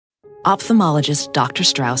Ophthalmologist Dr.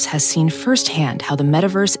 Strauss has seen firsthand how the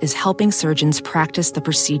metaverse is helping surgeons practice the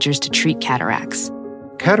procedures to treat cataracts.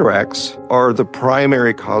 Cataracts are the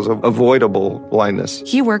primary cause of avoidable blindness.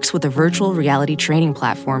 He works with a virtual reality training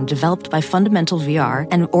platform developed by Fundamental VR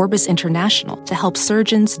and Orbis International to help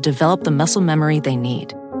surgeons develop the muscle memory they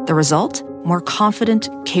need. The result? More confident,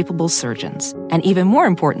 capable surgeons. And even more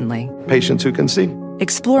importantly, Patients who can see.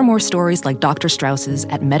 explore more stories like Dr. Strauss's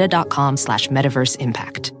at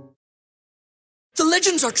meta.com/metaverseimpact. The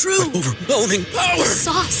legends are true. Overwhelming power! The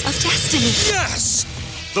sauce of destiny. Yes!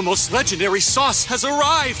 The most legendary sauce has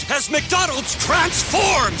arrived as McDonald's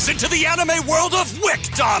transforms into the anime world of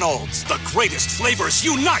WickDonald's. The greatest flavors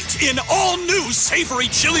unite in all new savory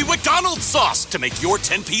chili McDonald's sauce to make your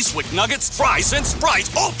 10-piece Wick Nuggets, fries, and Sprite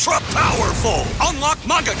ultra-powerful. Unlock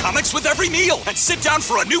manga comics with every meal and sit down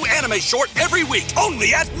for a new anime short every week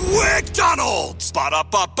only at WickDonald's.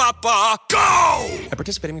 Ba-da-ba-ba-ba, go! At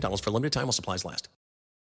participating McDonald's for a limited time while supplies last.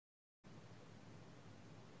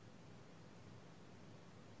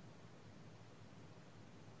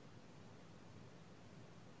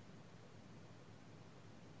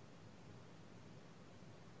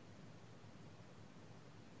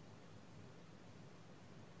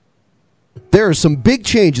 There are some big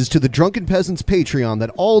changes to the Drunken Peasants Patreon that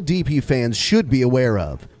all DP fans should be aware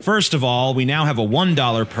of. First of all, we now have a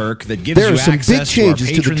 $1 perk that gives there you are some access big changes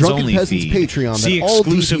to to our the Drunken patrons-only Peasants feed. Patreon See that all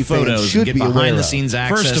exclusive DP fans photos should and get be aware behind-the-scenes of.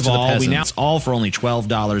 access First of to the all, peasants. we now all for only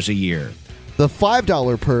 $12 a year. The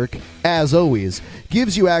 $5 perk, as always,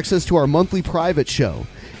 gives you access to our monthly private show.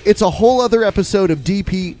 It's a whole other episode of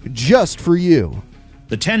DP just for you.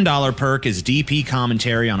 The $10 perk is DP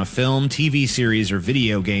commentary on a film, TV series, or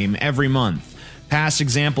video game every month. Past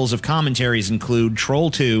examples of commentaries include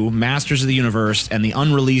Troll 2, Masters of the Universe, and the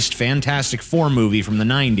unreleased Fantastic Four movie from the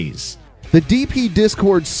 90s. The DP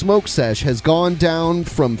Discord Smoke Sesh has gone down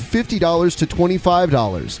from $50 to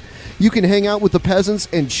 $25. You can hang out with the peasants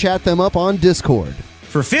and chat them up on Discord.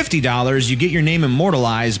 For $50, you get your name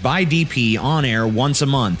immortalized by DP on air once a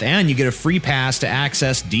month, and you get a free pass to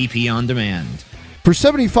access DP on demand. For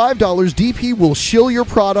 $75, DP will shill your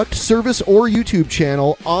product, service, or YouTube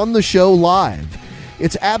channel on the show live.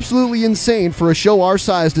 It's absolutely insane for a show our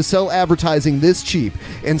size to sell advertising this cheap,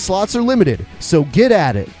 and slots are limited, so get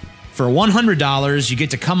at it. For $100, you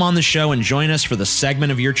get to come on the show and join us for the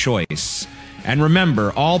segment of your choice. And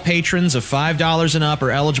remember, all patrons of $5 and up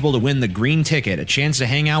are eligible to win the green ticket, a chance to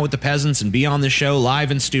hang out with the peasants and be on the show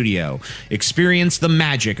live in studio. Experience the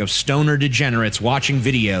magic of stoner degenerates watching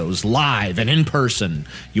videos live and in person.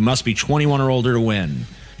 You must be 21 or older to win.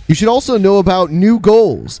 You should also know about new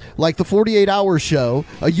goals, like the 48-hour show,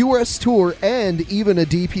 a US tour, and even a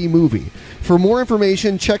DP movie. For more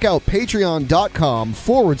information, check out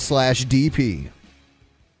patreon.com/DP.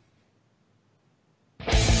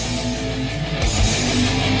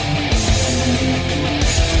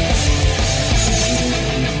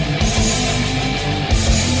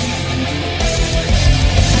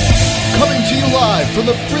 Coming to you live from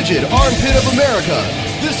the frigid armpit of America,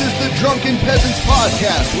 this is the Drunken Peasants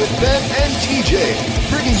Podcast with Ben and TJ,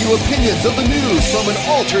 bringing you opinions of the news from an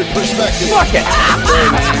altered perspective. Fuck it!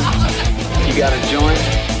 You got a joint?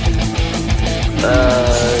 No.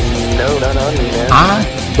 I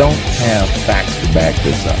don't have facts to back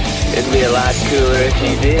this up. It'd be a lot cooler if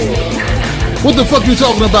you did. What the fuck you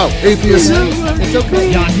talking about, atheist? It's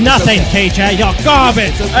okay. You're nothing, TJ. You're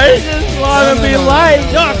garbage. I just want to be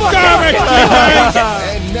liked. You're garbage.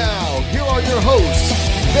 And now, here are your hosts,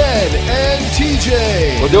 Ben and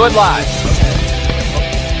TJ. We'll do it live.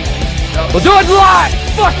 We'll do it live.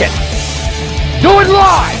 Fuck it. Do it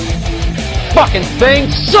live. Fucking thing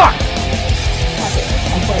sucks.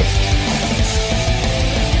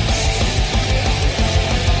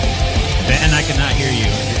 Ben, I cannot hear you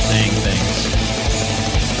if you're saying things.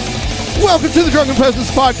 Welcome to the Drunken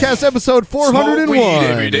Peasants Podcast, episode 401. Smoke weed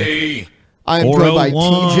every day. I am joined by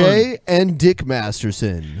 401. TJ and Dick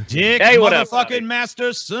Masterson. Dick, Hey, what up, motherfucking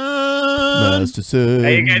Masterson. Masterson. How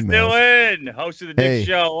you guys doing? Host of the Dick Hey.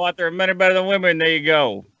 Show. Author of Men Are Better Than Women. There you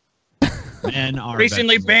go. Men are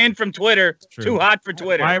Recently better. banned from Twitter. True. Too hot for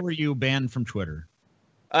Twitter. Why were you banned from Twitter?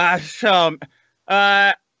 I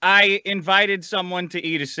invited someone to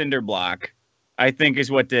eat a cinder block, I think is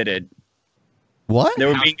what did it. What? They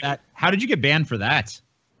were being, How did you get banned for that?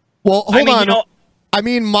 Well, hold I mean, on. you know, I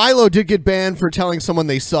mean, Milo did get banned for telling someone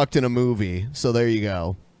they sucked in a movie, so there you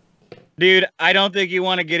go. dude, I don't think you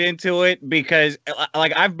want to get into it because,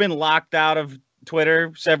 like, I've been locked out of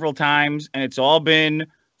Twitter several times, and it's all been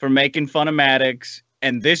for making fun of Maddox.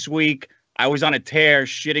 And this week, I was on a tear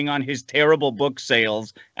shitting on his terrible book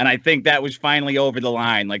sales, and I think that was finally over the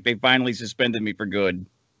line. Like, they finally suspended me for good.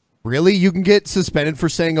 Really? You can get suspended for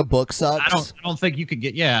saying a book sucks? I don't think you could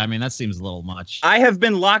get. Yeah, I mean that seems a little much. I have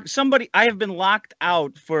been locked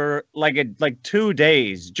out for like 2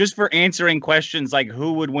 days just for answering questions like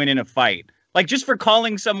who would win in a fight. Like just for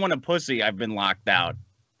calling someone a pussy, I've been locked out.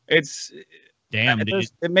 It's damn, dude.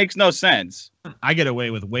 It makes no sense. I get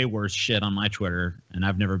away with way worse shit on my Twitter, and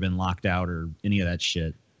I've never been locked out or any of that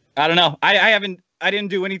shit. I don't know. I didn't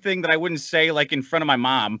do anything that I wouldn't say like in front of my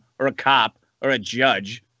mom or a cop or a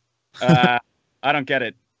judge. I don't get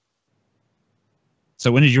it.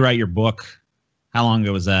 So when did you write your book? How long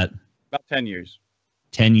ago was that? About 10 years.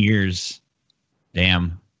 10 years.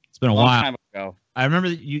 Damn. It's been a Long while. time ago. I remember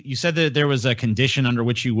you said that there was a condition under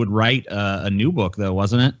which you would write a new book, though,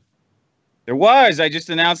 wasn't it? There was. I just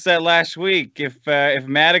announced that last week. If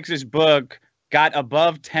Maddox's book got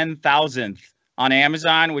above 10,000th on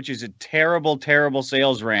Amazon, which is a terrible, terrible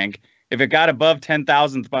sales rank, if it got above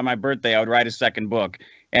 10,000th by my birthday, I would write a second book.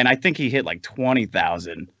 And I think he hit like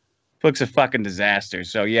 20,000. Book's a fucking disaster.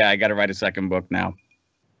 So yeah, I got to write a second book now.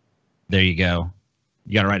 There you go.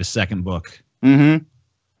 You got to write a second book. Mm-hmm.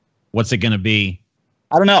 What's it going to be?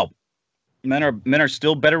 I don't know. Men are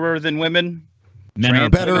still betterer than women. Men are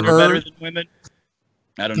better than women.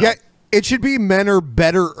 I don't know. Yeah, it should be men are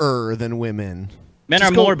betterer than women. Men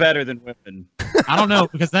are more better than women. I don't know,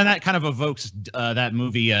 because then that kind of evokes that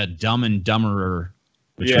movie Dumb and Dumberer.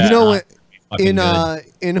 Yeah. You know, in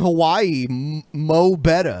good. Hawaii, mo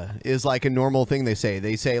better is like a normal thing they say.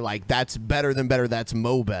 They say like that's better than better. That's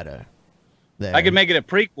mo better. There. I could make it a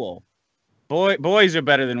prequel. Boys are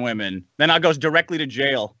better than women. Then I goes directly to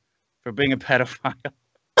jail for being a pedophile.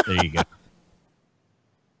 There you go.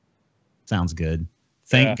 Sounds good.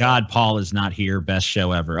 Thank God Paul is not here. Best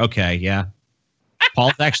show ever. Okay, yeah.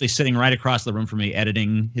 Paul's actually sitting right across the room from me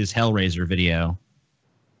editing his Hellraiser video.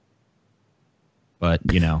 But,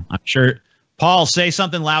 you know, I'm sure. Paul, say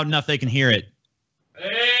something loud enough they can hear it.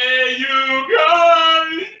 Hey, you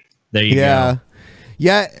guys! There you go.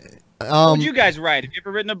 Yeah. What would you guys write? Have you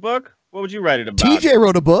ever written a book? What would you write it about? TJ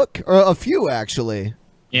wrote a book, or a few actually.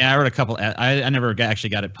 Yeah, I wrote a couple. I never actually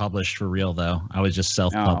got it published for real, though. I was just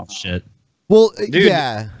self-published shit. Well, dude,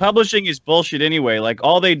 yeah. Publishing is bullshit anyway. Like,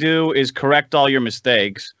 all they do is correct all your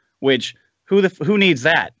mistakes, which who needs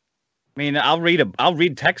that? I mean, I'll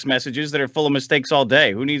read text messages that are full of mistakes all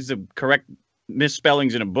day. Who needs to correct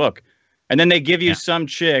misspellings in a book? And then they give you some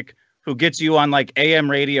chick who gets you on like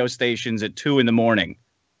AM radio stations at 2 a.m,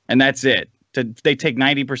 and that's it. They take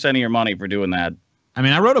 90% of your money for doing that. I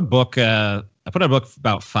mean, I wrote a book. I put out a book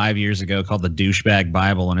about 5 years ago called The Douchebag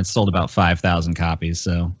Bible, and it sold about 5,000 copies.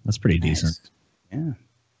 So that's pretty decent. Yeah.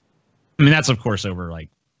 I mean, that's of course over like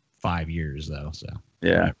 5 years though. So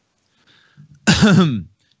yeah.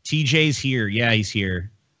 TJ's here. Yeah, he's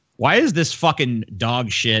here. Why is this fucking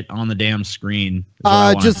dog shit on the damn screen?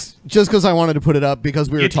 Just because I wanted to put it up because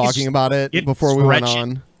we were talking about it before we went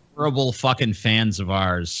on. Horrible fucking fans of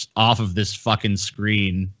ours off of this fucking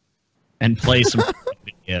screen and play some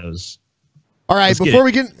videos. All right, before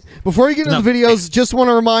we get into the videos, just want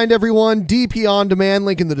to remind everyone, DP On Demand,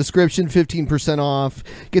 link in the description, 15% off.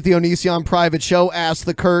 Get the Onision private show, Ask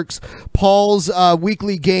the Kirks. Paul's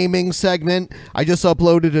weekly gaming segment. I just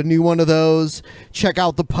uploaded a new one of those. Check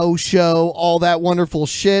out the post show, all that wonderful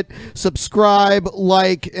shit. Subscribe,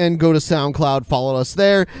 like, and go to SoundCloud. Follow us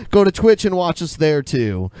there. Go to Twitch and watch us there,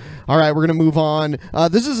 too. All right, we're going to move on.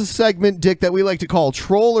 This is a segment, Dick, that we like to call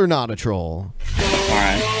Troll or Not a Troll. All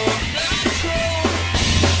right.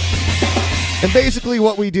 And basically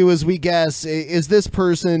what we do is we guess, is this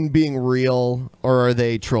person being real or are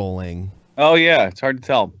they trolling? Oh, yeah. It's hard to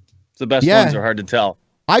tell. It's the best ones are hard to tell.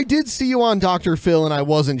 I did see you on Dr. Phil, and I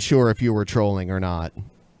wasn't sure if you were trolling or not.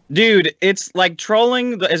 Dude, it's like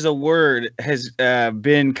trolling as a word has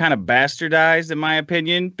been kind of bastardized, in my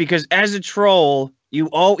opinion, because as a troll,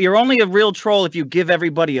 you're only a real troll if you give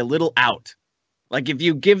everybody a little out. Like if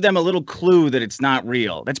you give them a little clue that it's not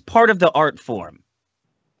real. That's part of the art form.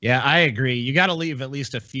 Yeah, I agree. You got to leave at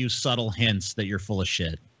least a few subtle hints that you're full of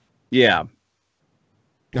shit. Yeah.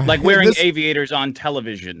 Like wearing aviators on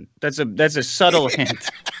television. That's a subtle hint.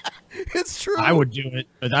 It's true. I would do it,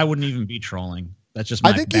 but I wouldn't even be trolling. That's just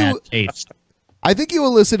my bad taste. I think you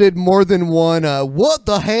elicited more than one, what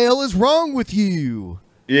the hell is wrong with you?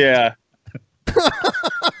 Yeah.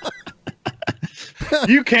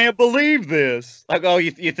 You can't believe this. Like, oh,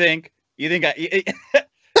 you think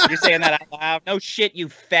you're saying that out loud? No shit, you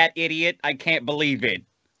fat idiot. I can't believe it.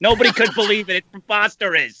 Nobody could believe it. It's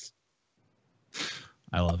preposterous.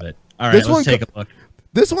 I love it. All right, let's take a look.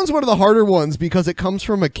 This one's one of the harder ones because it comes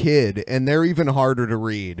from a kid, and they're even harder to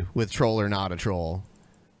read with Troll or Not a Troll.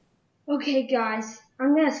 Okay, guys.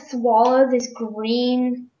 I'm going to swallow this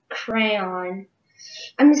green crayon.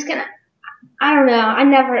 I'm just gonna. I don't know. I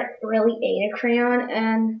never really ate a crayon,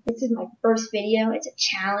 and this is my first video. It's a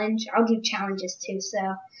challenge. I'll do challenges too.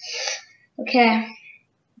 So, okay.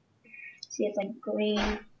 See, it's like green.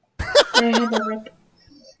 I have to rip.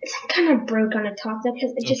 It's kind of broke on the top though,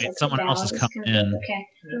 because it's just like someone else is coming in. Okay.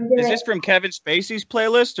 Is this from Kevin Spacey's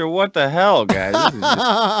playlist or what the hell, guys? This is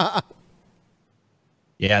just...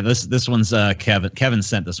 Yeah, this one's Kevin. Kevin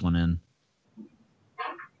sent this one in.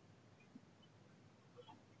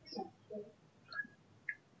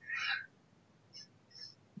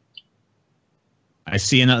 I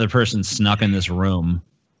see another person snuck in this room.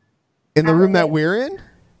 In the room that we're in?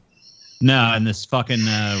 No, in this fucking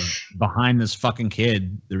behind this fucking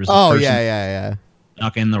kid. There was a person yeah.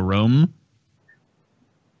 snuck in the room.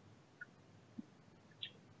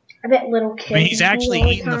 I bet little kids. I mean, he's actually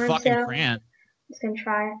eating the fucking crayon. Just gonna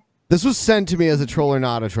try it. This was sent to me as a troll or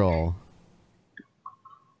not a troll.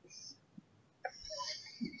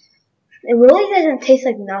 It really doesn't taste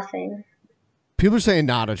like nothing. People are saying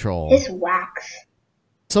not a troll. It's wax.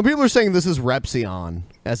 Some people are saying this is Repsion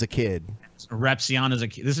as a kid. Repsion as a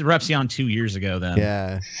kid. This is Repsion 2 years ago then.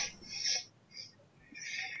 Yeah.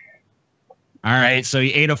 All right, so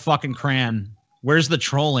he ate a fucking crayon. Where's the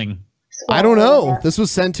trolling? I don't know. This was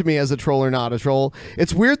sent to me as a troll or not a troll.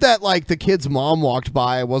 It's weird that like the kid's mom walked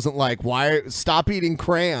by and wasn't like, "Why stop eating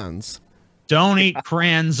crayons?" Don't eat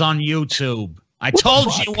crayons on YouTube. I told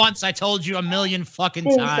you once. I told you a million fucking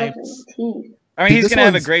times. I mean, he's going to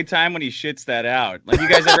have a great time when he shits that out. Like, you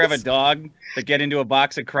guys ever have a dog that get into a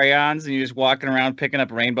box of crayons and you're just walking around picking up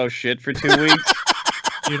rainbow shit for 2 weeks?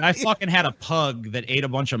 Dude, I fucking had a pug that ate a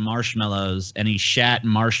bunch of marshmallows and he shat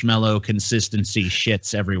marshmallow consistency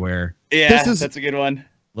shits everywhere. Yeah, that's a good one.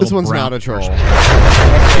 This one's not a troll.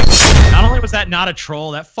 Not only was that not a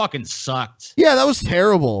troll, that fucking sucked. Yeah, that was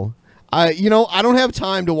terrible. I don't have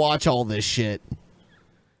time to watch all this shit.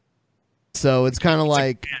 So it's kind of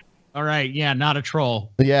like... All right, yeah, not a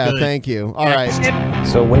troll. Yeah, Good. Thank you. All right.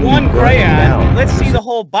 So when one you burn crayon, it down, let's see the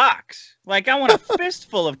whole box. Like, I want a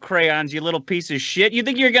fistful of crayons, you little piece of shit. You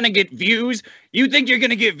think you're going to get views? You think you're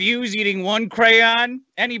going to get views eating one crayon?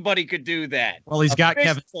 Anybody could do that. Well, he's got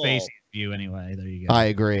Kevin fistful. Spacey's view anyway. There you go. I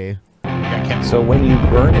agree. so when you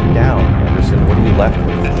burn it down, Anderson, what are you left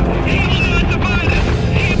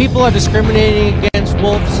with? People are discriminating against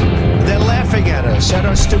wolves. They're laughing at us, at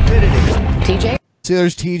our stupidity. TJ? See,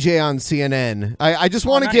 there's TJ on CNN. I just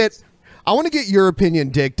want to get... I want to get your opinion,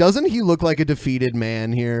 Dick. Doesn't he look like a defeated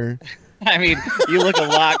man here? I mean, you look a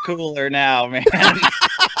lot cooler now, man. You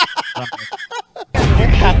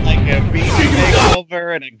got like a beanie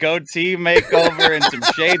makeover and a goatee makeover and some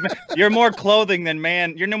shade. You're more clothing than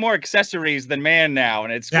man. You're no more accessories than man now,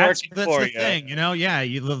 and it's That's for the you. thing, you know? Yeah,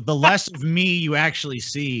 the less of me you actually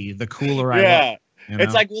see, the cooler I Yeah. look. You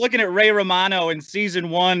It's know? like looking at Ray Romano in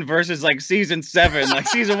season 1 versus like season 7. Like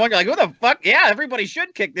season 1, you're like, what the fuck? Yeah, everybody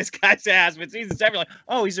should kick this guy's ass. But season 7, you're like,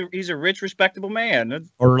 oh, he's a rich, respectable man. That's...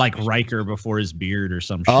 Or like Riker before his beard or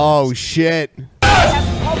some shit. Oh, shit.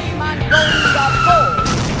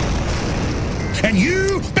 And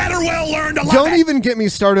you better well learn to love Don't it. even get me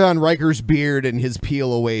started on Riker's beard and his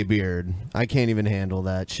peel-away beard. I can't even handle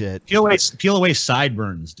that shit. Peel away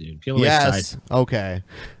sideburns, dude. Peel away Yes. Okay.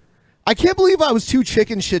 I can't believe I was too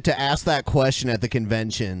chicken shit to ask that question at the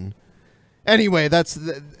convention. Anyway, that's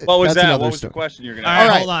What was that's that? another What was story. the question you're going All to right,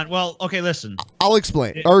 ask? hold on. Well, okay, listen. I'll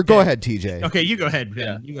explain. Or go ahead, TJ. Okay, you go ahead.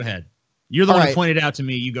 Yeah. You go ahead. You're the All one right. who pointed it out to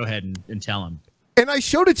me. You go ahead and tell him. And I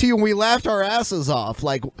showed it to you and we laughed our asses off.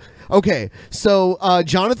 Like, okay, so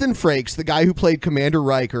Jonathan Frakes, the guy who played Commander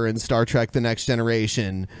Riker in Star Trek The Next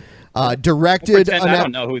Generation, directed... I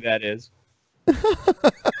don't know who that is.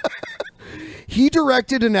 He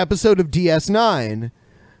directed an episode of DS9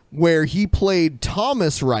 where he played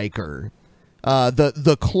Thomas Riker,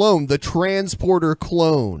 the clone, the transporter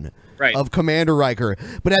clone of Commander Riker.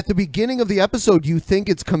 But at the beginning of the episode, you think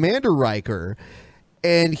it's Commander Riker,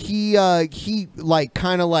 and he like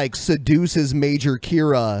kind of like seduces Major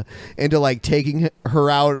Kira into like taking her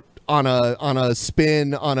out on a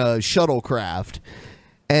spin on a shuttlecraft.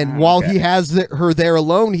 And while he has her there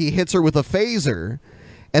alone, he hits her with a phaser.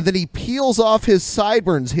 And then he peels off his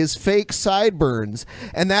sideburns, his fake sideburns.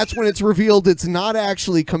 And that's when it's revealed it's not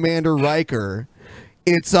actually Commander Riker.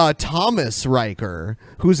 It's Thomas Riker,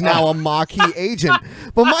 who's now a Maquis agent.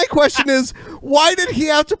 But my question is, why did he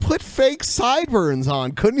have to put fake sideburns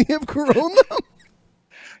on? Couldn't he have grown them?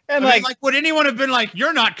 And I mean, like, would anyone have been like,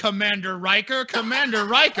 "You're not Commander Riker. Commander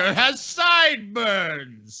Riker has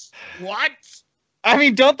sideburns." What? I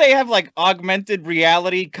mean, don't they have like augmented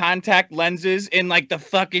reality contact lenses in like the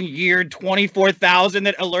fucking year 24,000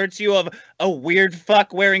 that alerts you of a weird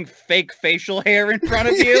fuck wearing fake facial hair in front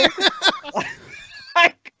of you?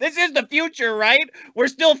 Like, this is the future, right? We're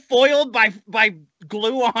still foiled by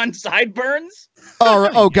glue-on sideburns.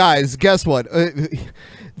 Oh, guys, guess what?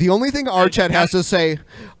 The only thing our chat has to say,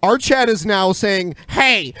 our chat is now saying,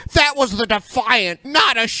 "Hey, that was the Defiant,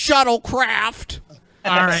 not a shuttlecraft."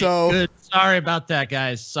 All right, So- good. Sorry about that,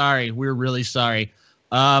 guys. Sorry, we're really sorry.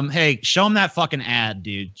 Hey, show them that fucking ad,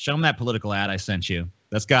 dude. Show them that political ad I sent you.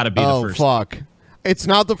 That's got to be the first. Oh fuck! It's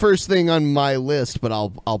not the first thing on my list, but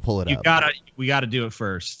I'll pull it up. We gotta do it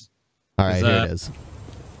first. All right, here it is.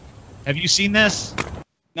 Have you seen this?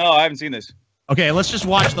 No, I haven't seen this. Okay, let's just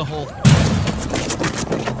watch the whole.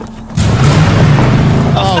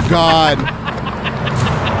 Oh God!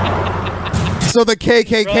 So the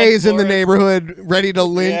KKK is in the neighborhood, ready to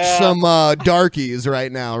lynch some darkies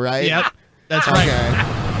right now, right? Yep, that's right. Okay.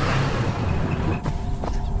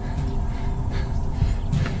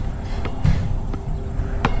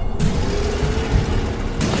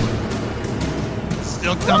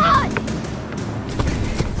 Still coming.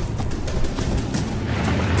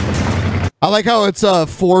 I like how it's a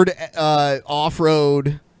Ford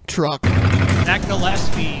off-road truck. That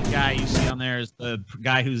Gillespie guy you see on there is the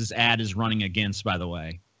guy whose ad is running against, by the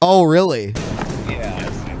way. Oh, really?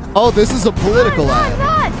 Yeah. Oh, this is a political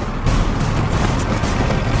ad.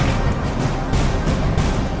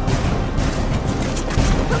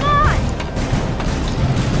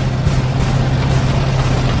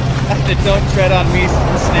 Don't tread on me,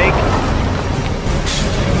 snake.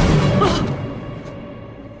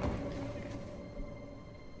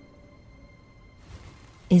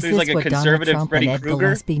 Is He's this like a what Donald conservative Trump Freddy and Ed Krueger?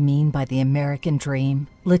 Gillespie mean by the American dream?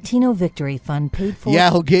 Latino Victory Fund paid for Yeah,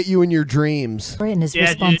 he'll get you in your dreams. and is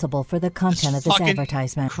Yeah, dude. responsible for the content of this Fucking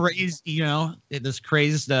advertisement. Crazy, this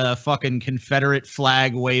crazed fucking Confederate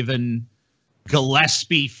flag waving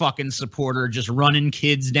Gillespie fucking supporter just running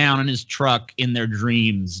kids down in his truck in their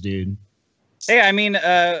dreams, dude. Hey, I mean,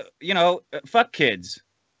 fuck kids.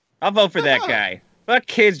 I'll vote for that guy. Fuck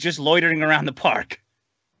kids just loitering around the park.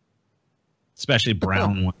 Especially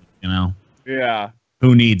brown ones, Yeah.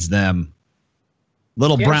 Who needs them?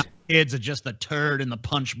 Little Yes. brown kids are just the turd in the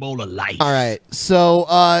punch bowl of life. All right. So,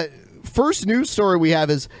 first news story we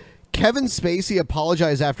have is Kevin Spacey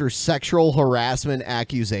apologized after sexual harassment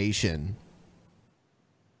accusation.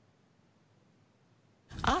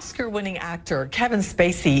 Oscar-winning actor Kevin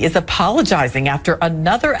Spacey is apologizing after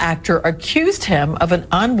another actor accused him of an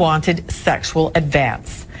unwanted sexual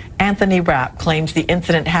advance. Anthony Rapp claims the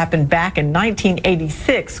incident happened back in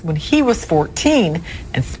 1986 when he was 14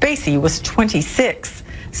 and Spacey was 26.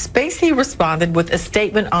 Spacey responded with a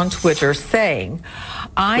statement on Twitter saying,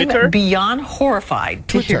 "I'm beyond horrified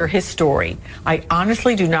to hear his story. I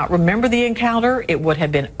honestly do not remember the encounter. It would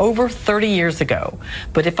have been over 30 years ago.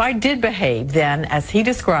 But if I did behave, then, as he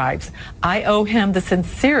describes, I owe him the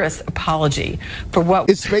sincerest apology for what..."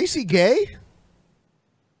 Is Spacey gay?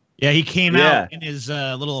 Yeah, he came out in his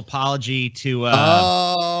little apology to,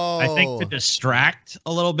 I think, to distract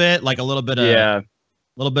a little bit, like a little bit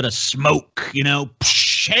of smoke,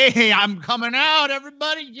 Psh, hey, I'm coming out,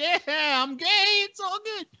 everybody. Yeah, I'm gay. It's all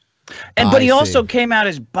good. But he also came out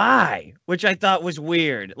as bi, which I thought was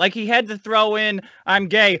weird. Like, he had to throw in, "I'm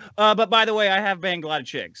gay, but by the way, I have banged a lot of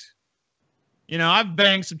chicks." I've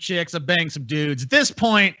banged some chicks, I've banged some dudes. At this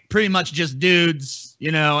point, pretty much just dudes,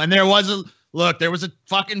 and there was a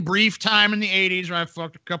fucking brief time in the 80s where I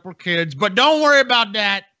fucked a couple of kids, but don't worry about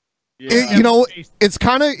that. It's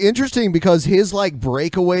kind of interesting because his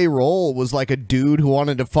breakaway role was like a dude who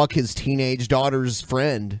wanted to fuck his teenage daughter's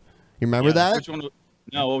friend. You remember that? Which one?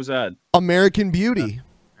 No, what was that? American Beauty.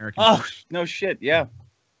 Oh, no shit, yeah.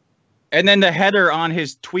 And then the header on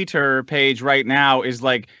his Twitter page right now is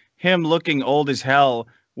like him looking old as hell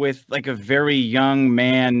with like a very young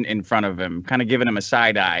man in front of him, kind of giving him a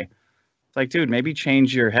side eye. It's like, dude, maybe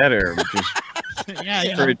change your header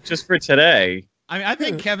just for today. I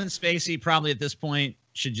think Kevin Spacey probably at this point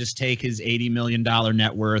should just take his $80 million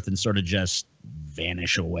net worth and sort of just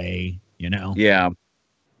vanish away, Yeah.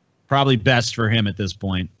 Probably best for him at this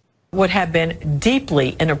point. Would have been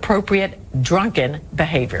deeply inappropriate, drunken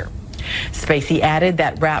behavior. Spacey added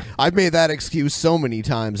that Rapp... I've made that excuse so many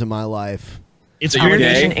times in my life. It's weird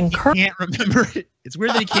that he can't remember it. It's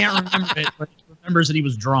weird that he can't remember it, but he remembers that he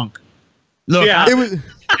was drunk. Look, it was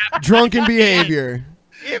drunken behavior.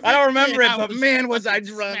 I don't remember it, but man, was I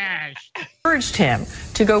drunk. encouraged him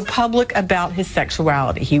to go public about his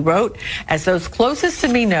sexuality. He wrote, "As those closest to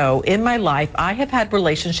me know, in my life, I have had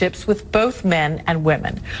relationships with both men and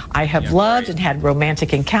women. I have loved and had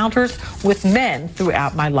romantic encounters with men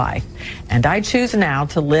throughout my life. And I choose now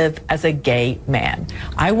to live as a gay man.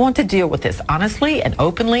 I want to deal with this honestly and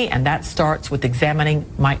openly, and that starts with examining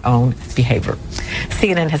my own behavior."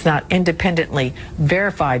 CNN has not independently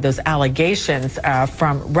verified those allegations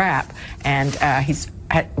from Rapp, and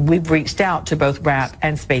we've reached out to both Rapp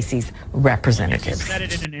and Spacey's representatives. He said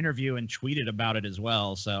it in an interview and tweeted about it as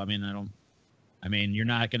well. So I mean, you're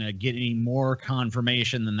not going to get any more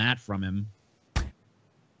confirmation than that from him.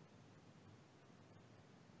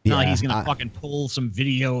 Yeah, no, he's going to fucking pull some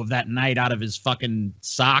video of that night out of his fucking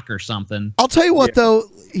sock or something. I'll tell you what, though.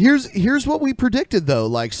 Here's what we predicted, though.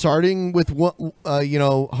 Like, starting with what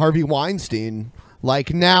Harvey Weinstein.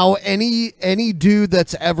 Like, now any dude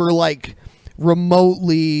that's ever like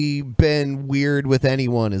remotely been weird with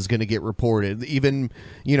anyone is going to get reported. Even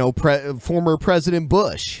former President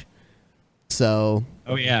Bush. So.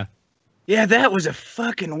 Oh yeah. Yeah, that was a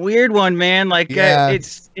fucking weird one, man. Like, it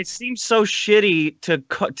seems so shitty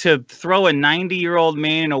to throw a 90-year-old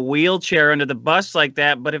man in a wheelchair under the bus like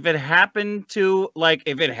that. But if it happened to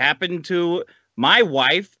my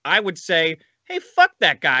wife, I would say, hey, fuck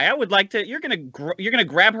that guy. I would like to. You're gonna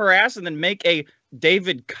grab her ass and then make a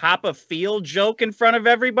David Copperfield joke in front of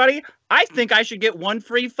everybody. I think I should get one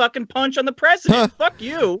free fucking punch on the president. Fuck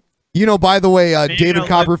you. By the way, David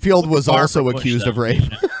Copperfield was also accused of rape.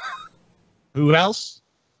 Who else?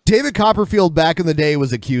 David Copperfield back in the day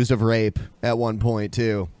was accused of rape at one point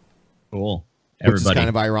too. Cool. Everybody. Which is kind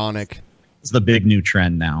of ironic. It's the big new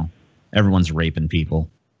trend now. Everyone's raping people.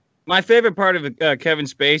 My favorite part of Kevin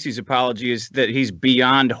Spacey's apology is that he's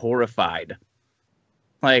beyond horrified.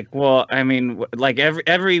 Like, well, I mean, like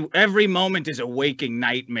every moment is a waking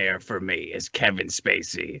nightmare for me as Kevin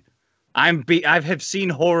Spacey. I have seen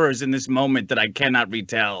horrors in this moment that I cannot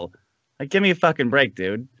retell. Like, give me a fucking break,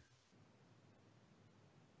 dude.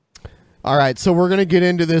 All right, so we're going to get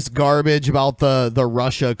into this garbage about the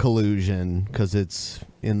Russia collusion because it's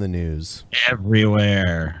in the news.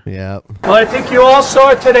 Everywhere. Yep. Well, I think you all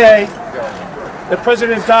saw today that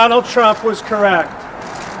President Donald Trump was correct.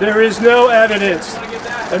 There is no evidence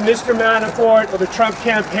that Mr. Manafort or the Trump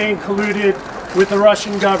campaign colluded with the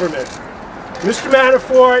Russian government. Mr.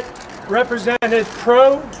 Manafort represented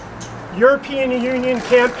pro-European Union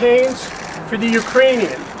campaigns for the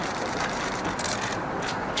Ukrainian.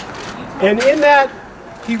 And in that,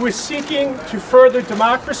 he was seeking to further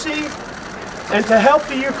democracy and to help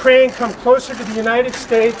the Ukraine come closer to the United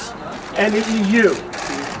States and the EU.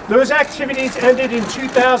 Those activities ended in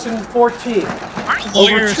 2014. Aren't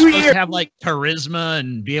lawyers supposed to have like charisma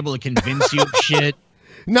and be able to convince you of shit?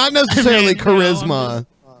 Not necessarily charisma.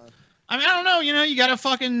 I mean, I don't know. You got to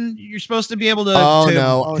fucking. You're supposed to be able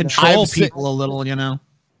to control people a little.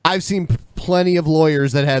 I've seen plenty of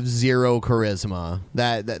lawyers that have zero charisma.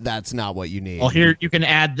 That's not what you need. Well, here you can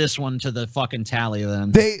add this one to the fucking tally.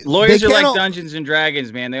 Then lawyers are like Dungeons and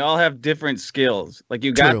Dragons, man. They all have different skills. Like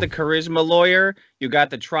you got the charisma lawyer, you got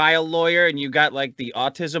the trial lawyer, and you got like the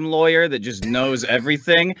autism lawyer that just knows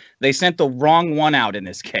everything. They sent the wrong one out in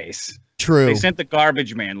this case. True. They sent the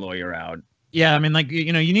garbage man lawyer out. Yeah, I mean, like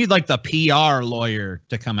you need like the PR lawyer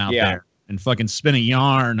to come out there and fucking spin a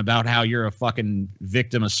yarn about how you're a fucking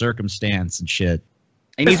victim of circumstance and shit.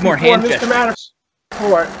 He needs more hand gestures. Mr.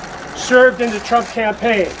 Manafort served in the Trump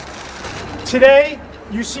campaign. Today,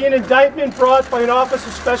 you see an indictment brought by an Office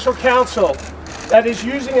of Special Counsel that is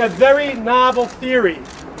using a very novel theory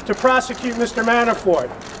to prosecute Mr. Manafort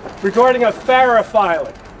regarding a FARA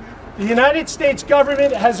filing. The United States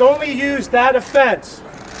government has only used that offense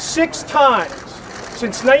 6 times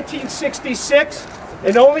since 1966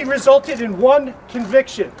 and only resulted in 1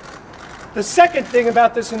 conviction. The second thing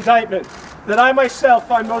about this indictment that I myself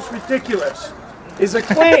find most ridiculous is a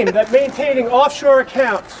claim that maintaining offshore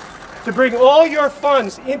accounts to bring all your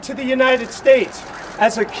funds into the United States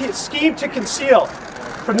as a scheme to conceal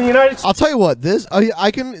from the United States. I'll tell you what, this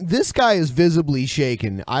guy is visibly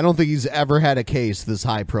shaken. I don't think he's ever had a case this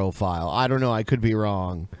high profile. I don't know, I could be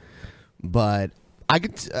wrong. But I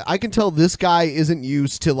can tell this guy isn't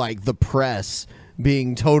used to like the press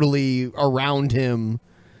being totally around him.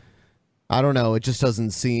 I don't know. It just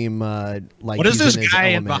doesn't seem like. What is this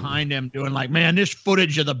guy behind him doing? Like, man, this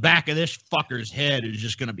footage of the back of this fucker's head is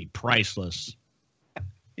just going to be priceless.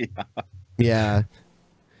 Yeah.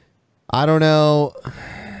 I don't know.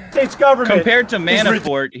 States government compared to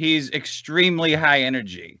Manafort, he's extremely high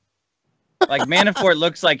energy. Like Manafort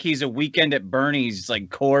looks like he's a Weekend at Bernie's like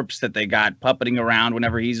corpse that they got puppeting around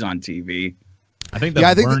whenever he's on TV. I think the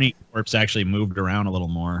Bernie corpse actually moved around a little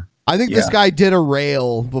more. I think this guy did a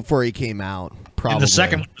rail before he came out. Probably. And the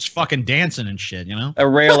second one was fucking dancing and shit, you know? A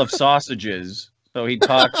rail of sausages. So he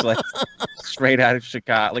talks like straight out of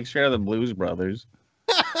Chicago, like straight out of the Blues Brothers.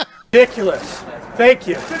 Ridiculous. Thank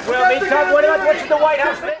you. Well, what about what's the White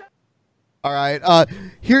House? All right.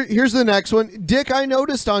 Here's the next one. Dick, I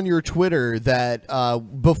noticed on your Twitter that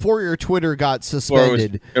before your Twitter got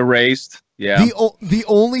suspended, erased. Yeah. The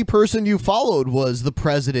only person you followed was the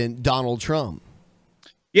president, Donald Trump.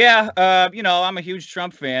 Yeah. I'm a huge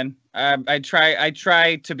Trump fan. I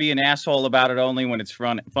try to be an asshole about it only when it's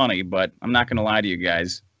funny, but I'm not going to lie to you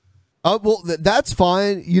guys. Well, that's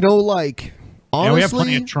fine. You know, like, honestly, we have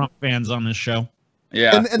plenty of Trump fans on this show.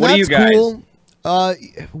 Yeah. And what that's are you guys? cool.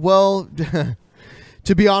 Well,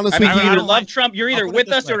 to be honest with you, you either love Trump, you're either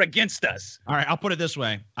with us or against us. All right, I'll put it this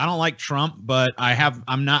way. I don't like Trump, but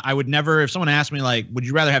I would never, if someone asked me, like, would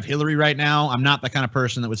you rather have Hillary right now? I'm not the kind of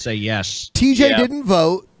person that would say yes. TJ didn't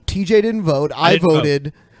vote. I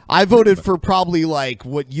voted. I voted for probably like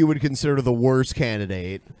what you would consider the worst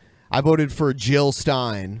candidate. I voted for Jill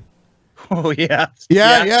Stein. Oh yeah.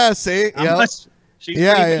 Yeah. See,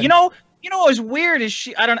 yeah. You know what was weird is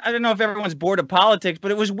I don't know if everyone's bored of politics,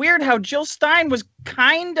 but it was weird how Jill Stein was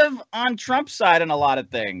kind of on Trump's side in a lot of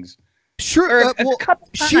things. Sure.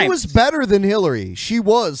 She was better than Hillary. She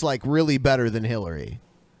was like really better than Hillary.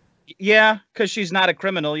 Yeah, because she's not a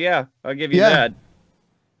criminal. Yeah, I'll give you that.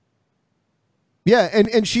 Yeah,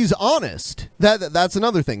 and she's honest. That's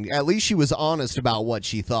another thing. At least she was honest about what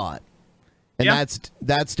she thought, and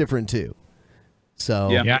that's different too. So,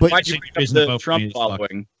 but why'd you bring up the Trump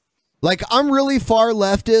following? Like, I'm really far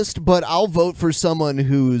leftist, but I'll vote for someone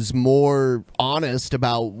who's more honest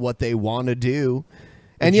about what they want to do.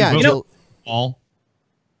 And Paul.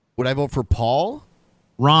 Would I vote for Paul?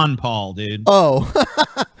 Ron Paul, dude. Oh,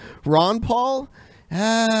 Ron Paul.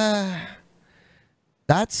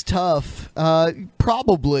 That's tough.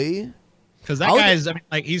 Probably. Because that guy's,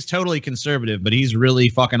 he's totally conservative, but he's really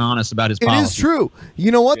fucking honest about his policies. It is true. You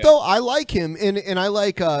know what, though? I like him, and I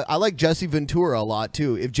like Jesse Ventura a lot,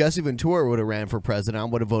 too. If Jesse Ventura would have ran for president, I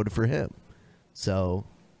would have voted for him. So...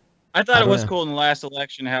 I thought it was cool in the last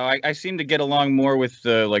election how I seem to get along more with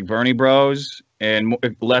like Bernie bros and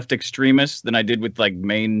left extremists than I did with like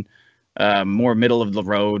more middle of the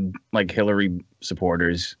road like Hillary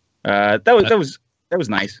supporters. That was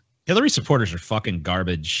nice. Hillary supporters are fucking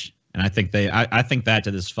garbage, and I think that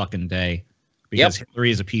to this fucking day because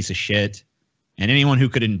Hillary is a piece of shit, and anyone who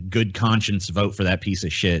could in good conscience vote for that piece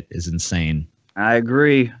of shit is insane. I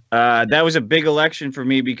agree. That was a big election for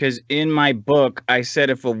me because in my book, I said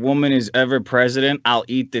if a woman is ever president, I'll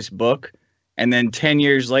eat this book. And then 10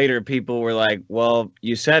 years later, people were like, well,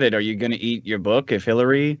 you said it. Are you going to eat your book if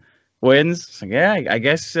Hillary wins? It's like, yeah, I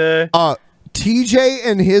guess. TJ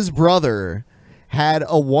and his brother had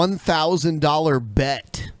a $1,000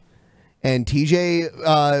 bet. And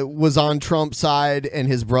TJ was on Trump's side and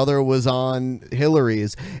his brother was on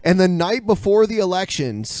Hillary's. And the night before the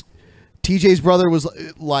elections, TJ's brother was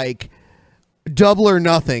like double or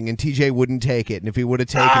nothing, and TJ wouldn't take it. And if he would have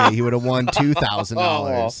taken it, he would have won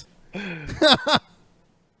 $2,000.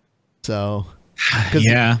 So,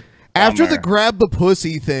 after the grab the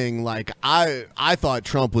pussy thing, like I thought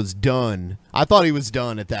Trump was done. I thought he was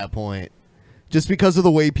done at that point, just because of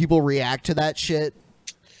the way people react to that shit.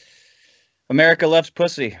 America loves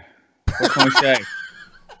pussy. What can we say?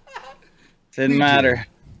 Didn't matter.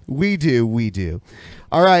 We do.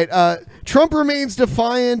 All right. Trump remains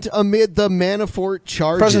defiant amid the Manafort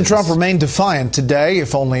charges. President Trump remained defiant today,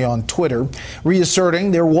 if only on Twitter,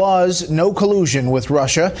 reasserting there was no collusion with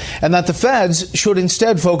Russia and that the feds should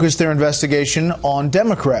instead focus their investigation on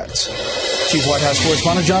Democrats. Chief White House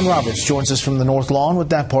correspondent John Roberts joins us from the North Lawn with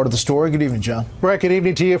that part of the story. Good evening, John. Right, good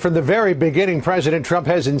evening to you. From the very beginning, President Trump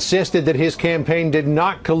has insisted that his campaign did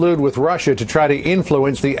not collude with Russia to try to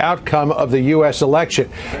influence the outcome of the U.S. election.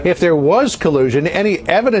 If there was collusion, any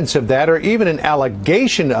evidence of that or even an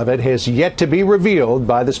allegation of it has yet to be revealed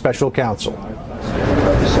by the special counsel.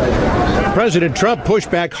 President Trump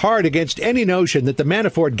pushed back hard against any notion that the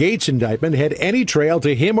Manafort-Gates indictment had any trail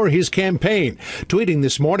to him or his campaign, tweeting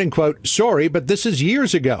this morning, quote, "Sorry, but this is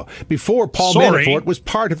years ago, before Paul Manafort was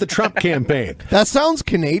part of the Trump campaign." That sounds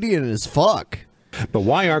Canadian as fuck. But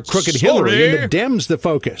why aren't crooked Hillary and the Dems the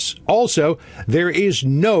focus? Also, there is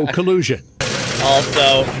no collusion.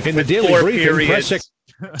 Also, in the daily briefing,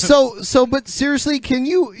 but seriously, can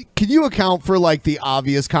you account for like the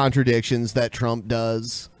obvious contradictions that Trump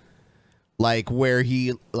does? Like where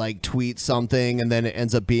he like tweets something and then it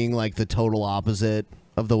ends up being like the total opposite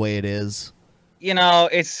of the way it is. You know,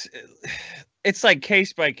 it's it's like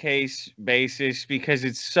case by case basis because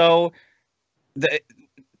it's so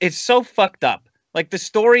fucked up. Like the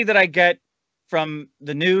story that I get from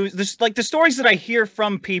the news, the stories that I hear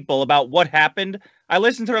from people about what happened, I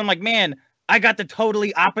listen to them like, man, I got the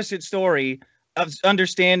totally opposite story of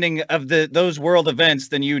understanding of those world events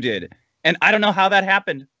than you did. And I don't know how that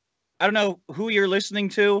happened. I don't know who you're listening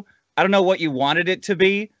to. I don't know what you wanted it to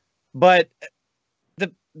be, but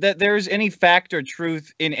that there's any fact or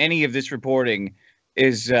truth in any of this reporting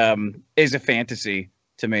is a fantasy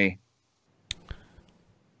to me.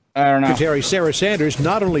 I don't know. Secretary Sarah Sanders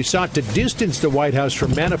not only sought to distance the White House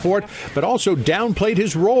from Manafort, but also downplayed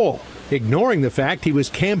his role, ignoring the fact he was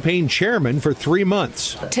campaign chairman for 3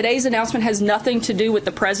 months. Today's announcement has nothing to do with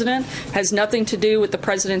the president, has nothing to do with the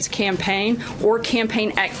president's campaign or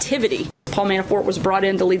campaign activity. Paul Manafort was brought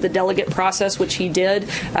in to lead the delegate process, which he did,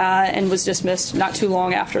 and was dismissed not too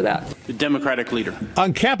long after that. The Democratic leader.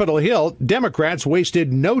 On Capitol Hill, Democrats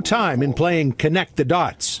wasted no time in playing connect the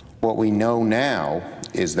dots. What we know now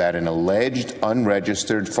is that an alleged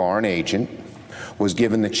unregistered foreign agent was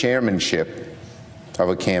given the chairmanship of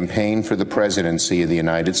a campaign for the presidency of the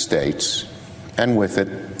United States, and with it,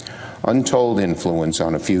 untold influence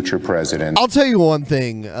on a future president. I'll tell you one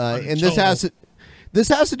thing, and this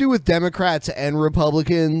has to do with Democrats and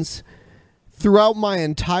Republicans throughout my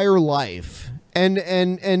entire life, and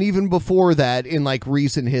even before that in like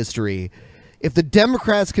recent history. If the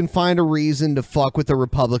Democrats can find a reason to fuck with the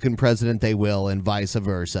Republican president, they will, and vice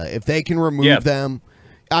versa. If they can remove them,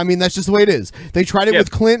 I mean, that's just the way it is. They tried it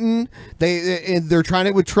with Clinton. They're trying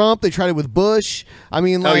it with Trump. They tried it with Bush. I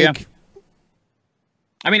mean, like,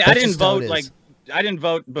 I mean, I didn't vote I didn't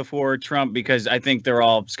vote before Trump because I think they're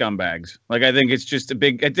all scumbags. Like, I think it's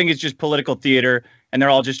just political theater, and they're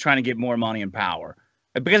all just trying to get more money and power.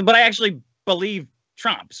 But I actually believe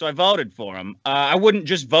Trump, so I voted for him. I wouldn't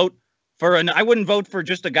just vote I wouldn't vote for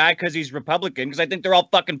just a guy because he's Republican, because I think they're all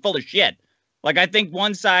fucking full of shit. Like, I think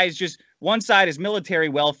one side is military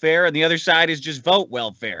welfare and the other side is just vote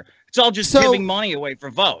welfare. It's all just giving money away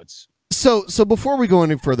for votes. So before we go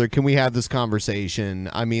any further, can we have this conversation?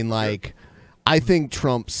 I mean, like, I think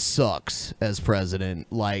Trump sucks as president.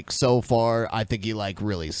 Like, so far, I think he, like,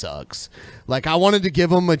 really sucks. Like, I wanted to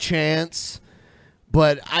give him a chance.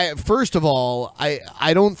 But first of all, I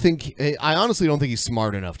honestly don't think he's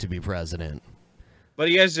smart enough to be president. But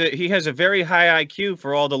he has a very high IQ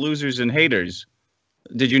for all the losers and haters.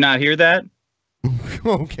 Did you not hear that?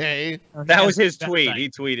 Okay. That was his tweet. He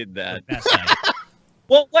tweeted that.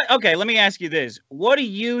 Well, okay, let me ask you this. What do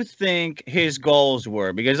you think his goals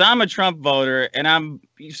were? Because I'm a Trump voter and I'm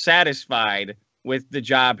satisfied with the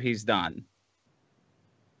job he's done.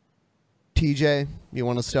 TJ, you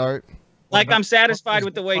want to start? Like, I'm satisfied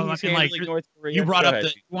with the way he's handling North Korea. You brought up you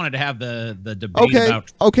wanted to have the debate about.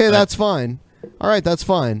 Okay, that's fine. All right, that's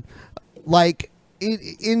fine. Like,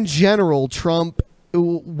 in general, Trump,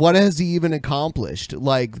 what has he even accomplished?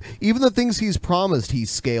 Like, even the things he's promised, he's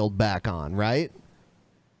scaled back on, right?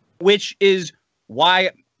 Which is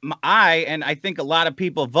why I think a lot of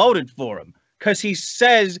people voted for him, because he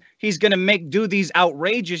says he's going to do these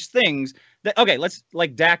outrageous things. Let's,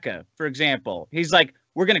 like DACA, for example. He's like,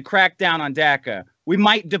 we're going to crack down on DACA. We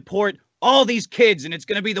might deport all these kids, and it's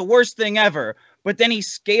going to be the worst thing ever. But then he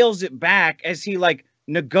scales it back as he, like,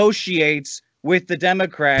 negotiates with the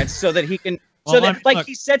Democrats so that he can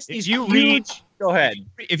he sets these huge. Go ahead.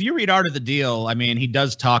 If you read Art of the Deal, I mean, he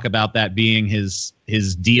does talk about that being his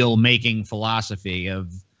deal making philosophy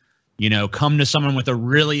of, come to someone with a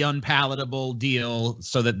really unpalatable deal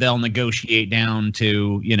so that they'll negotiate down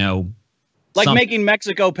to, making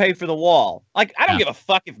Mexico pay for the wall. Like, I don't give a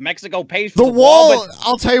fuck if Mexico pays for the wall. But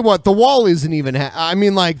I'll tell you what, the wall isn't even. I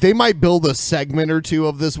mean, like, they might build a segment or two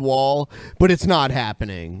of this wall, but it's not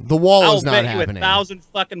happening. The wall is not happening. I'll bet you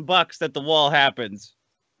 $1,000 that the wall happens.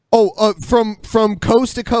 Oh, from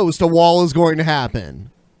coast to coast, a wall is going to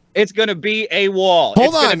happen. It's going to be a wall.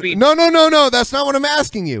 Hold on. No. That's not what I'm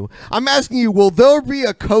asking you. I'm asking you, will there be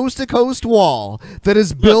a coast-to-coast wall that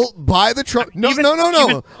is built by the Trump? No.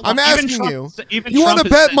 I'm asking you. You want to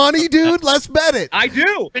bet money, dude? Let's bet it. I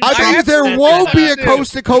do. I bet you there won't be a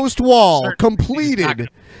coast-to-coast wall completed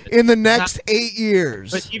in the next 8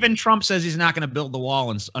 years. But even Trump says he's not going to build the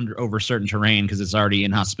wall over certain terrain because it's already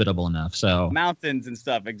inhospitable enough. So mountains and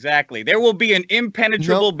stuff. Exactly. There will be an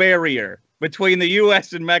impenetrable barrier between the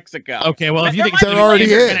U.S. and Mexico. Okay, well, if you think there already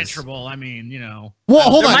is impenetrable, I mean, Well,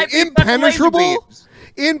 hold on, impenetrable?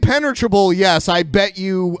 Impenetrable, yes, I bet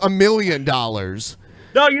you $1 million.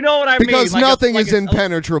 No, you know what I mean. Because nothing is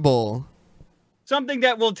impenetrable. Something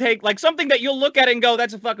that will take, something that you'll look at and go,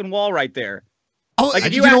 that's a fucking wall right there. Oh,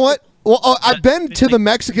 you know what? Well, I've been to the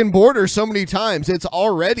Mexican border so many times. It's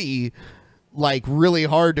already like really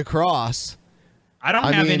hard to cross. I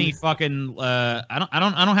don't have any fucking I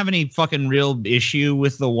don't have any fucking real issue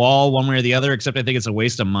with the wall one way or the other, except I think it's a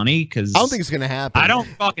waste of money because I don't think it's gonna happen. I don't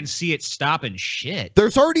fucking see it stopping shit.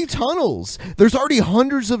 There's already tunnels. There's already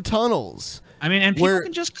hundreds of tunnels. I mean, and people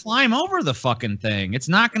can just climb over the fucking thing. It's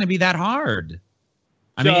not going to be that hard.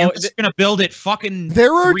 I mean, it's going to build it fucking.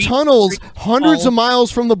 There are tunnels hundreds of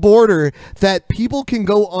miles from the border that people can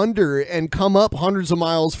go under and come up hundreds of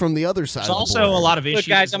miles from the other side. There's also a lot of issues. Look,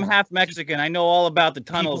 guys, I'm half Mexican. I know all about the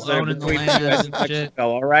tunnels that are between the U.S. and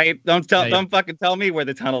Mexico. All right, don't fucking tell me where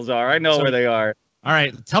the tunnels are. I know where they are. All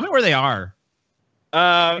right, tell me where they are.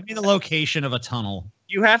 Give me the location of a tunnel.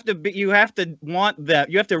 You have to want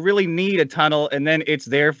that. You have to really need a tunnel, and then it's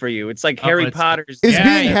there for you. It's like Harry Potter's. Is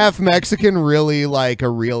being half Mexican really like a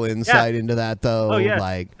real insight into that, though? Oh yeah.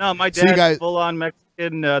 Like, no, my dad's full on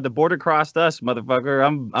Mexican. The border crossed us, motherfucker.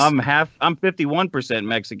 I'm 51%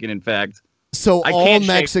 Mexican, in fact. So all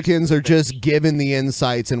Mexicans are just given the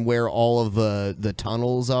insights and where all of the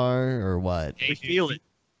tunnels are, or what? We feel it.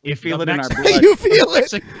 You feel it in our blood. You feel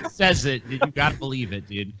it. Says it. You gotta believe it,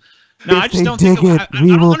 dude. No, I just don't think. I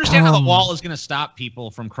don't understand how the wall is going to stop people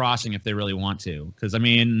from crossing if they really want to. Because I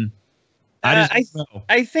mean, I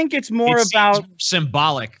think it's more about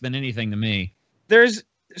symbolic than anything to me.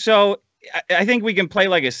 I think we can play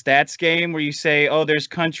like a stats game where you say, "Oh, there's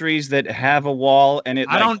countries that have a wall," and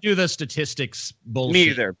I don't do the statistics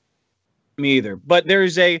bullshit. Me either. But there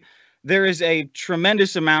is a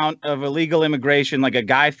tremendous amount of illegal immigration, like a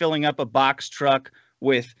guy filling up a box truck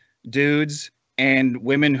with dudes and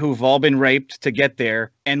women who've all been raped to get there,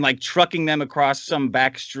 and like trucking them across some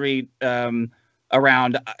back street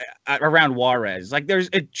around Juarez. Like there's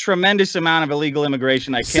a tremendous amount of illegal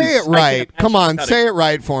immigration. Say it right. Come on, say it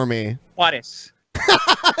right for me. Juarez.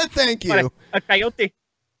 Thank you. A coyote.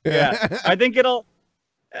 Yeah. I think it'll.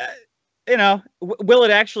 Will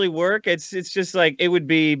it actually work? It's just like it would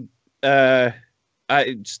be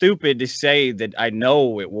stupid to say that I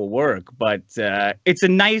know it will work, but it's a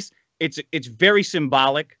nice. It's very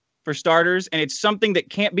symbolic for starters, and it's something that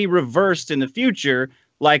can't be reversed in the future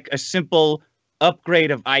like a simple upgrade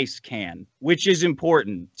of ICE can, which is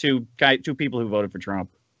important to people who voted for Trump.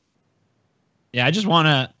 Yeah, I just want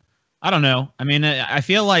to, I don't know. I mean, I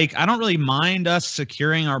feel like I don't really mind us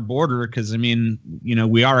securing our border because, I mean,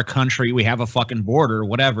 we are a country. We have a fucking border,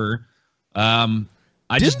 whatever.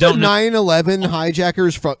 I just don't know. 9/11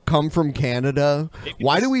 hijackers come from Canada?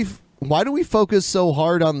 Why do we focus so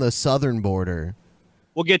hard on the southern border?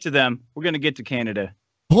 We'll get to them. We're going to get to Canada.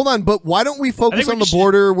 Hold on, but why don't we focus on the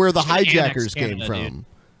border where the hijackers came from? Dude.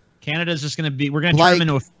 Canada's just going to be, we're going to turn them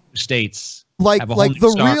into a few states. Like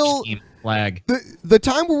the real flag. The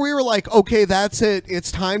time where we were like, okay, that's it.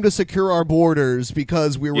 It's time to secure our borders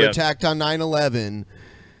because we were attacked on 9/11.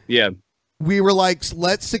 Yeah. We were like,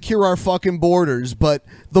 let's secure our fucking borders. But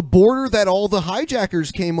the border that all the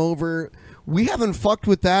hijackers came over, we haven't fucked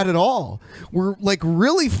with that at all. We're like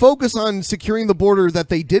really focused on securing the border that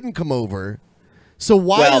they didn't come over. So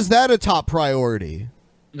why is that a top priority?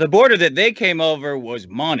 The border that they came over was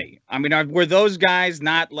money. I mean, were those guys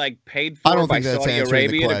not like paid for by Saudi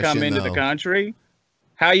Arabia to come into the country?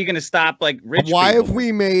 How are you going to stop like rich people? Why have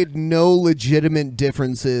we made no legitimate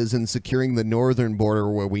differences in securing the northern border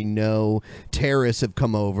where we know terrorists have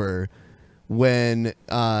come over? When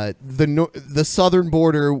the southern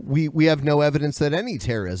border, we have no evidence that any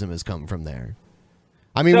terrorism has come from there.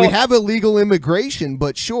 I mean, we have illegal immigration,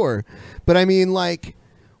 but sure. But I mean, like,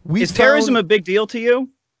 is terrorism a big deal to you?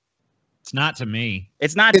 It's not to me.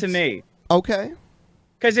 It's not to me. Okay.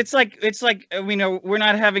 Because it's like we're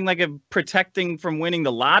not having like a protecting from winning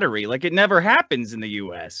the lottery. Like it never happens in the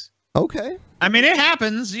U.S. Okay. I mean, it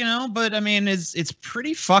happens, but I mean, it's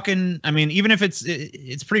pretty fucking. I mean, even if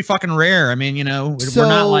it's pretty fucking rare. I mean, we're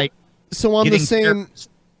not like on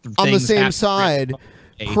the same side,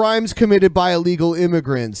 crimes committed by illegal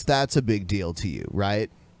immigrants. That's a big deal to you,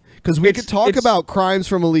 right? Because we could talk about crimes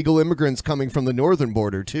from illegal immigrants coming from the northern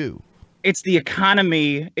border too. It's the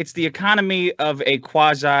economy. It's the economy of a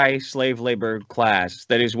quasi slave labor class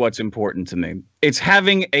that is what's important to me. It's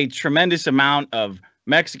having a tremendous amount of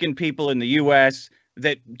Mexican people in the U.S.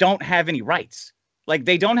 that don't have any rights. Like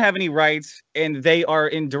they don't have any rights, and they are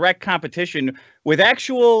in direct competition with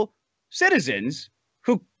actual citizens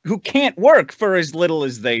who can't work for as little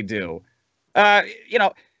as they do. I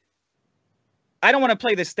don't want to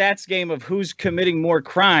play the stats game of who's committing more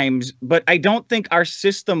crimes, but I don't think our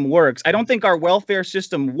system works. I don't think our welfare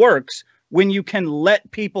system works when you can let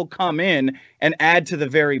people come in and add to the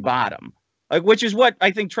very bottom. Like, which is what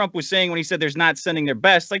I think Trump was saying when he said there's not sending their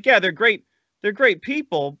best. Like, yeah, they're great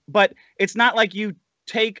people, but it's not like you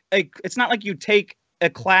take a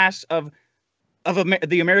class of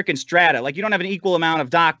the American strata. Like, you don't have an equal amount of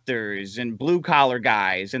doctors and blue collar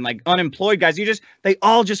guys and like unemployed guys. They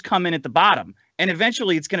all just come in at the bottom, and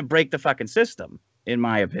eventually it's going to break the fucking system, in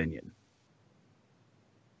my opinion.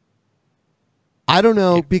 I don't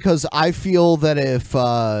know, because I feel that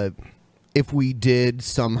if we did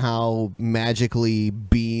somehow magically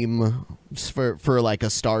beam, for like a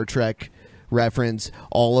Star Trek reference,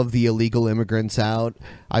 all of the illegal immigrants out,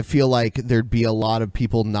 I feel like there'd be a lot of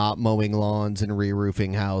people not mowing lawns and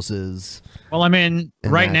re-roofing houses. Well, I mean,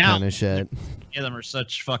 right now, kind of shit. Any of them are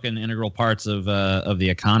such fucking integral parts of the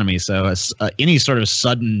economy. So any sort of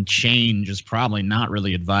sudden change is probably not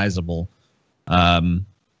really advisable.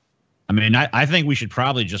 I mean, I think we should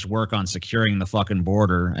probably just work on securing the fucking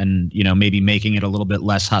border and, you know, maybe making it a little bit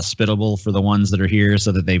less hospitable for the ones that are here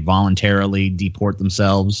so that they voluntarily deport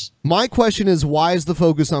themselves. My question is, why is the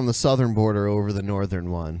focus on the southern border over the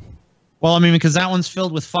northern one? Well, I mean, because that one's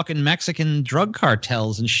filled with fucking Mexican drug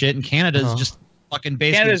cartels and shit, and Canada's just fucking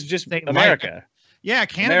basically... Canada's just America. Yeah,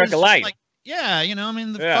 Canada's America light. Like, yeah, you know, I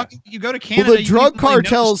mean, you go to Canada... Well, the drug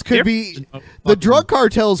cartels could be... The drug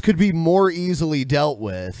cartels could be more easily dealt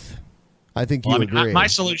with. I think you agree. My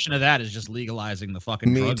solution to that is just legalizing the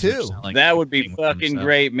fucking drugs. Me too. That would be fucking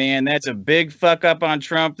great, man. That's a big fuck up on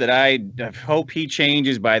Trump that I hope he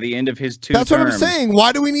changes by the end of his two terms. That's what I'm saying.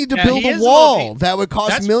 Why do we need to build a wall that would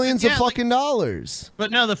cost millions of fucking dollars?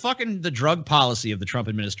 But no, the drug policy of the Trump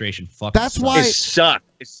administration fucking That's why it sucks.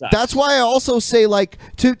 It sucks. That's why I also say, like,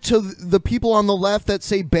 to the people on the left that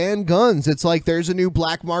say ban guns, it's like there's a new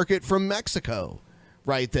black market from Mexico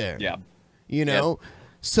right there. Yeah. You know? Yep.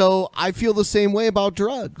 So I feel the same way about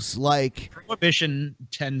drugs. Like, prohibition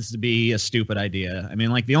tends to be a stupid idea. I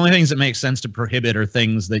mean, like, the only things that make sense to prohibit are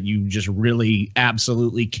things that you just really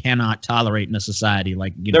absolutely cannot tolerate in a society.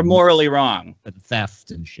 Like, they're morally wrong.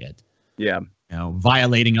 Theft and shit. Yeah. You know,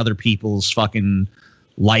 violating other people's fucking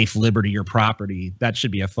life, liberty, or property. That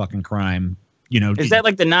should be a fucking crime. You know, is that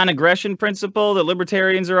like the non-aggression principle that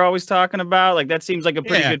libertarians are always talking about? Like, that seems like a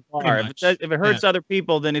pretty good bar. If it hurts other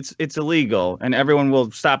people, then it's illegal, and everyone will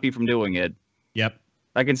stop you from doing it. Yep,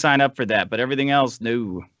 I can sign up for that, but everything else,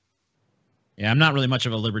 no. Yeah, I'm not really much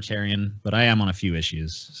of a libertarian, but I am on a few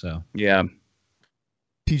issues. So yeah,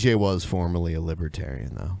 TJ was formerly a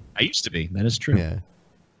libertarian, though. I used to be. That is true. Yeah.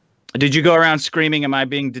 Did you go around screaming, "Am I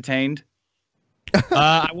being detained"?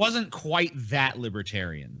 I wasn't quite that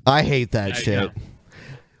libertarian. I hate that shit.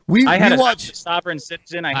 I had a sovereign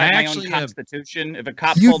citizen. I had my own constitution. If a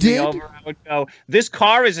cop pulled me over, I would go, "This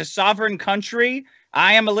car is a sovereign country.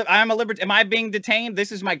 I am a libertarian. Am I being detained?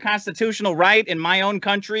 This is my constitutional right in my own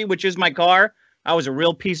country, which is my car." I was a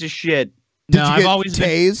real piece of shit. I've always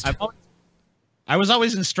tased. I was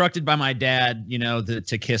always instructed by my dad, you know,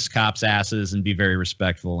 to kiss cops' asses and be very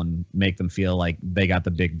respectful and make them feel like they got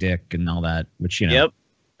the big dick and all that, which, you know. Yep.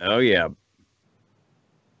 Oh, yeah.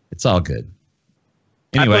 It's all good.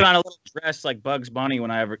 Anyway, I put on a little dress like Bugs Bunny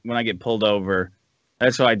when I get pulled over.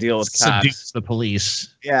 That's how I deal with cops. Seduce the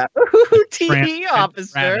police. Yeah. TV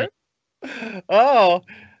officer. Oh.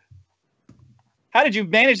 How did you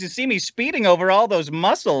manage to see me speeding over all those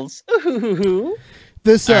muscles?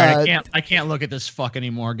 This I can't look at this fuck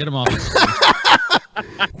anymore. Get him off.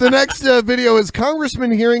 The next video is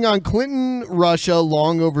Congressman hearing on Clinton, Russia,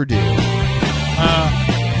 long overdue.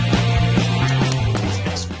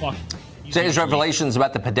 Today's revelations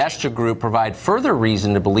about the Podesta Group provide further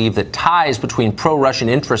reason to believe that ties between pro-Russian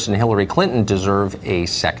interests and Hillary Clinton deserve a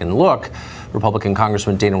second look. Republican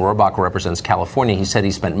Congressman Dana Rohrabacher represents California. He said he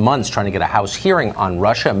spent months trying to get a House hearing on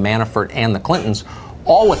Russia, Manafort, and the Clintons,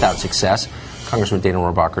 all without success. Congressman Dana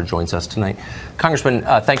Rohrabacher joins us tonight. Congressman,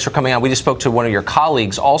 thanks for coming on. We just spoke to one of your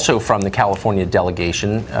colleagues, also from the California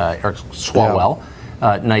delegation, Eric Swalwell,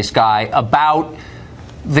 nice guy, about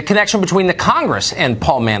the connection between the Congress and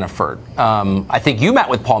Paul Manafort. I think you met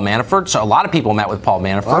with Paul Manafort, so a lot of people met with Paul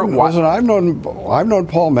Manafort. I've known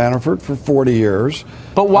Paul Manafort for 40 years.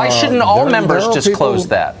 But why shouldn't all members disclose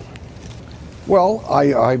that? Well,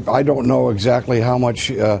 I don't know exactly how much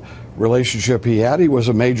relationship he had. He was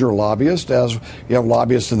a major lobbyist, as you have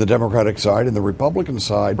lobbyists in the Democratic side and the Republican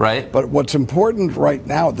side. Right. But what's important right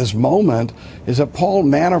now at this moment is that Paul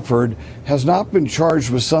Manafort has not been charged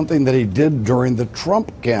with something that he did during the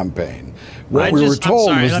Trump campaign. What we were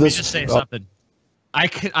told was this. Let me just say something.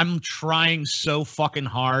 I'm trying so fucking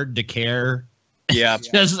hard to care. Yeah.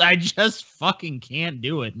 I just fucking can't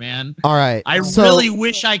do it, man. All right. I really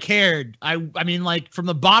wish I cared. I mean, like, from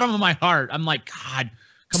the bottom of my heart, I'm like, God,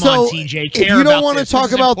 come on, TJ, care if you don't about want to this.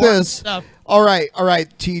 talk about this, All right,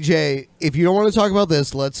 TJ. If you don't want to talk about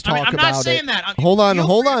this, let's talk about it. I'm not saying that. Hold on.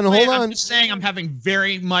 I'm just saying I'm having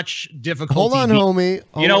very much difficulty. Hold on, homie.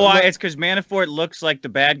 You know why? It's because Manafort looks like the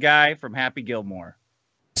bad guy from Happy Gilmore.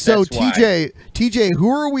 So TJ, who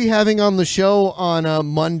are we having on the show on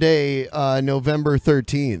Monday, November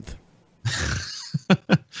 13th?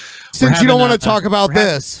 Since you don't want to talk about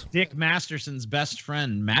this, Dick Masterson's best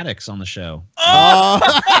friend Maddox on the show.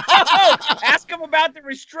 Ask him about the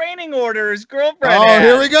restraining order his girlfriend had.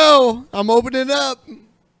 Here we go. I'm opening it up.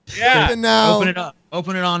 Yeah. Open now. Open it up.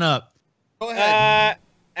 Open it on up. Go ahead.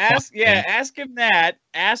 Ask him that.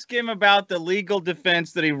 Ask him about the legal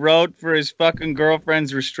defense that he wrote for his fucking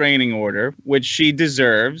girlfriend's restraining order, which she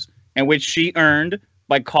deserves and which she earned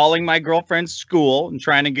by calling my girlfriend's school and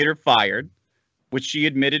trying to get her fired, which she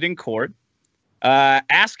admitted in court.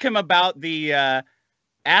 Ask him about him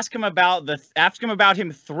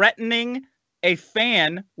threatening a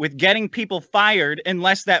fan with getting people fired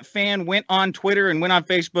unless that fan went on Twitter and went on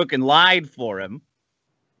Facebook and lied for him.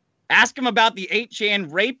 Ask him about the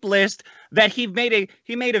 8chan rape list that he made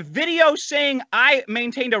a video saying I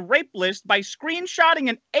maintained a rape list by screenshotting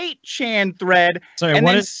an 8chan thread. Sorry,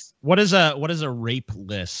 what is a rape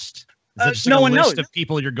list? Is it just like no a one list knows. of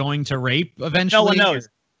people you're going to rape eventually? No one knows.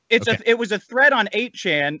 Okay. It was a thread on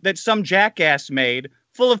 8chan that some jackass made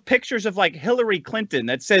full of pictures of like Hillary Clinton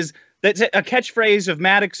that's a catchphrase of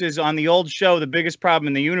Maddox's on the old show, The Biggest Problem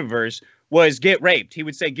in the Universe, was get raped. He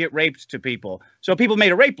would say get raped to people. So people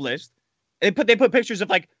made a rape list. They put pictures of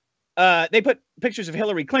pictures of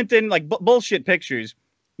Hillary Clinton, like bullshit pictures.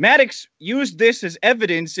 Maddox used this as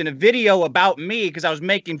evidence in a video about me because I was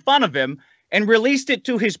making fun of him and released it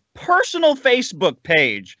to his personal Facebook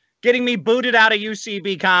page, getting me booted out of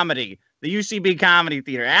UCB Comedy, the UCB Comedy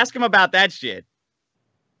Theater. Ask him about that shit.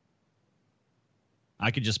 I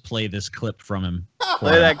could just play this clip from him.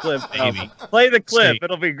 Play that clip, baby. Play the clip.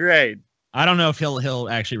 It'll be great. I don't know if he'll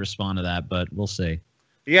actually respond to that, but we'll see.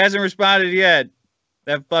 He hasn't responded yet.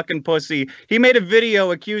 That fucking pussy. He made a video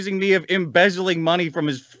accusing me of embezzling money from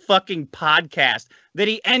his fucking podcast that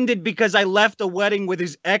he ended because I left a wedding with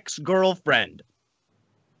his ex-girlfriend.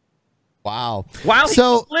 Wow. While he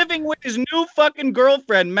was living with his new fucking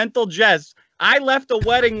girlfriend, Mental Jess, I left a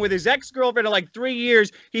wedding with his ex-girlfriend in like 3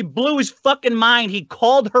 years. He blew his fucking mind. He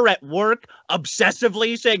called her at work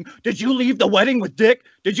obsessively saying, "Did you leave the wedding with Dick?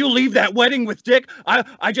 Did you leave that wedding with Dick? I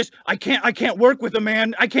can't work with him,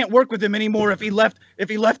 man. I can't work with him anymore if he left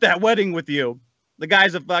that wedding with you." The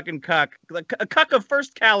guy's a fucking cuck. A cuck of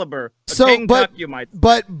first caliber. King cuck, you might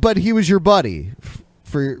say. But he was your buddy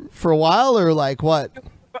for a while, or like what?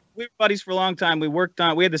 We were buddies for a long time. We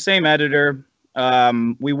had the same editor.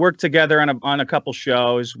 We worked together on a couple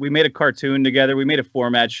shows. We made a cartoon together. We made a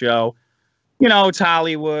format show. You know, it's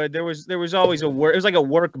Hollywood. There was always it was like a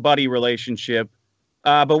work buddy relationship.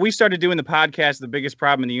 But we started doing the podcast, The Biggest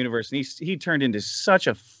Problem in the Universe, and he turned into such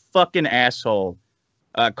a fucking asshole,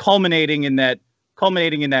 culminating in that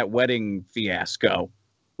wedding fiasco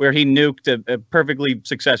where he nuked a perfectly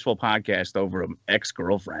successful podcast over an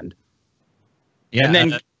ex-girlfriend. Yeah. And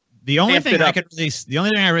then the only thing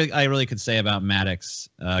I really could say about Maddox,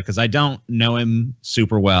 because I don't know him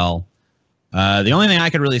super well, the only thing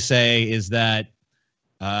I could really say is that,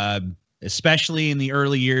 especially in the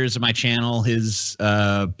early years of my channel, his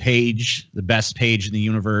page, the best page in the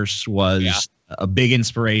universe, was a big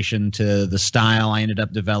inspiration to the style I ended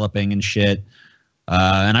up developing and shit.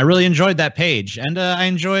 And I really enjoyed that page, and I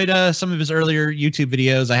enjoyed some of his earlier YouTube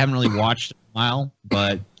videos. I haven't really watched in a while,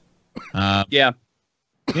 but yeah.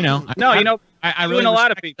 You know, I really a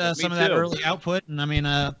lot of respect, people. some of that early output, and I mean,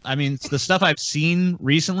 the stuff I've seen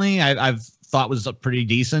recently, I've thought was pretty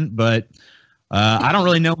decent, but I don't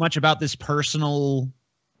really know much about this personal,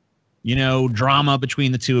 drama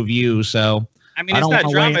between the two of you. So I mean, it's not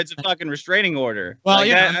drama; it's a fucking restraining order. Well, like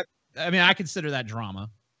yeah, I consider that drama.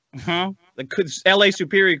 Huh? The L.A.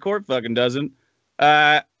 Superior Court fucking doesn't.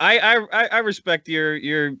 I respect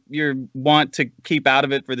your want to keep out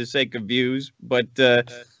of it for the sake of views, but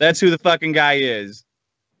that's who the fucking guy is.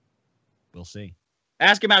 We'll see.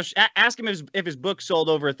 Ask him if his book sold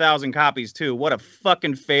over 1,000 copies too. What a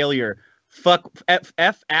fucking failure. Fuck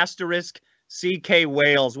F asterisk CK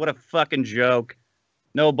Wales. What a fucking joke.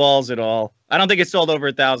 No balls at all. I don't think it sold over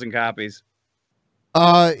 1,000 copies.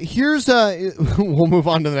 Here's we'll move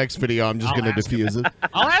on to the next video. I'm just going to diffuse it.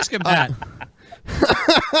 I'll ask him that.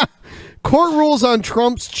 Court rules on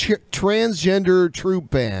Trump's transgender troop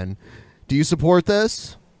ban. Do you support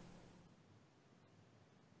this?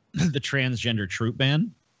 The transgender troop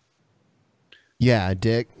ban? Yeah,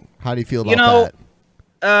 Dick. How do you feel about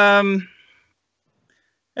that?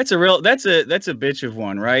 That's a bitch of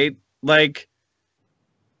one, right? Like,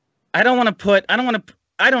 I don't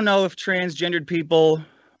know if transgendered people,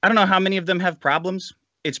 I don't know how many of them have problems.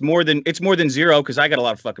 It's more than zero, because I got a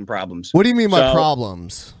lot of fucking problems. What do you mean by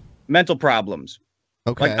problems? Mental problems.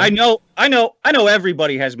 Okay. Like, I know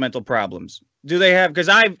everybody has mental problems. Do they have? Because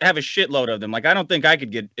I have a shitload of them. Like, I don't think I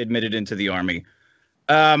could get admitted into the Army.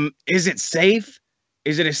 Is it safe?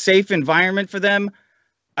 Is it a safe environment for them?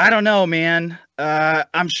 I don't know, man.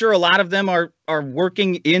 I'm sure a lot of them are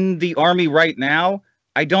working in the Army right now.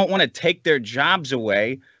 I don't want to take their jobs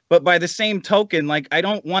away, but by the same token, like, I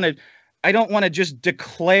don't want to just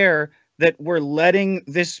declare that we're letting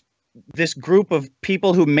this group of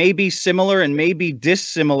people who may be similar and may be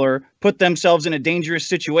dissimilar put themselves in a dangerous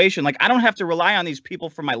situation. Like, I don't have to rely on these people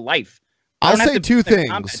for my life. I'll say two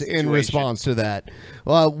things in response to that.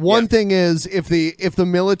 One thing is, if the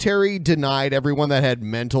military denied everyone that had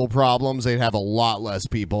mental problems, they'd have a lot less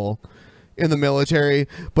people in the military.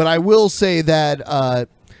 But I will say that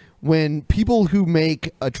when people who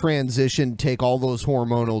make a transition take all those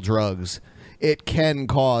hormonal drugs, it can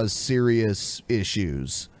cause serious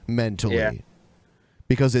issues mentally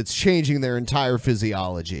because it's changing their entire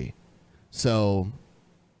physiology. So,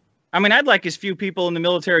 I mean, I'd like as few people in the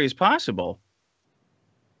military as possible.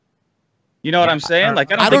 You know what I'm saying?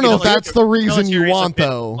 Like, I don't know if that's the reason you want,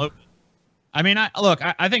 though. I mean,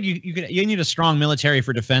 I think you need a strong military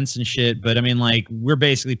for defense and shit, but I mean, like, we're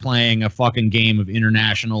basically playing a fucking game of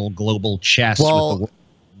international global chess. Well, with the world.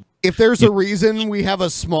 If there's a reason we have a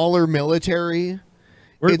smaller military,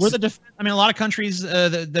 we're the I mean, a lot of countries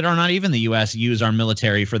that are not even the U.S. use our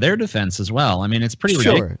military for their defense as well. I mean, it's pretty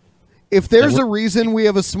ridiculous. If there's a reason we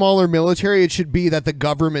have a smaller military, it should be that the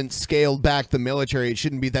government scaled back the military. It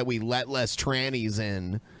shouldn't be that we let less trannies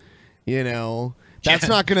in. You know, that's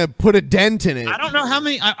not going to put a dent in it. I don't know how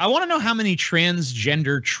many. I want to know how many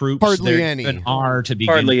transgender troops hardly any are to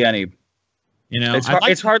begin. Hardly any. You know,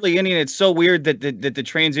 it's hardly any, and it's so weird that the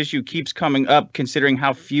trans issue keeps coming up, considering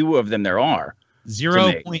how few of them there are.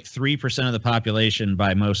 0.3% of the population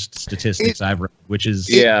by most statistics I've read, which is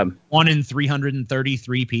 1 in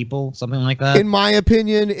 333 people, something like that. In my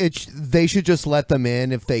opinion, they should just let them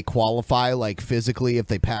in if they qualify, like physically, if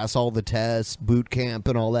they pass all the tests, boot camp,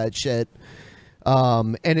 and all that shit.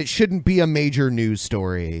 And it shouldn't be a major news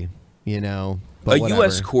story, you know. But a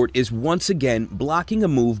U.S. court is once again blocking a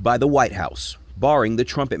move by the White House, barring the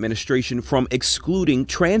Trump administration from excluding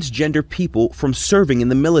transgender people from serving in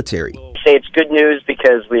the military. Say it's good news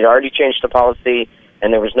because we'd already changed the policy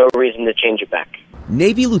and there was no reason to change it back.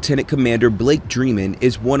 Navy Lieutenant Commander Blake Dreeman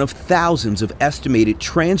is one of thousands of estimated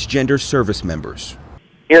transgender service members.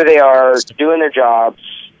 Here they are doing their jobs,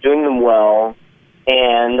 doing them well,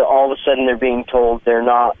 and all of a sudden they're being told they're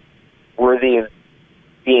not worthy of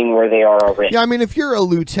being where they are already. Yeah, I mean, if you're a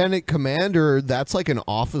lieutenant commander, that's like an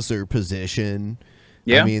officer position.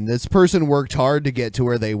 Yeah. I mean, this person worked hard to get to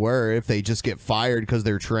where they were. If they just get fired because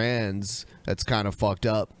they're trans, that's kind of fucked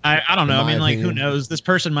up. I don't know. I mean, like, who knows? This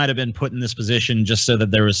person might have been put in this position just so that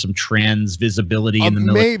there was some trans visibility in the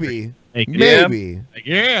military. Maybe. Look you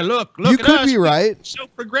at could us. be right. So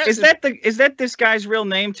progressive. Is that this guy's real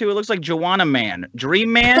name too? It looks like Joanna Man.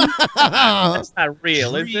 Dream Man? That's not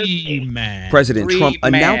real, is it? Dream Man. President Trump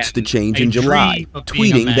announced the change in July,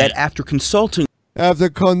 tweeting that after consulting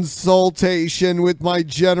with my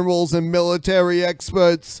generals and military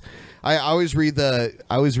experts, I always read the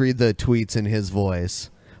tweets in his voice.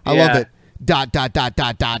 I love it. ...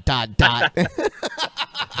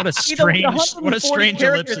 What a strange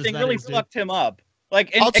ellipsis thing that really is, dude. fucked him up.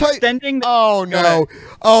 Like, extending. Oh no!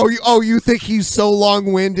 You think he's so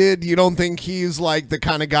long-winded? You don't think he's like the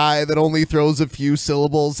kind of guy that only throws a few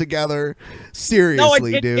syllables together?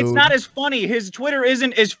 Seriously, dude. It's not as funny. His Twitter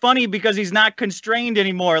isn't as funny because he's not constrained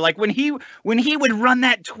anymore. Like when he would run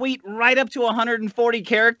that tweet right up to 140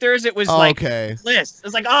 characters, it was like bliss.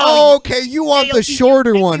 It's like, okay, you want the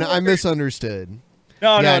shorter one? I misunderstood.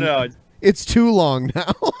 No. It's too long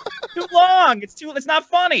now. Too long. It's not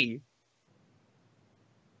funny.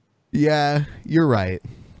 Yeah, you're right.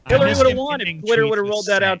 Hillary would have won if Twitter would have rolled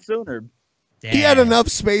that out sooner. He had enough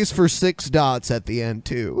space for 6 dots at the end,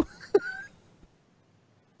 too.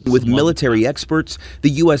 With military experts, the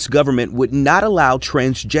U.S. government would not allow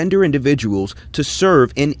transgender individuals to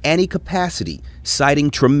serve in any capacity, citing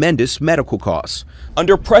tremendous medical costs.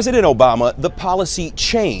 Under President Obama, the policy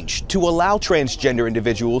changed to allow transgender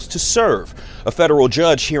individuals to serve. A federal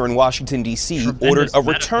judge here in Washington, D.C. ordered a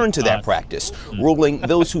return to that practice, ruling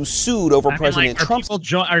those who sued over President Trump's...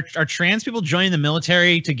 Are trans people joining the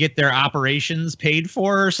military to get their operations paid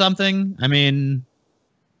for or something? I mean...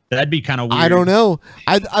 That'd be kind of weird. I don't know.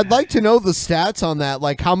 I'd like to know the stats on that.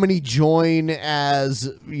 Like how many join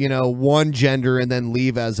as, one gender and then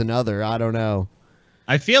leave as another. I don't know.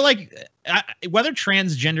 I feel like whether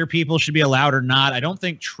transgender people should be allowed or not, I don't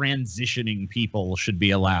think transitioning people should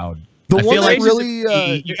be allowed. I feel like really,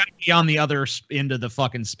 you got to be on the other end of the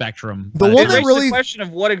fucking spectrum. The one that really, the question of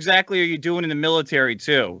what exactly are you doing in the military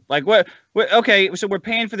too? Like what? Okay, so we're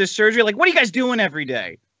paying for this surgery. Like, what are you guys doing every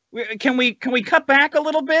day? Can we cut back a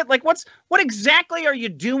little bit? Like, what exactly are you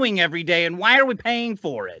doing every day, and why are we paying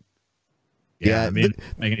for it? Yeah, I mean, it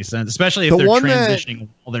doesn't make any sense, especially if they're transitioning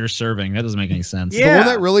while they're serving. That doesn't make any sense. The one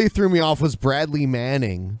that really threw me off was Bradley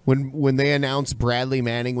Manning. When they announced Bradley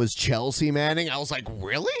Manning was Chelsea Manning, I was like,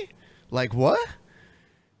 really? Like what?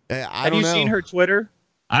 Have you seen her Twitter?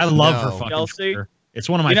 I love her fucking Chelsea. Twitter. It's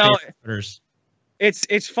one of my favorite Twitters.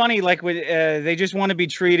 It's funny, like they just want to be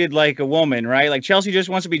treated like a woman, right? Like Chelsea just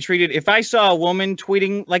wants to be treated. If I saw a woman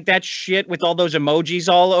tweeting like that shit with all those emojis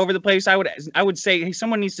all over the place, I would say, hey,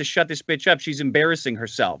 someone needs to shut this bitch up. She's embarrassing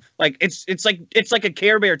herself. Like it's like a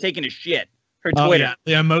Care Bear taking a shit. Her Twitter. Yeah.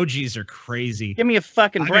 The emojis are crazy. Give me a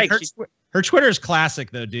fucking break. Her Twitter is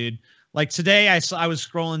classic though, dude. Like today, I was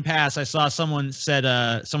scrolling past. I saw someone said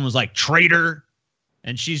someone was like traitor.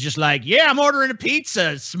 And she's just like, yeah, I'm ordering a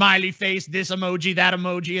pizza. Smiley face, this emoji, that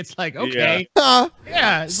emoji. It's like, okay.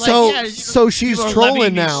 Yeah. It's so she's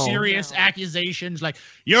trolling now. Serious accusations like,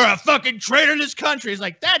 you're a fucking traitor to this country. It's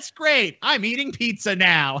like, that's great. I'm eating pizza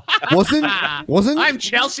now. Wasn't I'm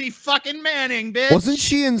Chelsea fucking Manning, bitch. Wasn't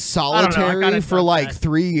she in solitary for like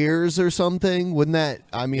 3 years or something? Wouldn't that,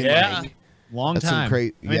 I mean, like, long that's time.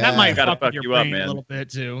 Great, I mean, that might fuck you up, man. A little bit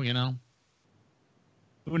too,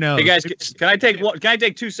 Who knows? Hey guys, can I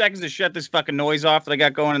take 2 seconds to shut this fucking noise off that I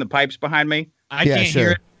got going in the pipes behind me? I can't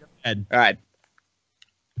hear it. All right.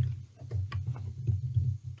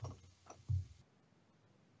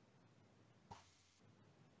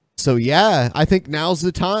 So yeah, I think now's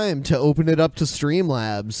the time to open it up to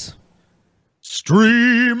Streamlabs.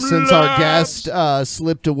 Since our guest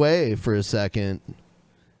slipped away for a second.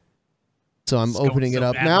 So I'm opening it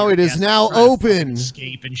up now. It is now open.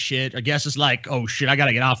 Escape and shit. I guess it's like, oh shit, I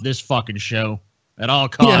gotta get off this fucking show at all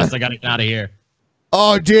costs. I gotta get out of here.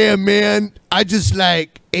 Oh damn, man! I just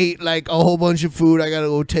ate a whole bunch of food. I gotta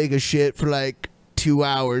go take a shit for 2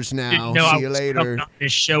 hours now. See you later. On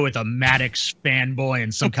this show with a Maddox fanboy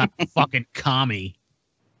and some kind of fucking commie.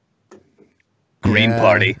 Green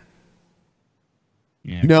Party.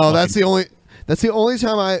 Yeah, no, that's the only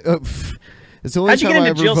time I. It's the only How'd you time get I into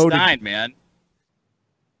ever Jill voted. Stein, man?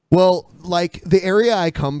 Well, the area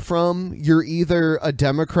I come from, you're either a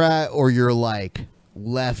Democrat or you're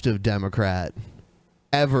left of Democrat.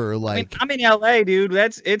 Ever I'm in LA, dude.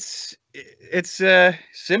 It's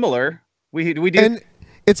similar. We do. And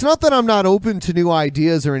it's not that I'm not open to new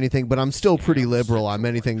ideas or anything, but I'm still pretty liberal on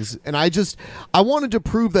many things. And I wanted to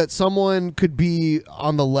prove that someone could be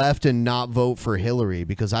on the left and not vote for Hillary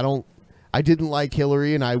because I didn't like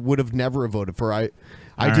Hillary and I would have never voted for her.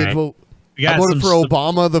 I voted for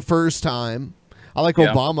Obama the first time. I like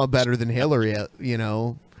Obama better than Hillary,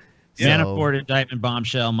 So. Manafort, indictment,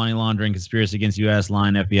 bombshell, money laundering, conspiracy against U.S.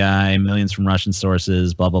 line, FBI, millions from Russian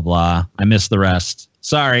sources, blah, blah, blah. I missed the rest.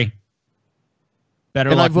 Sorry.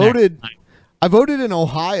 Better and luck I voted in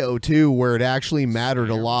Ohio, too, where it actually mattered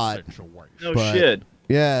a lot. No shit.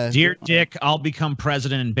 Yeah. Dear Dick, I'll become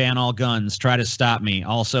president and ban all guns. Try to stop me.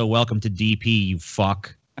 Also, welcome to DP, you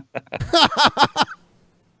fuck.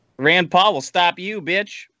 Rand Paul will stop you,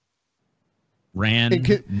 bitch. In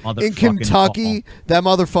Kentucky, that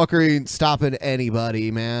motherfucker ain't stopping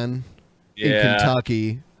anybody, man. Yeah. In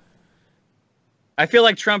Kentucky. I feel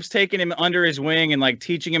like Trump's taking him under his wing and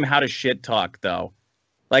teaching him how to shit talk, though.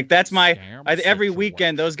 That's every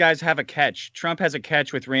weekend those guys have a catch. Trump has a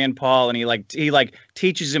catch with Rand Paul, and he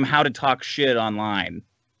teaches him how to talk shit online,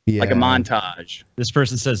 like a montage. This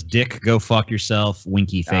person says, "Dick, go fuck yourself."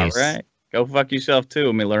 Winky face. All right, go fuck yourself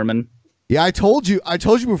too, Millerman. Yeah, I told you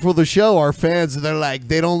before the show. Our fans, they're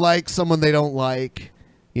they don't like someone they don't like.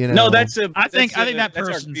 No, I think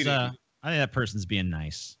that person's being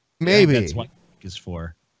nice. Maybe that's what is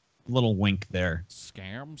for. A little wink there.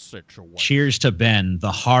 Scam situation. Cheers to Ben,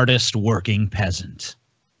 the hardest working peasant.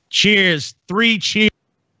 Cheers. 3 cheers.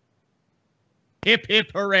 Hip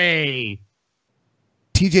hip hooray.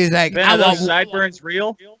 TJ's like, Ben, are those sideburns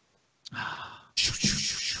real?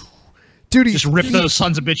 Dude, just rip those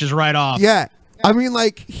sons of bitches right off. Yeah. I mean,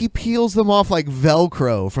 he peels them off like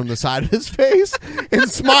Velcro from the side of his face and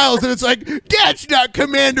smiles, and it's like, that's not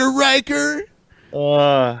Commander Riker.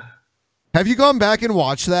 Have you gone back and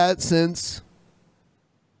watched that since,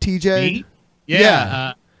 TJ? Me?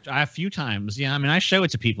 Yeah. a few times. Yeah, I mean, I show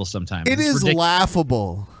it to people sometimes. It is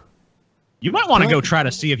laughable. You might want to go try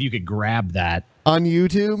to see if you could grab that on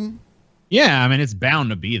YouTube. Yeah, I mean, it's bound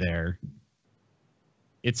to be there.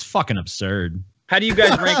 It's fucking absurd. How do you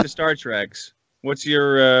guys rank the Star Treks? What's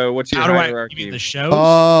your hierarchy? You mean the shows?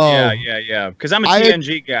 Oh, yeah. Because I'm a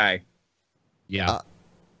TNG guy. Yeah.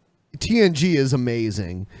 TNG is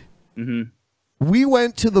amazing. Mm-hmm. We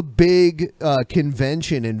went to the big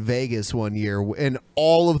convention in Vegas one year, and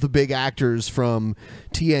all of the big actors from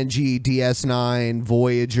TNG, DS9,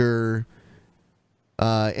 Voyager,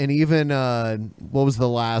 and even what was the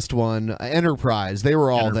last one? Enterprise. They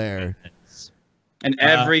were all there. And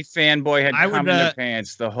every fanboy had come in their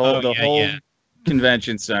pants. The whole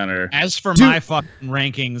convention center. As for my fucking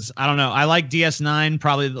rankings, I don't know. I like DS9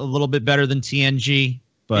 probably a little bit better than TNG.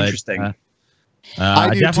 But, interesting.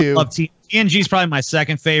 I do definitely too. love TNG is probably my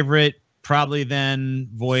second favorite. Probably then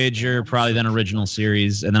Voyager. Probably then original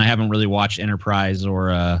series. And then I haven't really watched Enterprise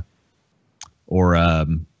or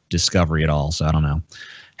Discovery at all. So I don't know.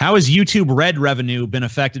 How has YouTube Red revenue been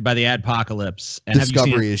affected by the adpocalypse? And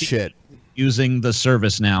Discovery is shit. Using the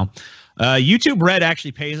service now. YouTube Red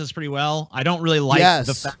actually pays us pretty well. I don't really like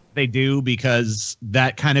the fact they do because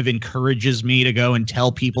that kind of encourages me to go and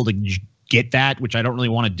tell people to get that, which I don't really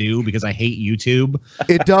want to do because I hate YouTube.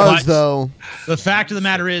 It does, though. The fact of the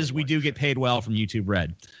matter is we do get paid well from YouTube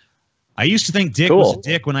Red. I used to think Dick was a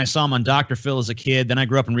dick when I saw him on Dr. Phil as a kid. Then I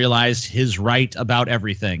grew up and realized he's right about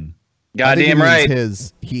everything. Goddamn right.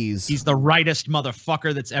 He's the rightest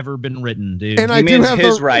motherfucker that's ever been written, dude. And I do have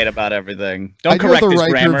his right about everything. Don't I do correct have the his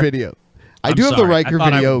Riker grammar. video. I I'm do have the sorry. Riker I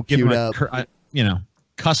thought I video would give queued him up.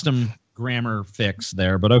 Custom grammar fix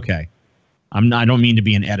there, but okay. I don't mean to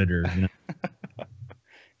be an editor. You know?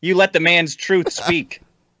 You let the man's truth speak.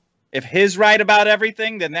 If his right about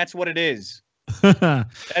everything, then that's what it is.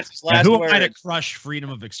 That's his last who word. am I to crush freedom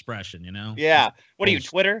of expression, you know? Yeah. What are you,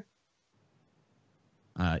 Twitter?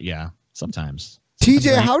 Yeah, sometimes.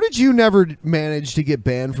 TJ, how did you never manage to get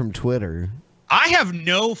banned from Twitter? I have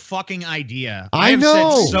no fucking idea. I have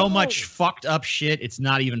know. said so much fucked up shit, it's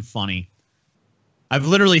not even funny. I've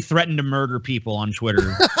literally threatened to murder people on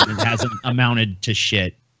Twitter, and it hasn't amounted to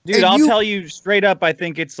shit. Dude, I'll tell you straight up, I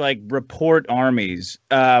think it's like report armies.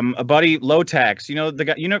 A buddy, Low Tax, the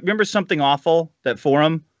guy, remember Something Awful, that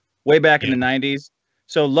forum, way back in the 90s?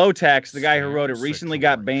 So Low Tax, the guy who wrote it, recently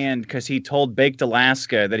got banned because he told Baked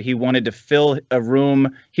Alaska that he wanted to fill a room,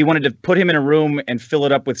 he wanted to put him in a room and fill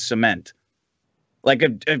it up with cement. Like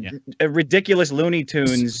a ridiculous Looney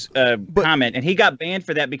Tunes comment. And he got banned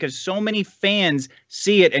for that because so many fans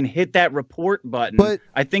see it and hit that report button. But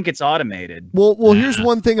I think it's automated. Well, here's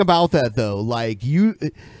one thing about that, though. Like,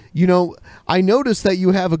 I noticed that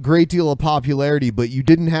you have a great deal of popularity, but you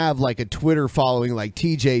didn't have, like, a Twitter following like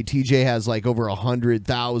TJ. TJ has, like, over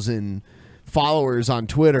 100,000 followers on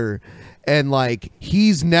Twitter. And, like,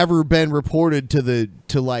 he's never been reported to the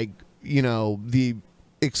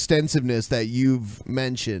extensiveness that you've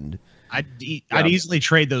mentioned. I'd easily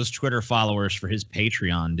trade those Twitter followers for his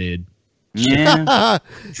Patreon, dude. Yeah.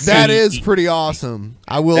 That is pretty awesome.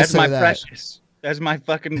 I will That's say my that. precious. That's my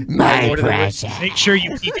fucking precious. Make sure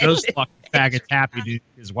you keep those fucking faggots happy, dude,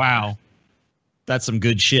 because wow. That's some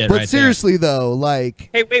good shit But right seriously, though,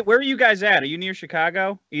 like... Hey, wait, where are you guys at? Are you near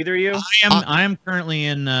Chicago? Either of you? I am currently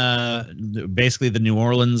in basically the New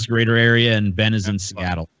Orleans greater area, and Ben is in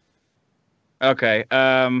Seattle. Okay.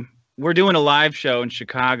 We're doing a live show in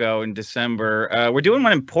Chicago in December. We're doing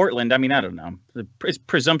one in Portland. I mean, I don't know. It's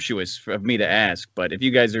presumptuous of me to ask, but if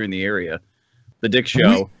you guys are in the area, the Dick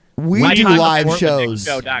Show. We do live shows.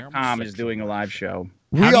 TheDickShow.com is doing a live show.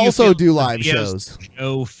 We also do live shows.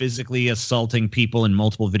 Joe physically assaulting people in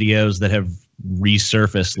multiple videos that have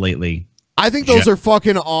resurfaced lately. I think those are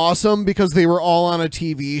fucking awesome because they were all on a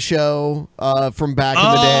TV show from back in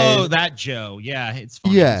the day. Oh, that Joe. Yeah, it's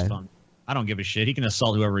fun. Yeah. It's fun. I don't give a shit. He can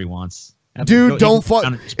assault whoever he wants. Dude, don't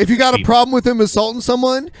fuck. If you got a problem with him assaulting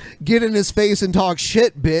someone, get in his face and talk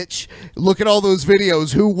shit, bitch. Look at all those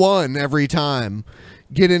videos. Who won every time?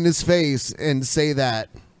 Get in his face and say that.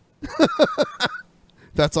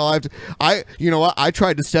 That's all I have to. You know what? I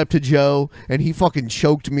tried to step to Joe and he fucking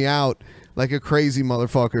choked me out like a crazy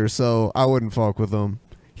motherfucker. So I wouldn't fuck with him.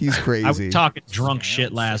 He's crazy. I was talking drunk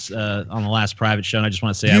shit on the last private show, and I just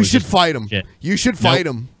want to say you should fight him. You should fight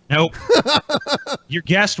him. Nope. Your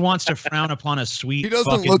guest wants to frown upon a sweet. He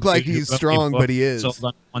doesn't look like he's strong, but he is.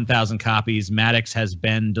 Sold 1,000 copies. Maddox has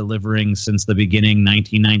been delivering since the beginning,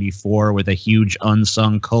 1994, with a huge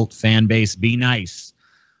unsung cult fan base. Be nice.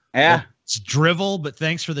 Yeah. Well, it's drivel, but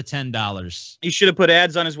thanks for the $10. He should have put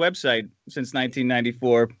ads on his website since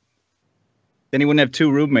 1994. Then he wouldn't have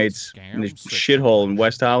 2 roommates in the shithole in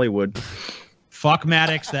West Hollywood. Fuck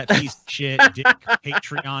Maddox, that piece of shit. Dick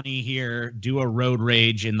Patreon-y here. Do a road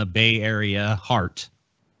rage in the Bay Area. Heart.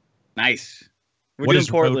 Nice. We're What doing is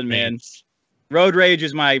Portland, road man. rage? Road rage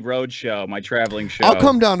is my road show, my traveling show. I'll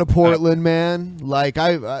come down to Portland, man. Like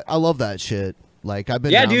I love that shit. Like I've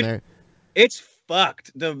been down dude, there. It's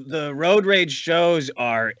fucked. The road rage shows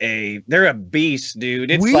they're a beast,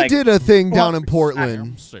 dude. It's We like, did a thing down in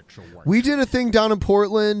Portland. We did a thing down in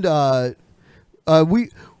Portland.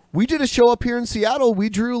 We did a show up here in Seattle. We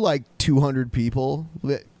drew like 200 people.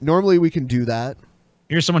 Normally we can do that.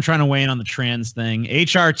 Here's someone trying to weigh in on the trans thing.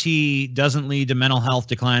 HRT doesn't lead to mental health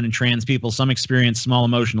decline in trans people. Some experience small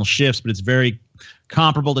emotional shifts, but it's very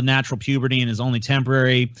comparable to natural puberty and is only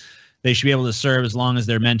temporary. They should be able to serve as long as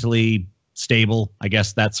they're mentally stable. I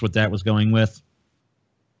guess that's what that was going with.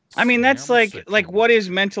 I mean, that's like what is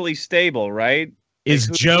mentally stable, right? Is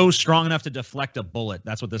Joe strong enough to deflect a bullet?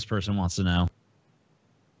 That's what this person wants to know.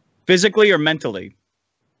 Physically or mentally?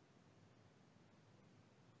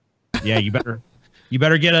 Yeah, you better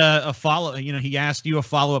get a follow. You know, he asked you a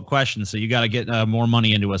follow-up question, so you got to get more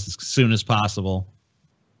money into us as soon as possible.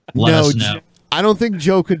 Let us know. I don't think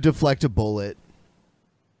Joe could deflect a bullet.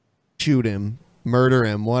 Shoot him, murder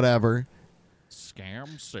him, whatever.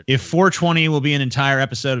 If 420 will be an entire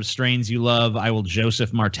episode of Strains You Love, I will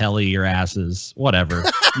Joseph Martelli your asses. Whatever. You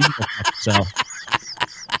can go fuck yourself.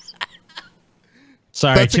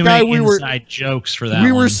 Sorry, That's too a guy many inside jokes for that.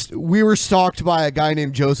 We were stalked by a guy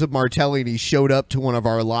named Joseph Martelli, and he showed up to one of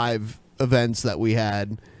our live events that we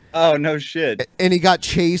had. Oh, no shit. And he got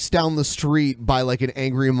chased down the street by like an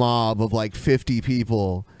angry mob of like 50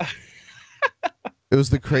 people. It was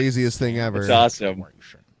the craziest thing ever. It's awesome.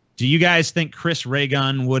 Do you guys think Chris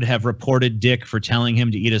Raygun would have reported Dick for telling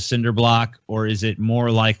him to eat a cinder block, or is it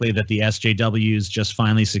more likely that the SJWs just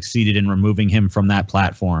finally succeeded in removing him from that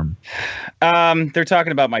platform? They're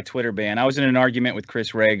talking about my Twitter ban. I was in an argument with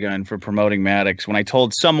Chris Raygun for promoting Maddox when I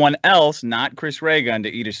told someone else, not Chris Raygun, to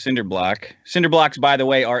eat a cinder block. Cinder blocks, by the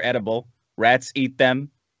way, are edible. Rats eat them.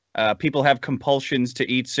 People have compulsions to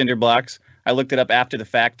eat cinder blocks. I looked it up after the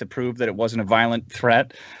fact to prove that it wasn't a violent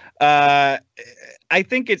threat. I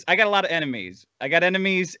think I got a lot of enemies. I got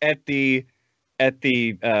enemies at the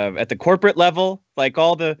corporate level, like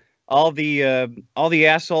all the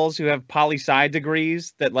assholes who have poli-sci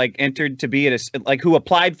degrees that like entered to be who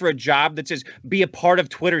applied for a job that says be a part of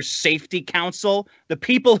Twitter's safety council. The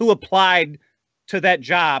people who applied to that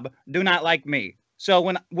job do not like me.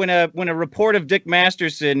 So when a report of Dick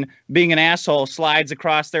Masterson being an asshole slides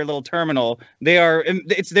across their little terminal, they're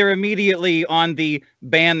immediately on the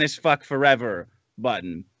ban this fuck forever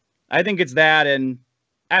button. I think it's that, and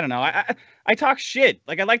I don't know. I talk shit.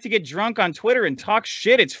 Like, I like to get drunk on Twitter and talk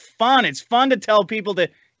shit. It's fun. It's fun to tell people to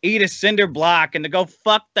eat a cinder block and to go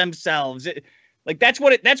fuck themselves. That's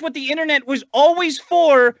what the internet was always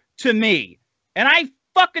for to me. And I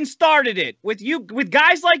fucking started it with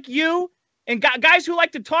guys like you and guys who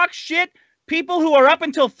like to talk shit, people who are up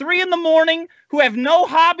until 3 a.m, who have no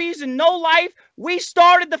hobbies and no life. We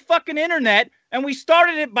started the fucking internet, and we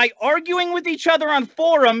started it by arguing with each other on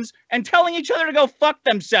forums and telling each other to go fuck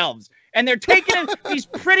themselves. And they're taking in these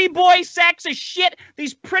pretty boy sacks of shit,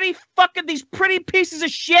 these pretty pieces of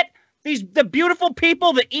shit, the beautiful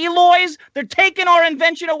people, the Eloys. They're taking our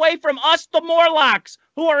invention away from us, the Morlocks,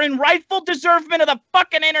 who are in rightful deservement of the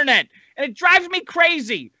fucking internet. And it drives me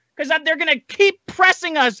crazy, because they're going to keep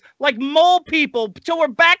pressing us like mole people till we're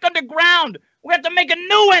back underground. We have to make a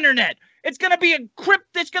new internet. It's going to be a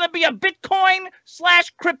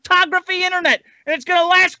Bitcoin/cryptography internet, and it's going to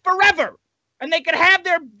last forever. And they could have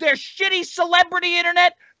their shitty celebrity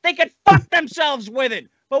internet. They could fuck themselves with it.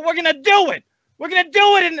 But we're going to do it. We're going to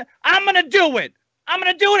do it, and I'm going to do it. I'm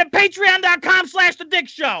going to do it at patreon.com/The Dick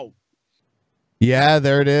Show. Yeah,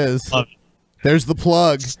 there it is. There's the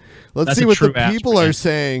plug. Let's see what the people are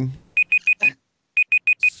saying.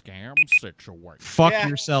 Scam situation. Fuck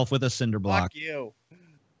yourself with a cinder block. Fuck you.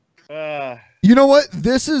 You know what?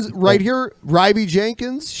 This is right here. Ryby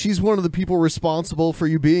Jenkins. She's one of the people responsible for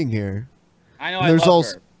you being here. I know. I love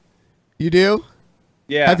her. You do?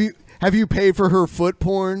 Yeah. Have you paid for her foot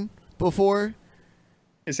porn before?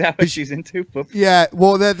 Is that what she's into? Yeah.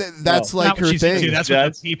 Well, that's like her thing. That's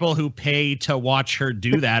what the people who pay to watch her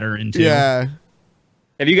do that are into. Yeah.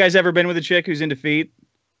 Have you guys ever been with a chick who's into feet?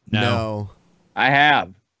 No. I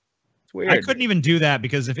have. It's weird. I couldn't even do that,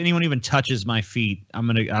 because if anyone even touches my feet,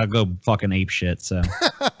 I'll go fucking ape shit. So.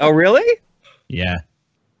 Oh, really? Yeah.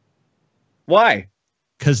 Why?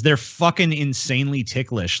 Because they're fucking insanely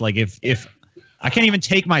ticklish. Like if I can't even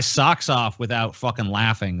take my socks off without fucking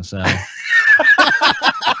laughing. So.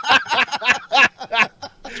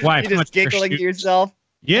 That's why You're just giggling to yourself.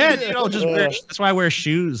 Yeah, dude, that's why I wear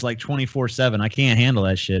shoes like 24/7. I can't handle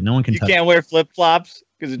that shit. No one can. You can't wear flip flops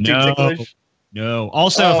because it's too ticklish. No.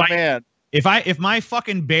 Also, oh, if my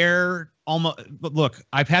fucking bare almost look,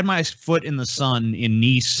 I've had my foot in the sun in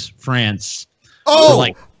Nice, France, for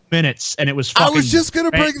like minutes, and it was. Fucking I was just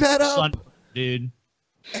gonna bring that up, dude.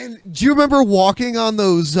 And do you remember walking on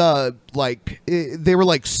those? They were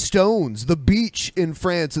like stones. The beach in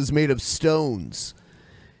France is made of stones.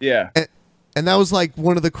 Yeah. And that was like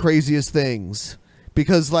one of the craziest things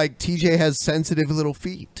because like TJ has sensitive little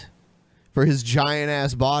feet for his giant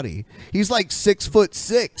ass body. He's like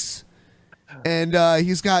 6'6", and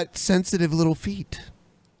he's got sensitive little feet.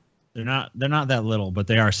 They're not that little, but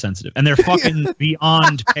they are sensitive, and they're fucking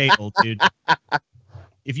beyond pale, dude.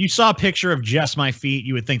 If you saw a picture of just my feet,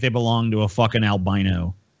 you would think they belonged to a fucking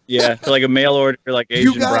albino. Yeah, to like a mail order, like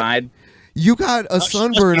Asian bride. You got a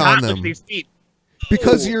sunburn on them. These feet.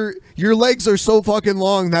 Because your legs are so fucking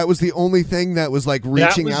long, that was the only thing that was like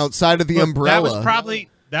reaching outside of the umbrella. That was probably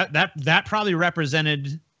that probably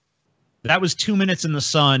represented. That was 2 minutes in the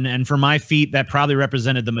sun, and for my feet, that probably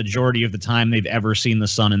represented the majority of the time they've ever seen the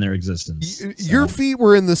sun in their existence. Your feet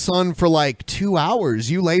were in the sun for like 2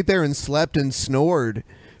 hours. You laid there and slept and snored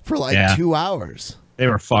for like 2 hours. They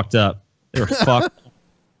were fucked up. They were fucked.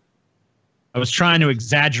 I was trying to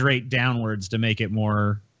exaggerate downwards to make it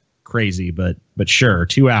more crazy, but sure,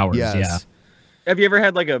 2 hours. Yes. Yeah. Have you ever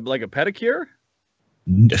had like a pedicure?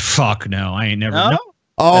 Fuck no, I ain't never. No?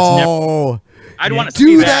 Oh, I'd want to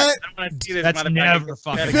do see that. I want to see this. That's never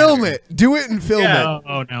fucking. Film it. Do it and film it.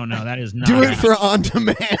 Oh no, that is not. Do it for on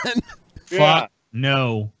demand. Fuck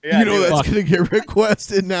no. Yeah, you know that's gonna get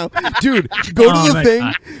requested now, dude. Go to the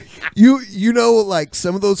thing. You know, like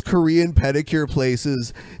some of those Korean pedicure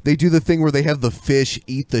places, they do the thing where they have the fish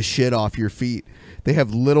eat the shit off your feet. They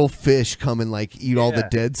have little fish come and like eat all the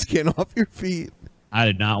dead skin off your feet. I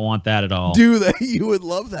did not want that at all. Do that. You would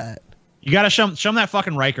love that. You gotta show him that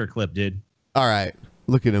fucking Riker clip, dude. All right,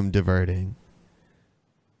 look at him diverting.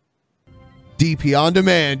 DP on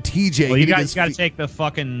demand. TJ. Well, you guys got to take the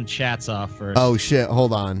fucking chats off first. Oh shit!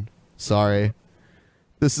 Hold on. Sorry.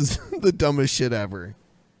 This is the dumbest shit ever.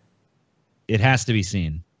 It has to be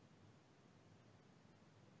seen.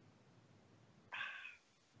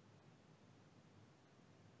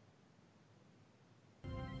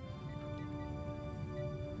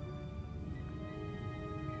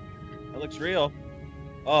 That looks real.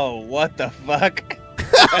 Oh, what the fuck?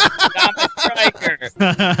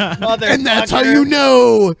 And that's how you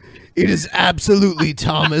know it is absolutely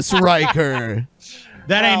Thomas Riker.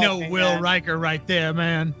 That ain't no Will Riker right there,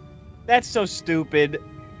 man. That's so stupid.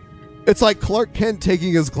 It's like Clark Kent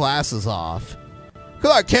taking his glasses off.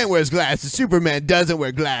 Clark Kent wears glasses. Superman doesn't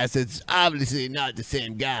wear glasses. It's obviously not the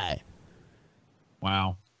same guy.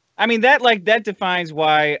 Wow. I mean, that defines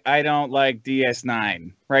why I don't like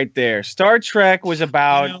DS9 right there. Star Trek was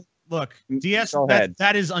about... Look,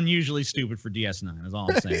 that is unusually stupid for DS9, is all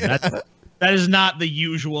I'm saying. That is not the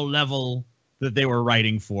usual level that they were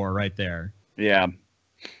writing for right there. Yeah.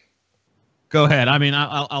 Go ahead. I mean,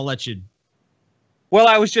 I'll let you. Well,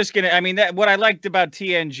 I was just what I liked about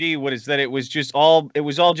TNG was that it was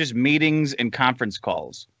all just meetings and conference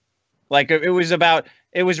calls. Like it was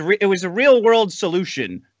a real world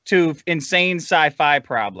solution to insane sci-fi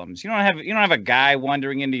problems. You don't have a guy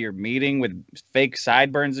wandering into your meeting with fake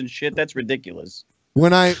sideburns and shit. That's ridiculous.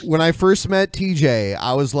 When I first met TJ,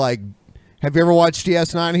 I was like, "Have you ever watched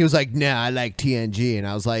DS9?" He was like, "Nah, I like TNG." And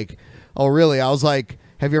I was like, "Oh, really?" I was like,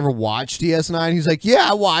 "Have you ever watched DS9?" He's like, "Yeah,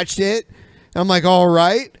 I watched it." And I'm like, "All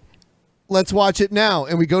right, let's watch it now."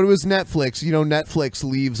 And we go to his Netflix. You know, Netflix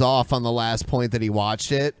leaves off on the last point that he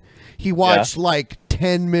watched it. He watched like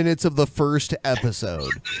 10 minutes of the first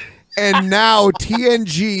episode. And now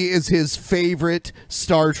TNG is his favorite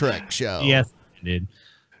Star Trek show. Yes, dude.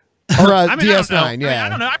 Or DS9, yeah. I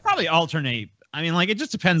don't know. I probably alternate. I mean, like, it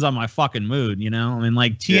just depends on my fucking mood, you know? I mean,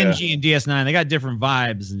 like, TNG and DS9, they got different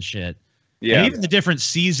vibes and shit. Yeah. And even the different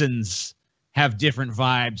seasons have different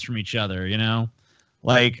vibes from each other, you know?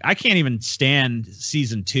 Like, I can't even stand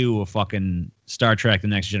season 2 of fucking Star Trek The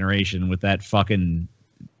Next Generation with that fucking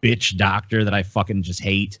bitch doctor that I fucking just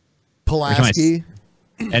hate. Pulaski.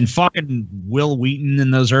 And fucking Will Wheaton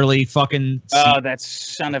in those early fucking... Oh, that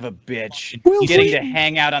son of a bitch. Getting to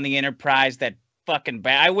hang out on the Enterprise, that fucking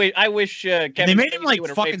bad. I wish Kevin they made him Spacey like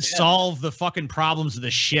would've fucking raped him. solve the fucking problems of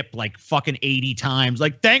the ship like fucking 80 times.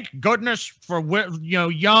 Like, thank goodness for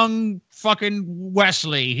young fucking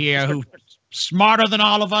Wesley here, who's smarter than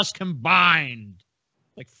all of us combined.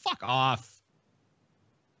 Like, fuck off.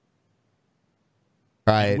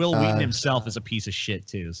 Right. And Will Wheaton himself is a piece of shit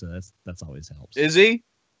too, so that's always helps. Is he?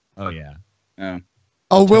 Oh yeah. Yeah.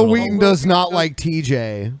 Oh, Will Wheaton does not like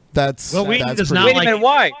TJ. Will Wheaton does not Wait a like. minute,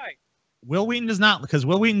 why? Will Wheaton does not, because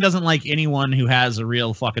Will Wheaton doesn't like anyone who has a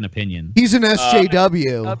real fucking opinion. He's an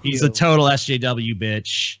SJW. He's a total SJW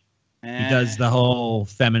bitch. He does the whole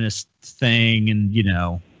feminist thing and, you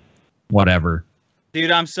know, whatever.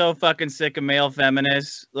 Dude, I'm so fucking sick of male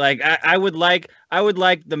feminists. Like, I would like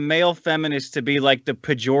the male feminist to be like the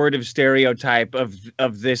pejorative stereotype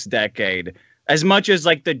of this decade. As much as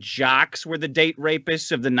like the jocks were the date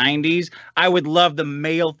rapists of the 90s, I would love the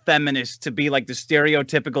male feminist to be like the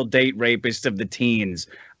stereotypical date rapist of the teens.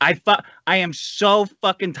 I am so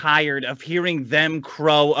fucking tired of hearing them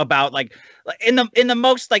crow about like in the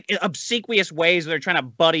most like obsequious ways they're trying to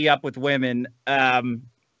buddy up with women. I mean,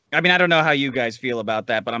 I don't know how you guys feel about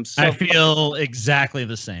that, but I feel exactly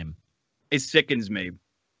the same. It sickens me.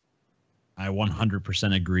 I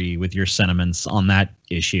 100% agree with your sentiments on that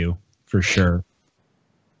issue. For sure.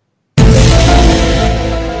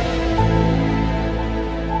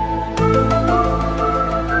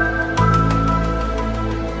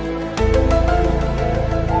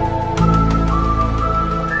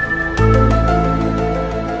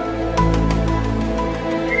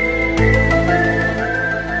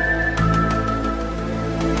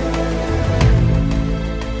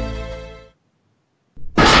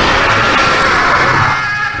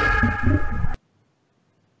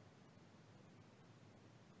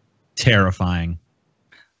 Terrifying.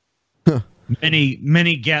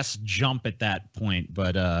 Many guests jump at that point,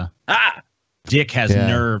 but Dick has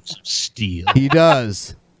nerves of steel. He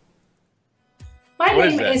does. My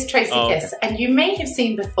name is Tracy Kiss, and you may have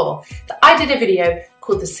seen before that I did a video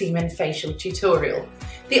called the Semen Facial Tutorial.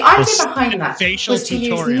 The idea behind that was to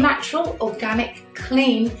use natural, organic,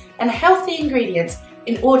 clean, and healthy ingredients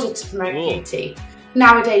in order to promote beauty.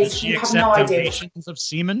 Nowadays, you have no idea. Donations of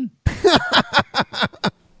semen?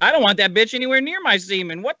 I don't want that bitch anywhere near my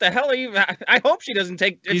semen. What the hell are you? I hope she doesn't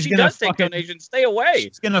take. If she does take donations, stay away.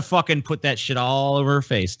 She's gonna fucking put that shit all over her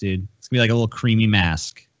face, dude. It's gonna be like a little creamy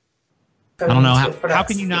mask. I don't know how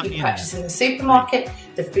can you not be purchase in the supermarket,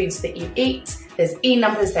 the foods that you eat. There's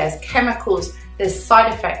numbers, there's chemicals, there's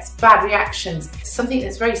side effects, bad reactions. It's something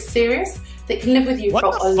that's very serious that can live with you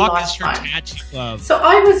for a lifetime. So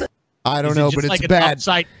I don't know, but it's like bad. An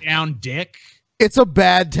upside down dick. It's a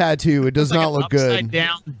bad tattoo. It does not look good. Upside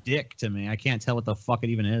down dick to me. I can't tell what the fuck it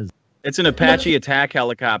even is. It's an Apache attack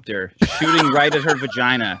helicopter shooting right at her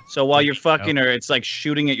vagina. So while you're fucking her, it's like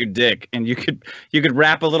shooting at your dick, and you could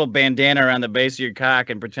wrap a little bandana around the base of your cock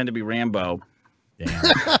and pretend to be Rambo. Damn.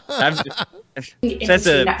 That's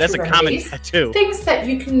a common tattoo. Things that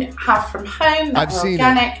you can have from home that are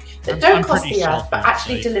organic, that don't cost the earth, but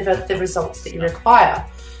actually deliver the results that you require.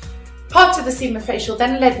 Part of the semen facial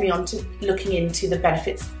then led me on to looking into the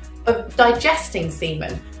benefits of digesting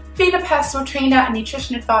semen. Being a personal trainer and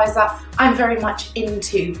nutrition advisor, I'm very much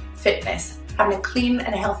into fitness, having a clean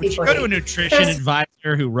and healthy body. Go to a nutrition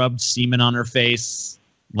advisor who rubbed semen on her face,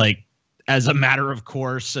 like as a matter of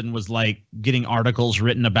course, and was like getting articles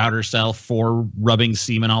written about herself for rubbing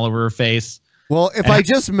semen all over her face. Well, if I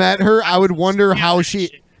just met her, I would wonder how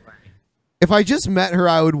she. If I just met her,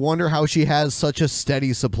 I would wonder how she has such a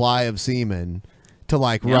steady supply of semen to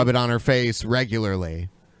like rub it on her face regularly.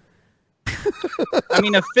 I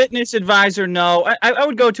mean, a fitness advisor, no. I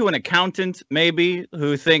would go to an accountant, maybe,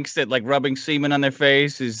 who thinks that like rubbing semen on their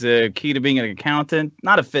face is the key to being an accountant.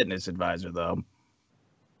 Not a fitness advisor, though.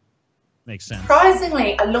 Makes sense.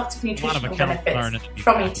 Surprisingly, a lot of nutritional benefits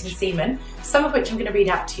from eating semen, some of which I'm going to read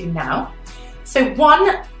out to you now. So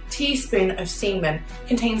 1 teaspoon of semen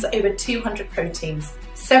contains over 200 proteins,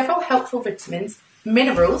 several helpful vitamins,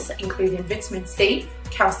 minerals, including vitamin C,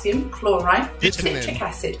 calcium, chloride, citric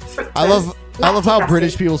acid, fructose, I love how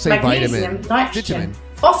British people say magnesium, vitamin. nitrogen,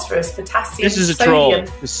 phosphorus, potassium, this is a troll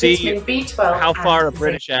sodium, to see vitamin B12, how far a and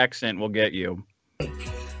British accent will get you.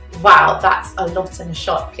 Wow, that's a lot in a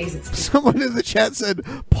shot. Please excuse me. Someone in the chat said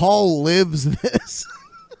Paul lives this.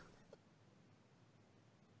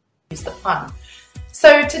 Use the pun.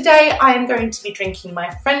 So today I am going to be drinking my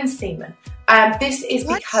friend's semen. This is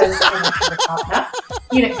because I don't have a partner.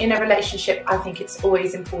 You know, in a relationship, I think it's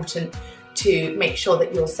always important to make sure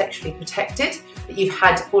that you're sexually protected, that you've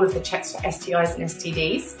had all of the checks for STIs and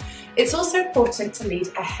STDs. It's also important to lead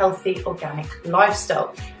a healthy, organic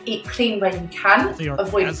lifestyle. Eat clean when you can,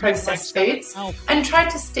 avoid processed foods, and try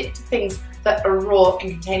to stick to things that are raw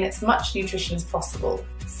and contain as much nutrition as possible.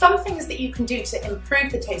 Some things that you can do to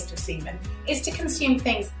improve the taste of semen is to consume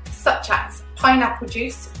things such as pineapple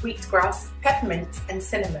juice, wheatgrass, peppermint, and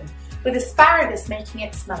cinnamon, with asparagus making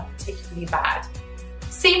it smell particularly bad.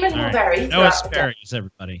 Semen will vary No throughout the day. asparagus,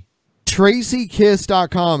 everybody.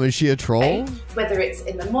 TracyKiss.com. Is she a troll? Whether it's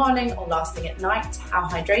in the morning or last thing at night, how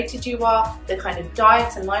hydrated you are, the kind of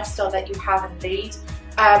diet and lifestyle that you have and lead.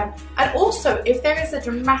 And also, if there is a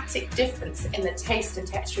dramatic difference in the taste and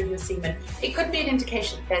texture of your semen, it could be an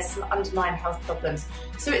indication that there's some underlying health problems.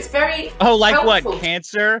 So it's very like helpful. what,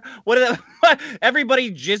 cancer? What are the,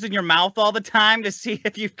 everybody jizz in your mouth all the time to see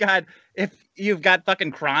if you've got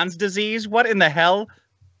fucking Crohn's disease? What in the hell?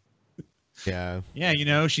 Yeah. Yeah, you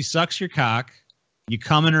know, she sucks your cock, you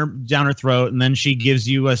come in her down her throat, and then she gives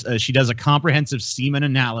you she does a comprehensive semen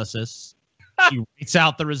analysis. She writes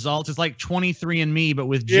out the results. It's like 23andMe, but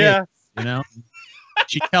with jizz, you know?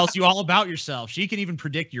 She tells you all about yourself. She can even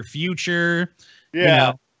predict your future. Yeah. You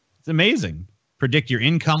know? It's amazing. Predict your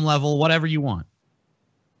income level, whatever you want.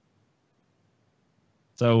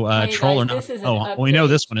 So, Hey troll guys, or not? this is an Oh, we know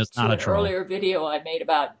this one is update not to a troll. An earlier video I made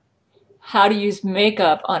about how to use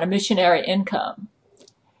makeup on a missionary income.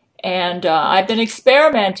 And I've been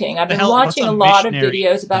experimenting. I've been watching a lot of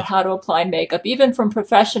videos about how to apply makeup, even from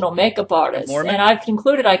professional makeup artists. And I've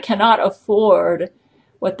concluded I cannot afford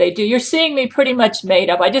what they do. You're seeing me pretty much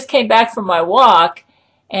made up. I just came back from my walk.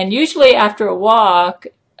 And usually after a walk,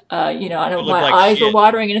 you know, I know my eyes are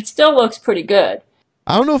watering and it still looks pretty good.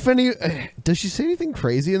 I don't know if any... does she say anything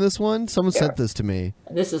crazy in this one? Someone sent this to me.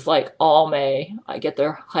 This is like all May. I get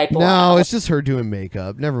their hypo. No, it's just her doing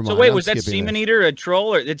makeup. Never mind. So wait, I'm was that skipping semen this. eater a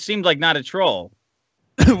troll, or it seemed like not a troll?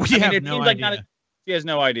 It seems no like not. idea. She has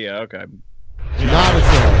no idea. Okay. Not a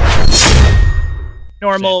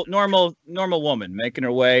troll. Normal woman making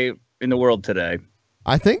her way in the world today.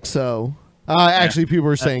 I think so. Actually, people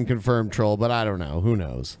were saying confirmed troll, but I don't know. Who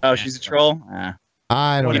knows? Oh, she's a troll?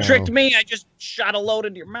 I don't know. You tricked me. I just shot a load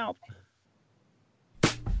into your mouth.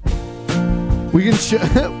 We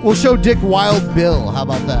can we'll show Dick Wild Bill. How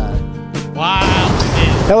about that? Wild.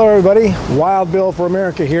 Hello, everybody. Wild Bill for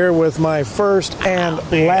America here with my first and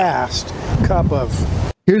last cup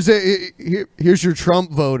of. Here's your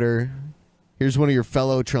Trump voter. Here's one of your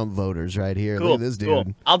fellow Trump voters right here. Cool. Look at this dude.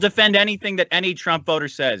 Cool. I'll defend anything that any Trump voter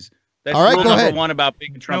says. That's all right, rule go number ahead. one about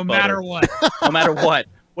being a Trump No voter. matter what. No matter what.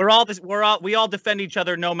 We all defend each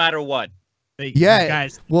other no matter what. Yeah,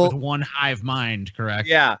 guys well, with one hive mind, correct?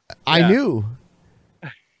 Yeah. I knew.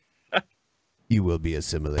 You will be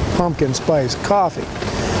assimilated. Pumpkin spice coffee.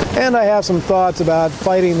 And I have some thoughts about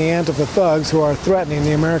fighting the Antifa thugs who are threatening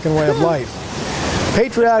the American way of life.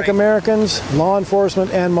 Patriotic Americans, law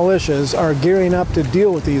enforcement, and militias are gearing up to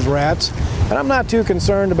deal with these rats. And I'm not too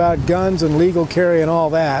concerned about guns and legal carry and all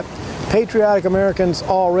that. Patriotic Americans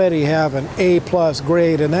already have an A+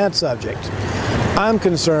 grade in that subject. I'm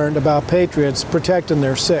concerned about patriots protecting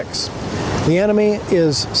their six. The enemy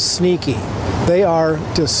is sneaky. They are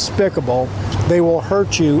despicable. They will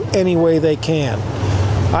hurt you any way they can.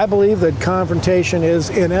 I believe that confrontation is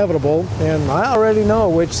inevitable, and I already know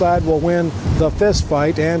which side will win the fist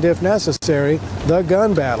fight and, if necessary, the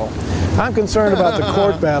gun battle. I'm concerned about the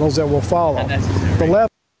court battles that will follow. The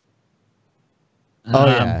left. Oh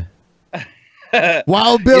yeah.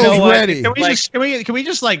 Wild Bill's You know what? ready. Can we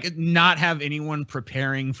just like not have anyone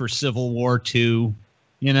preparing for Civil War II?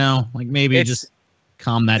 You know, like maybe just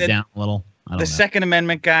calm that down a little. I don't know. Second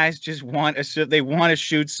Amendment guys just want to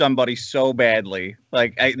shoot somebody so badly.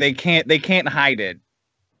 Like they can't hide it.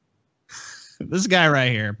 This guy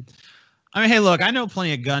right here. I mean, hey, look, I know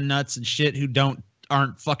plenty of gun nuts and shit who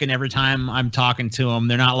aren't fucking every time I'm talking to them.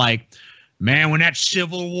 They're not like, man, when that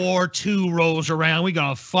Civil War II rolls around, we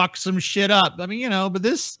gonna fuck some shit up. I mean, you know, but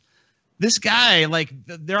this guy, like,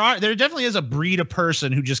 there definitely is a breed of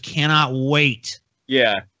person who just cannot wait.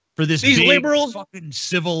 Yeah. For these big liberals fucking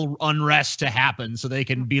civil unrest to happen so they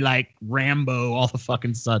can be like Rambo all the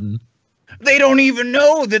fucking sudden. They don't even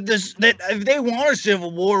know that if they want a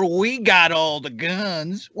civil war, we got all the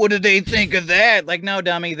guns. What do they think of that? Like, no,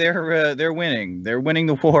 dummy, they're winning. They're winning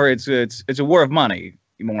the war. It's a war of money,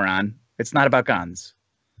 you moron. It's not about guns.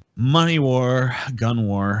 Money war, gun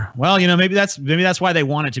war. Well, you know, maybe that's why they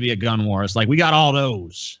want it to be a gun war. It's like, we got all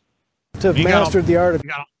those. Have mastered the art of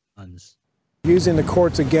guns. Using the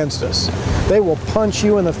courts against us. They will punch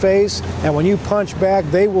you in the face, and when you punch back,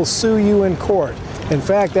 they will sue you in court. In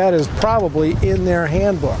fact, that is probably in their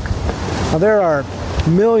handbook. Now, there are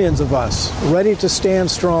millions of us ready to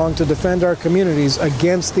stand strong to defend our communities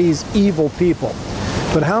against these evil people.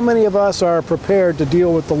 But how many of us are prepared to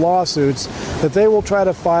deal with the lawsuits that they will try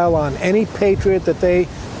to file on any patriot that they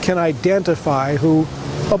can identify who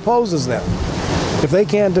opposes them? If they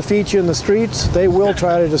can't defeat you in the streets, they will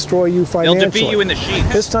try to destroy you financially. They'll defeat you in the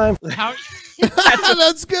sheets. This time,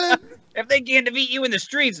 that's good. If they can't defeat you in the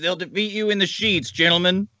streets, they'll defeat you in the sheets,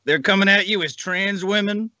 gentlemen. They're coming at you as trans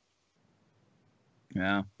women.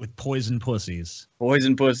 Yeah. With poison pussies.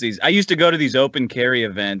 Poison pussies. I used to go to these open carry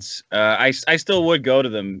events. I still would go to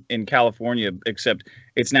them in California, except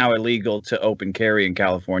it's now illegal to open carry in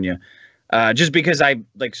California. Just because I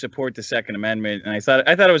support the Second Amendment, and I thought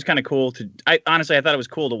it was kind of cool to. Honestly, I thought it was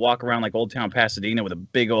cool to walk around like Old Town Pasadena with a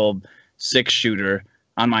big old 6-shooter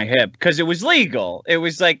on my hip because it was legal. It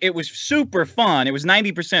was super fun. It was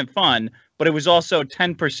 90% fun, but it was also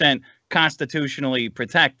 10% constitutionally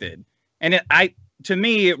protected. And to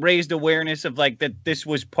me, it raised awareness of that this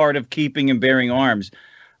was part of keeping and bearing arms.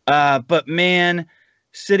 But man,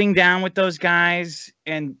 sitting down with those guys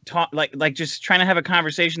and talk just trying to have a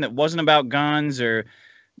conversation that wasn't about guns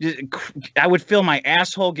I would feel my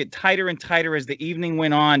asshole get tighter and tighter as the evening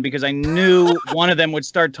went on because I knew one of them would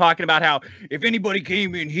start talking about how if anybody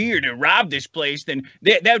came in here to rob this place, then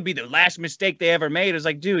that would be the last mistake they ever made. It was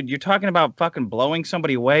like, dude, you're talking about fucking blowing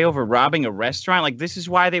somebody away over robbing a restaurant? This is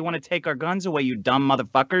why they want to take our guns away, you dumb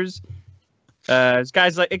motherfuckers. It's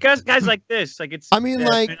guys like this. It's. I mean,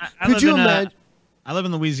 could you imagine? I live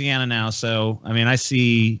in Louisiana now, so I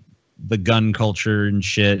see the gun culture and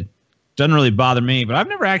shit. Doesn't really bother me, but I've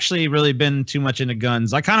never actually really been too much into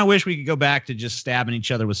guns. I kind of wish we could go back to just stabbing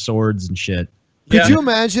each other with swords and shit. Could you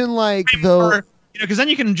imagine because then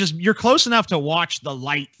you're close enough to watch the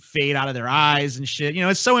light fade out of their eyes and shit.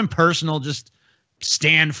 It's so impersonal. Just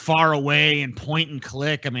stand far away and point and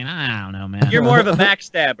click. I don't know, man. You're more of a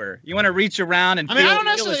backstabber. You want to reach around and. I don't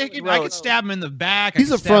necessarily. I could stab him in the back.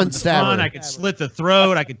 He's a front stabber. I could slit the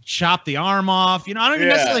throat. I could chop the arm off. I don't even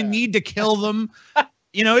necessarily need to kill them.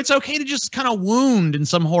 It's okay to just kind of wound in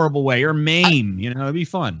some horrible way or maim. It'd be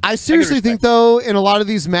fun. I seriously think, though, in a lot of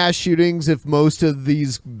these mass shootings, if most of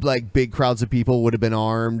these big crowds of people would have been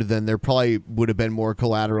armed, then there probably would have been more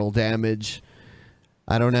collateral damage.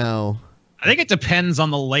 I don't know. I think it depends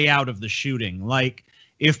on the layout of the shooting.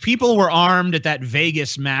 If people were armed at that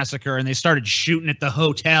Vegas massacre and they started shooting at the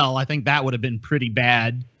hotel, I think that would have been pretty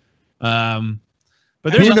bad.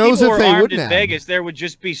 But who knows if they would in Vegas? There would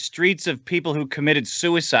just be streets of people who committed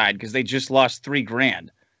suicide because they just lost $3,000.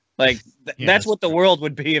 That's what the world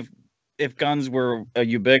would be if guns were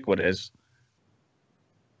ubiquitous.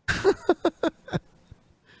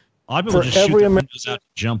 I've been just shoot the windows out,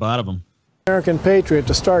 jump out of them. American patriot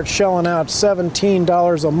to start shelling out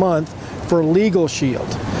 $17 a month for Legal Shield.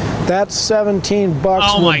 That $17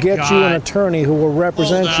 will get you an attorney who will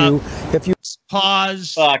represent you if you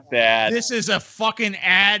pause. Fuck that. This is a fucking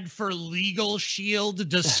ad for Legal Shield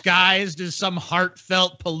disguised as some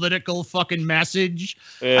heartfelt political fucking message.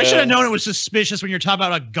 Yeah. I should have known it was suspicious when you're talking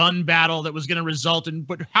about a gun battle that was going to result in.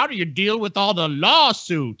 But how do you deal with all the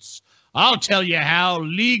lawsuits? I'll tell you how.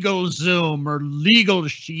 Legal Zoom or Legal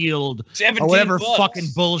Shield or whatever fucking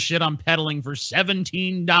bullshit I'm peddling for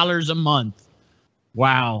 $17 a month.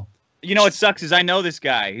 Wow. What sucks is I know this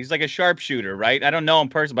guy. He's like a sharpshooter, right? I don't know him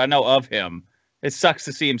personally, but I know of him. It sucks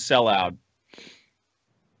to see him sell out.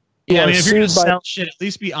 Yeah, if you're going to sell shit, at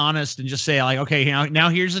least be honest and just say, okay, now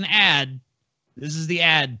here's an ad. This is the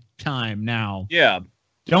ad time now. Yeah.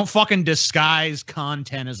 Don't fucking disguise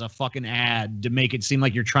content as a fucking ad to make it seem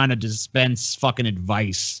like you're trying to dispense fucking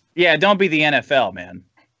advice. Yeah, don't be the NFL, man.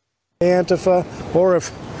 Antifa, or if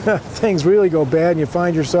things really go bad and you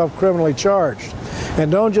find yourself criminally charged.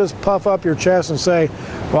 And don't just puff up your chest and say,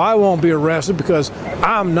 well, I won't be arrested because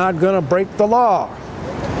I'm not going to break the law.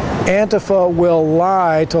 Antifa will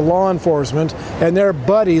lie to law enforcement and their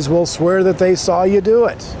buddies will swear that they saw you do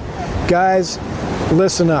it. Guys,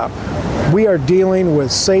 listen up. We are dealing with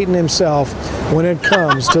Satan himself when it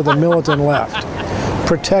comes to the militant left.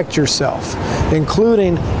 Protect yourself,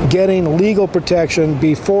 including getting legal protection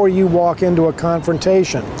before you walk into a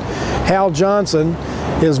confrontation. Hal Johnson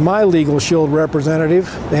is my Legal Shield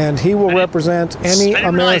representative, and he will represent any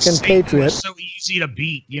American patriot. It's so easy to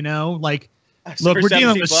beat, look, we're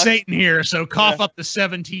dealing with Satan here, so cough up the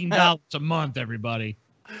 $17 a month, everybody.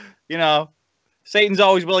 Satan's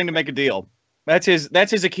always willing to make a deal. That's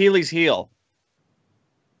his Achilles heel.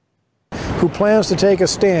 Who plans to take a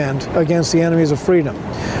stand against the enemies of freedom.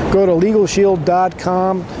 Go to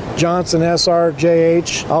LegalShield.com, Johnson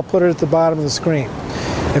SRJH. I'll put it at the bottom of the screen.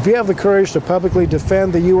 If you have the courage to publicly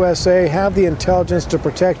defend the USA, have the intelligence to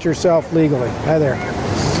protect yourself legally. Hi there.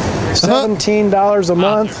 $17 a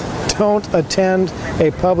month. Don't attend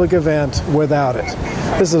a public event without it.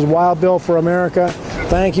 This is Wild Bill for America.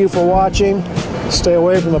 Thank you for watching. Stay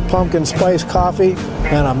away from the pumpkin spice coffee.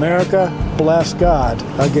 And America, bless God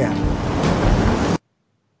again.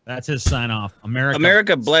 That's his sign off.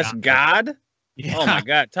 America bless God? Yeah. Oh my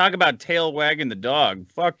God! Talk about tail wagging the dog.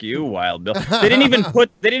 Fuck you, Wild Bill. They didn't even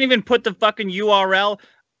put the fucking URL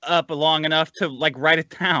up long enough to like write it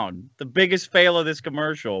down. The biggest fail of this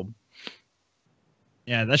commercial.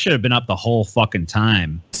 Yeah, that should have been up the whole fucking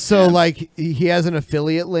time. So, like, he has an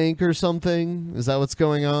affiliate link or something? Is that what's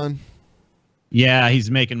going on? Yeah, he's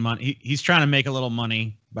making money. He's trying to make a little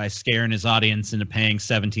money by scaring his audience into paying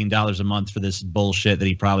 $17 a month for this bullshit that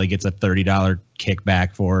he probably gets a $30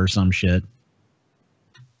 kickback for or some shit.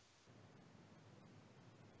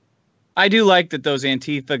 I do like that those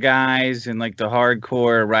Antifa guys and like the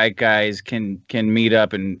hardcore right guys can meet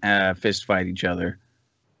up and fist fight each other.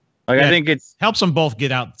 Like, Yeah, I think it's helps them both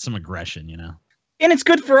get out some aggression, you know. and it's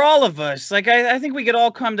good for all of us. Like, I think we could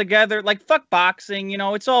all come together. Like, fuck boxing, you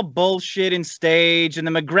know, it's all bullshit and stage. And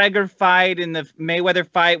the McGregor fight and the Mayweather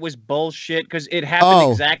fight was bullshit because it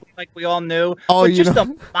happened exactly like we all knew. Oh, but you just know-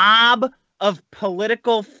 a mob of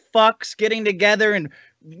political fucks getting together and,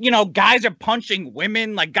 you know, guys are punching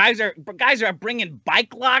women. Like, guys are bringing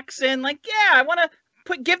bike locks in. Like, yeah, I want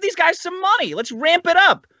to give these guys some money. Let's ramp it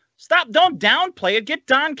up. Stop! Don't downplay it. Get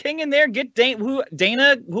Don King in there. Get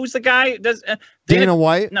Dana. Who's the guy? Does Dana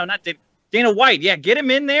White? No, not Dana White. Yeah, get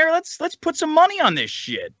him in there. Let's put some money on this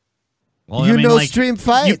shit. Well, You know, stream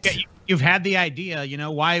fights. You've had the idea, you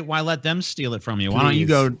know. Why let them steal it from you? Why don't you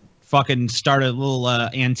go fucking start a little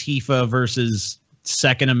Antifa versus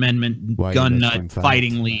Second Amendment gun nut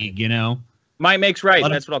fighting league? You know, Might makes right.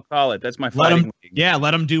 That's what I'll call it. That's my let fighting them. league. Yeah,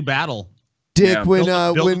 let them do battle. Dick, Yeah. when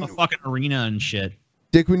Build a fucking arena and shit.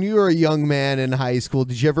 Dick, when you were a young man in high school,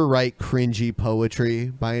 did you ever write cringy poetry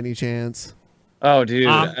by any chance? Oh, dude.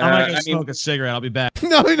 I'm gonna go smoke a cigarette. I'll be back.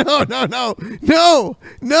 No,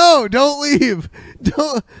 don't leave.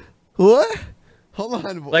 Don't. What? Hold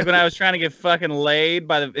on. Like when I was trying to get fucking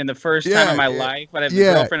laid in the first time in my life. When I had a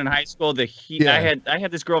girlfriend in high school. I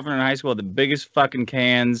had this girlfriend in high school with the biggest fucking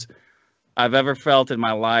cans I've ever felt in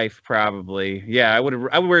my life, probably. Yeah, I would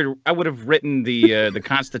have written the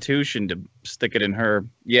Constitution to stick it in her.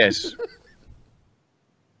 Yes.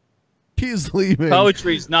 He's leaving.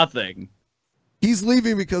 Poetry's nothing. He's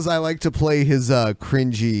leaving because I like to play his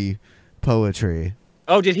cringy poetry.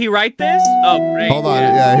 Oh, did he write this? Oh, great. Hold on.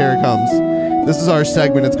 Yeah, here it comes. This is our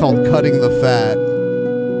segment. It's called Cutting the Fat.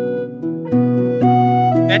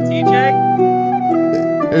 That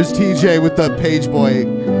TJ? There's TJ with the page boy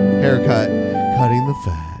haircut. Cutting the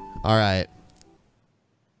fat. All right.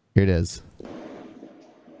 Here it is.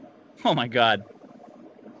 Oh, my God.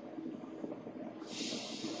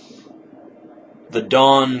 The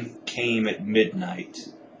dawn came at midnight.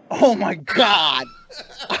 Oh, my God.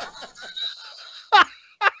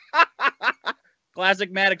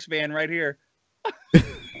 Classic Maddox fan right here.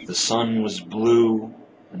 The sun was blue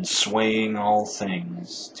and swaying all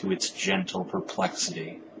things to its gentle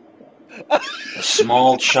perplexity. A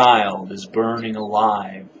small child is burning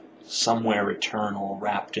alive, somewhere eternal,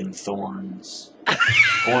 wrapped in thorns,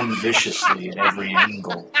 torn viciously at every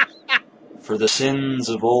angle. For the sins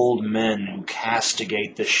of old men who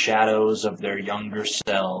castigate the shadows of their younger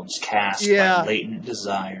selves cast by latent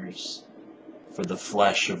desires. For the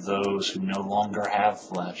flesh of those who no longer have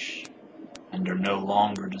flesh, and are no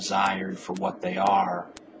longer desired for what they are,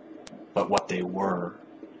 but what they were.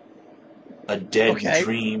 A dead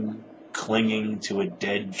dream clinging to a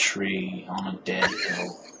dead tree on a dead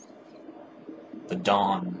hill. The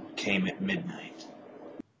dawn came at midnight.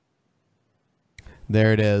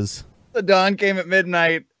 There it is. The dawn came at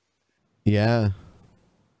midnight. Yeah.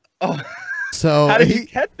 Oh. So how did he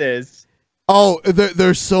get this? Oh,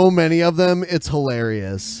 there's so many of them. It's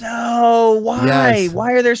hilarious. No, why? Yes.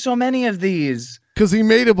 Why are there so many of these? Because he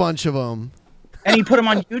made a bunch of them. And he put them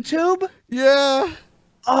on YouTube? Yeah.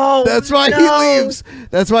 Oh, that's why he leaves.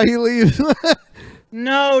 That's why he leaves.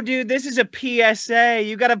 No, dude, this is a PSA.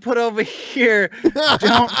 You got to put over here.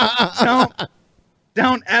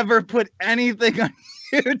 Don't ever put anything on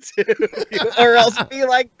YouTube, or else be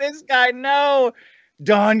like this guy. No,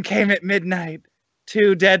 dawn came at midnight.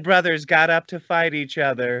 Two dead brothers got up to fight each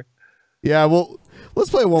other. Yeah, well, let's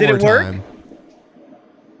play it one more time.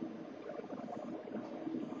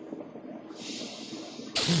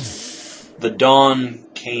 The dawn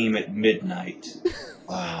came at midnight.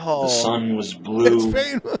 Wow. The sun was blue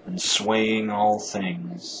and swaying all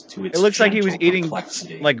things to its It looks like he was gentle eating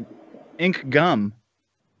perplexity. like ink gum.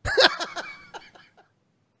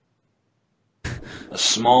 A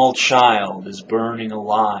small child is burning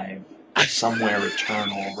alive, somewhere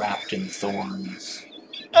eternal, wrapped in thorns.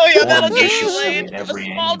 Oh yeah, Torn that'll get you viciously laid. at The every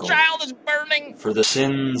small angle. child is burning. For the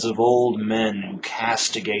sins of old men who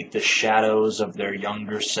castigate the shadows of their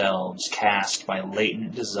younger selves cast by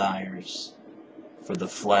latent desires. for the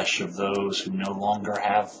flesh of those who no longer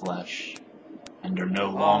have flesh and are no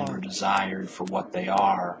longer desired for what they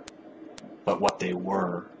are, but what they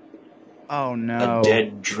were. Oh no. A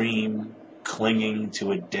dead dream clinging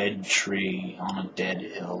to a dead tree on a dead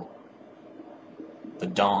hill. The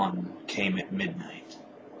dawn came at midnight.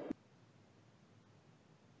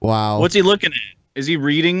 Wow. What's he looking at? Is he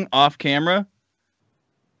reading off camera?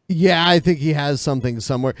 Yeah, I think he has something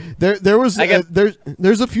somewhere. There's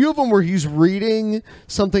a few of them where he's reading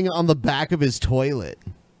something on the back of his toilet.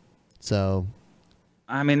 So,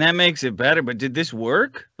 I mean, that makes it better. But did this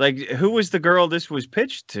work? Like, who was the girl this was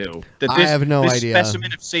pitched to? I have no idea. This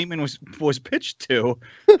specimen of semen was pitched to.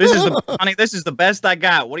 This is honey. This is the best I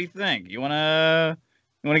got. What do you think? You wanna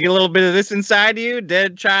get a little bit of this inside you?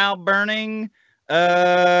 Dead child burning.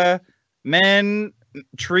 Men,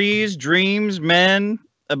 trees, dreams, men.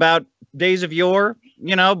 About days of yore,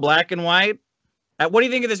 you know, black and white. What do you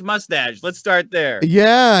think of this mustache? Let's start there.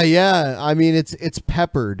 Yeah. I mean, it's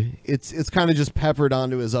peppered. It's kind of just peppered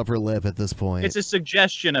onto his upper lip at this point. It's a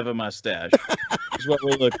suggestion of a mustache. Is what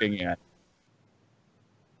we're looking at.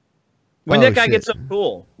 When did that guy get so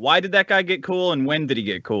cool? Why did that guy get cool, and when did he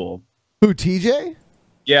get cool? Who, TJ?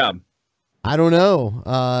 Yeah. I don't know.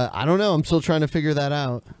 I'm still trying to figure that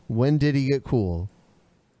out. When did he get cool?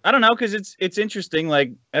 I don't know, because it's interesting.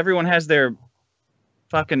 Like, everyone has their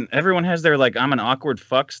like, I'm an awkward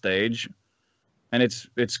fuck stage, and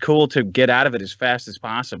it's cool to get out of it as fast as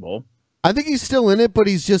possible. I think he's still in it, but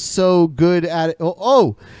he's just so good at it.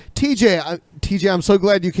 Oh, TJ, I'm so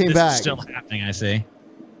glad you came back. Is still happening, I see.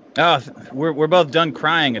 Oh, we're both done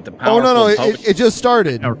crying at the power. Oh no, it just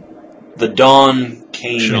started. The dawn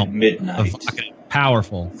came at midnight.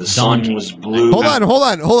 Powerful. The sun was blue. Hold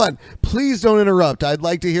on. Please don't interrupt. I'd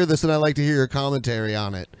like to hear this, and I'd like to hear your commentary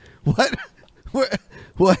on it. What? Where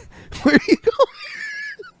are you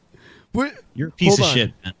going? You're a piece of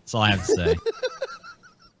shit, man. That's all I have to say.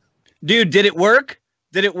 Dude, did it work?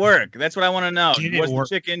 Did it work? That's what I want to know. Was the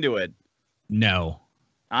chick into it? No.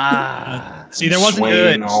 See, there wasn't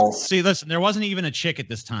good. See, listen, there wasn't even a chick at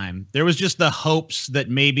this time. There was just the hopes that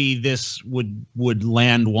maybe this would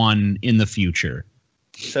land one in the future.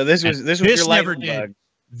 So this was your never lightning did. bug.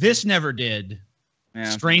 This never did. Yeah.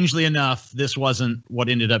 Strangely enough, this wasn't what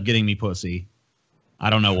ended up getting me pussy. I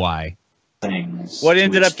don't know why. What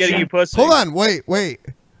ended up getting you pussy? Hold on, wait.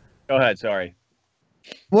 Go ahead. Sorry.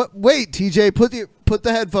 What? Wait, TJ, put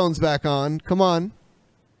the headphones back on. Come on.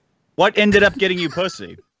 What ended up getting you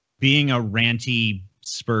pussy? Being a ranty,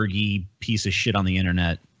 spurgy piece of shit on the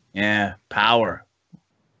internet. Yeah, power.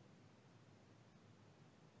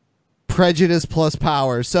 Prejudice plus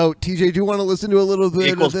power. So, TJ, do you want to listen to a little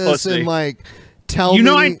bit of this pussy. and like tell me?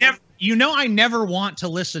 I never want to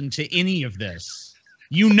listen to any of this.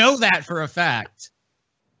 You know that for a fact.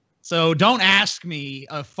 So don't ask me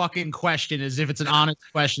a fucking question as if it's an honest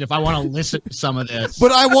question if I want to listen to some of this.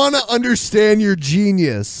 But I want to understand your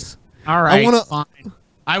genius. All right, fine.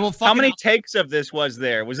 I will. How many takes of this was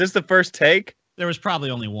there? Was this the first take? There was probably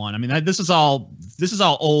only one. I mean, this is all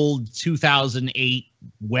old 2008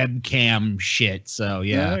 webcam shit. So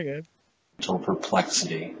yeah. Mental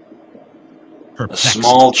perplexity. A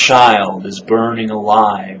small child is burning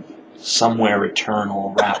alive, somewhere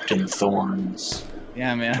eternal, wrapped in thorns.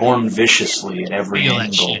 Yeah, man. Torn viciously at every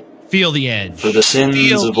angle. Feel the edge. For the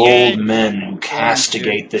sins of old men who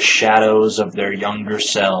castigate the shadows of their younger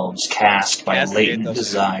selves cast by latent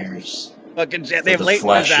desires. Fucking shit, For they have the latent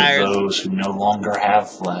flesh desires. of those who no longer have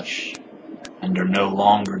flesh and are no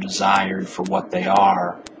longer desired for what they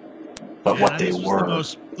are, but what they were.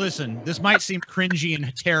 Listen, this might seem cringy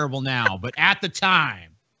and terrible now, but at the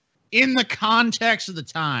time, in the context of the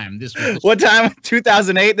time, this was... What time?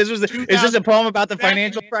 2008? Is this a poem about the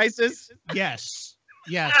financial crisis? Yes.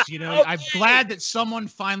 You know, I'm glad that someone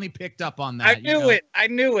finally picked up on that. I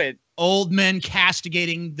knew it. Old men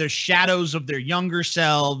castigating the shadows of their younger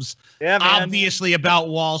selves. Yeah, man. Obviously about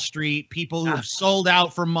Wall Street, people who have sold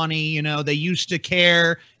out for money, you know, they used to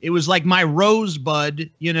care. It was like my rosebud,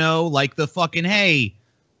 you know, like the fucking, hey,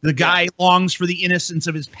 the guy longs for the innocence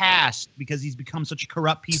of his past because he's become such a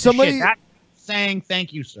corrupt piece of shit. That's saying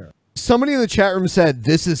thank you, sir. Somebody in the chat room said,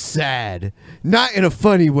 "This is sad. Not in a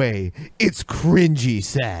funny way. It's cringy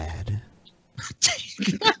sad."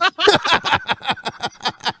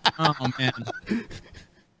 Oh, man.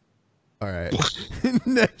 All right.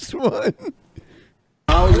 Next one.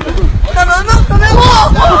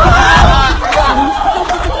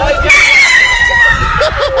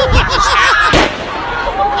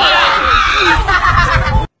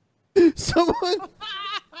 Someone...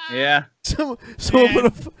 Yeah. Someone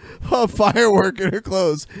put a firework in her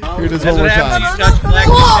clothes. Here it is one more time.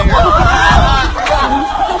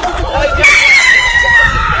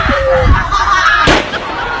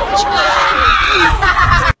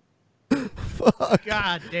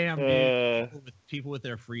 God damn, dude. People with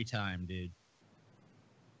their free time, dude.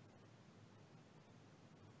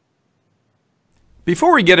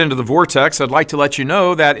 Before we get into the vortex, I'd like to let you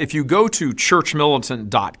know that if you go to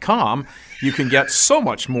churchmilitant.com, you can get so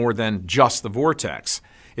much more than just the vortex.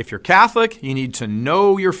 If you're Catholic, you need to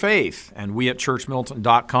know your faith, and we at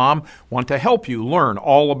churchmilitant.com want to help you learn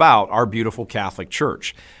all about our beautiful Catholic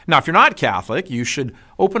Church. Now, if you're not Catholic, you should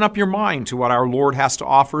open up your mind to what our Lord has to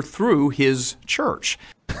offer through His church.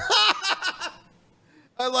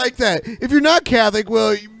 I like that. If you're not Catholic,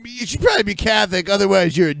 well, you should probably be Catholic.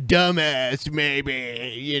 Otherwise, you're a dumbass,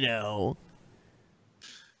 maybe, you know.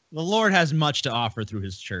 The Lord has much to offer through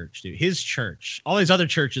His church, dude. His church. All these other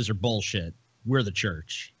churches are bullshit. We're the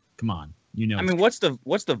church. Come on. You know. I mean, what's the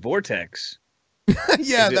vortex?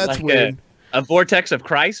 Yeah, that's like weird. A vortex of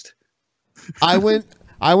Christ? I went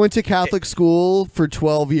to Catholic school for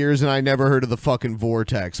 12 years, and I never heard of the fucking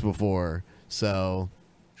vortex before. So...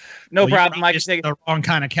 No problem. I just think the wrong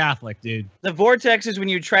kind of Catholic, dude. The vortex is when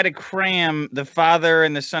you try to cram the Father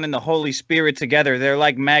and the Son and the Holy Spirit together. They're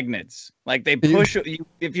like magnets. Like they push you.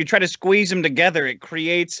 If you try to squeeze them together, it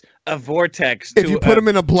creates a vortex. If you put them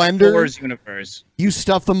in a blender, universe. You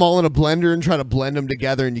stuff them all in a blender and try to blend them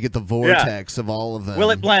together, and you get the vortex of all of them.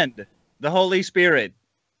 Will it blend? The Holy Spirit.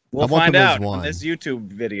 We'll find out on this YouTube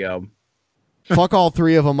video. Fuck all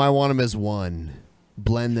three of them. I want them as one.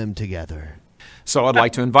 Blend them together. So I'd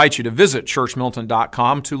like to invite you to visit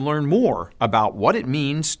churchmilitant.com to learn more about what it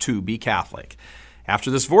means to be Catholic. After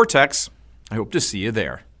this vortex, I hope to see you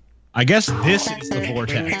there. I guess this is the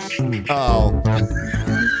vortex. Oh.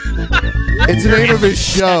 It's the name of his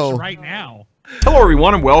show. Right now. Hello,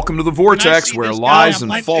 everyone, and welcome to the vortex, where lies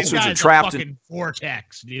and falsehoods are trapped in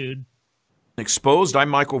vortex, dude. Exposed. I'm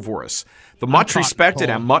Michael Voris. The much respected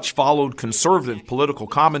and much followed conservative political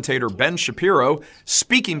commentator Ben Shapiro,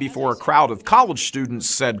 speaking before a crowd of college students,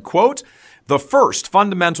 said, quote, "The first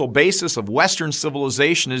fundamental basis of Western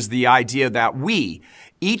civilization is the idea that we,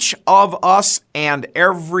 each of us and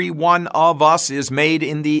every one of us, is made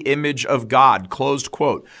in the image of God," closed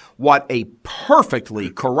quote. What a perfectly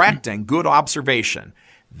correct and good observation.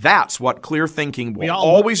 That's what clear thinking will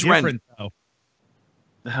always render.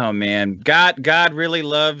 Oh man, God really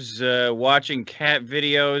loves watching cat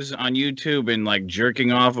videos on YouTube and like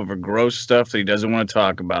jerking off over gross stuff that he doesn't want to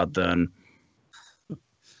talk about. Then,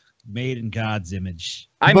 made in God's image.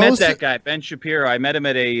 I met that guy, Ben Shapiro. I met him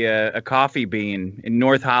at a Coffee Bean in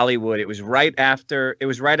North Hollywood. It was right after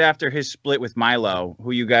his split with Milo,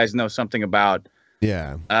 who you guys know something about.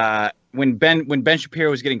 Yeah. When Ben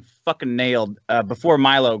Shapiro was getting fucking nailed before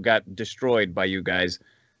Milo got destroyed by you guys.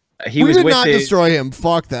 We did not destroy him.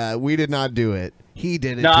 Fuck that. We did not do it. He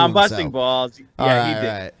did it. No, I'm himself. busting balls. Yeah, he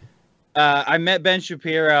did. Right. I met Ben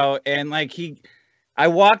Shapiro, and like I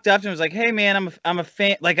walked up to him and was like, "Hey, man, I'm a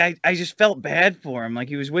fan." Like I just felt bad for him. Like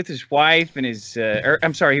he was with his wife and his, he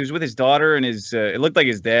was with his daughter and his. It looked like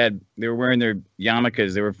his dad. They were wearing their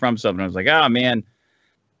yarmulkes. They were from something. I was like, "Oh man,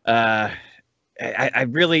 I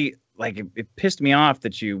really." Like it pissed me off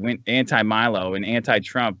that you went anti-Milo and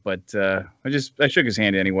anti-Trump, but I shook his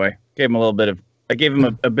hand anyway. I gave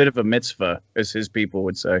him a bit of a mitzvah, as his people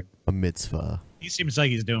would say. A mitzvah. He seems like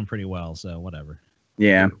he's doing pretty well, so whatever.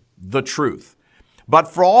 Yeah. The truth.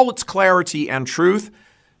 But for all its clarity and truth,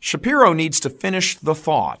 Shapiro needs to finish the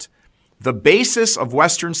thought. The basis of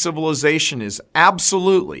Western civilization is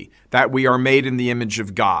absolutely that we are made in the image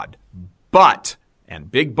of God. But, and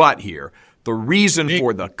big but here, the reason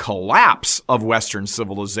for the collapse of Western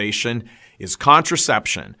civilization is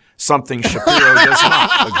contraception, something Shapiro does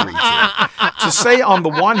not agree to. To say on the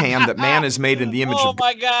one hand that man is made in the image of God. Oh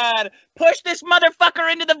my God. Push this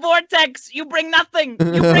motherfucker into the vortex. You bring nothing.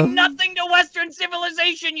 You bring nothing to Western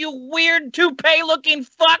civilization, you weird toupee-looking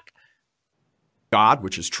fuck. God,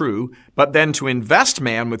 which is true, but then to invest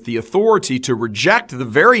man with the authority to reject the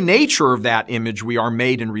very nature of that image we are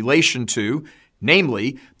made in relation to,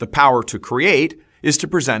 namely, the power to create, is to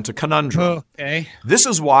present a conundrum. Okay. This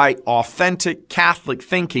is why authentic Catholic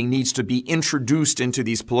thinking needs to be introduced into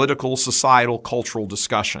these political, societal, cultural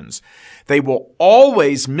discussions. They will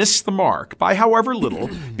always miss the mark by however little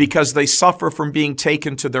because they suffer from being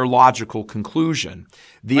taken to their logical conclusion.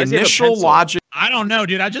 The initial logic... I don't know,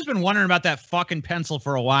 dude. I've just been wondering about that fucking pencil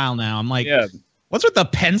for a while now. I'm like, what's with the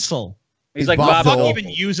pencil? He's like, Bob Bob even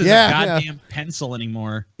uses a goddamn pencil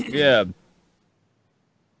anymore. Yeah.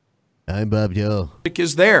 I'm Bob Joe.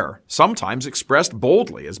 Is there, sometimes expressed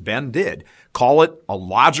boldly, as Ben did. Call it a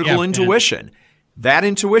logical intuition. That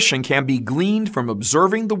intuition can be gleaned from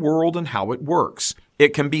observing the world and how it works.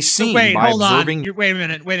 It can be seen by observing. Wait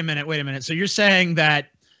a minute. So you're saying that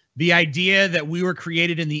the idea that we were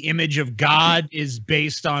created in the image of God is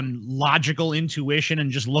based on logical intuition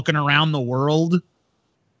and just looking around the world?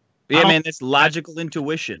 Yeah, man, it's logical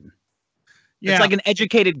intuition. Yeah. It's like an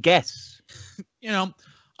educated guess. I'm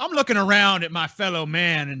looking around at my fellow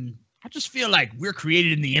man, and I just feel like we're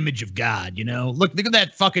created in the image of God, Look at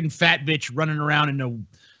that fucking fat bitch running around in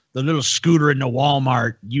the little scooter in the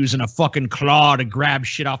Walmart using a fucking claw to grab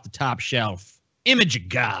shit off the top shelf. Image of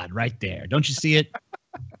God right there. Don't you see it?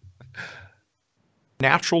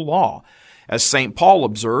 Natural law. As St. Paul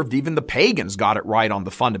observed, even the pagans got it right on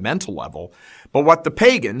the fundamental level. But what the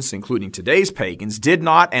pagans, including today's pagans, did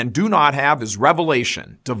not and do not have is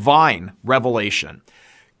revelation, divine revelation.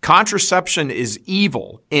 Contraception is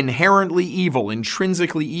evil, inherently evil,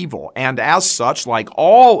 intrinsically evil, and as such, like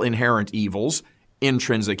all inherent evils,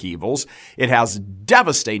 intrinsic evils, it has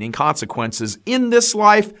devastating consequences in this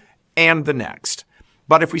life and the next.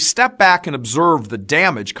 But if we step back and observe the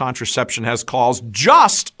damage contraception has caused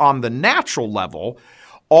just on the natural level,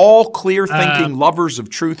 all clear-thinking lovers of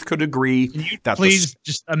truth could agree that please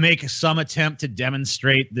just make some attempt to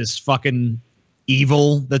demonstrate this fucking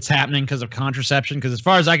evil that's happening because of contraception, because as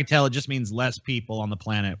far as I can tell, it just means less people on the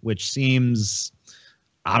planet, which seems,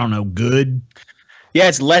 I don't know, good. Yeah,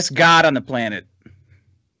 it's less God on the planet.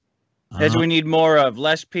 As we need more of.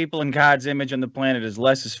 Less people in God's image on the planet, as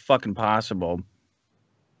less as fucking possible.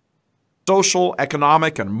 Social,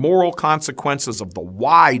 economic, and moral consequences of the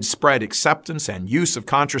widespread acceptance and use of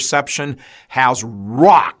contraception has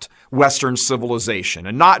rocked Western civilization,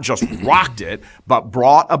 and not just rocked it, but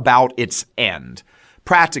brought about its end.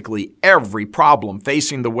 Practically every problem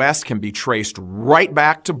facing the West can be traced right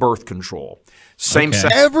back to birth control.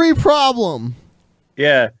 Same-sex. Every problem.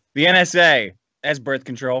 Yeah, the NSA as birth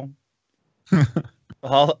control.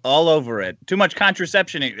 all over it. Too much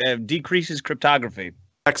contraception decreases cryptography.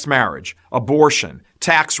 Sex marriage, abortion,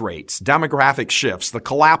 tax rates, demographic shifts, the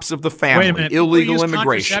collapse of the family, Wait a minute. illegal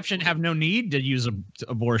immigration. Contraception have no need to use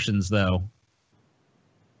abortions, though.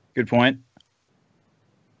 Good point.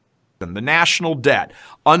 The national debt,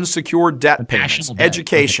 unsecured debt payments,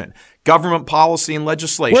 education, government policy and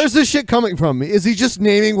legislation. Where's this shit coming from? Is he just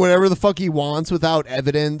naming whatever the fuck he wants without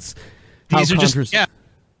evidence? These are just,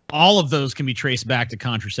 all of those can be traced back to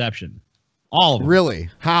contraception. All of them. Really?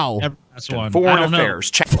 How? That's one. Foreign affairs.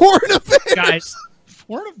 Foreign affairs. Guys,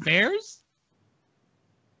 foreign affairs?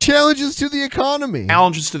 Challenges to the economy.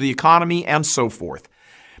 Challenges to the economy and so forth.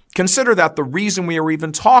 Consider that the reason we are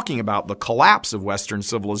even talking about the collapse of Western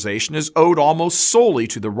civilization is owed almost solely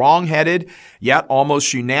to the wrong-headed, yet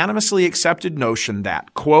almost unanimously accepted notion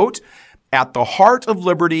that, quote, at the heart of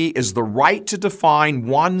liberty is the right to define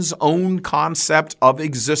one's own concept of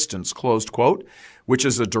existence, closed quote, which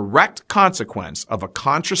is a direct consequence of a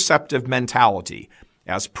contraceptive mentality,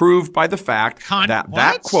 as proved by the fact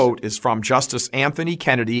that quote is from Justice Anthony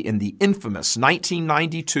Kennedy in the infamous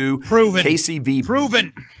 1992 KCV.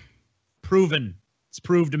 Proven. It's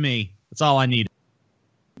proved to me. That's all I need.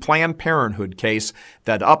 Planned Parenthood case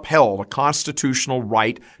that upheld a constitutional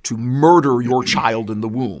right to murder your child in the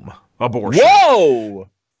womb. Abortion. Whoa!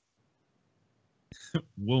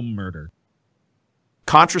 Womb murder.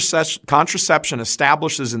 Contraception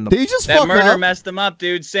establishes in the... That murder messed him up,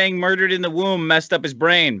 dude. Saying murdered in the womb messed up his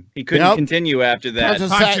brain. He couldn't continue after that.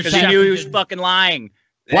 Because he knew he was fucking lying.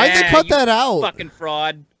 Why'd they cut that out? Fucking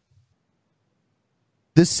fraud.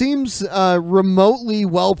 This seems remotely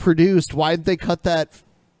well produced. Why'd they cut that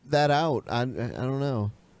out? I don't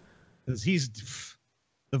know. Because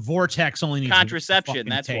the vortex only needs contraception.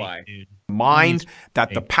 That's why. Dude. Mind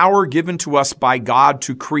that the power given to us by God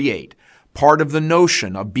to create, part of the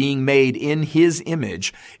notion of being made in His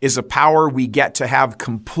image, is a power we get to have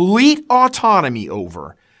complete autonomy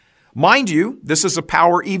over. Mind you, this is a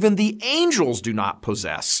power even the angels do not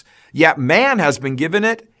possess, yet man has been given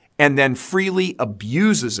it and then freely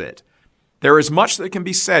abuses it. There is much that can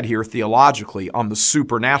be said here theologically on the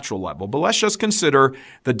supernatural level, but let's just consider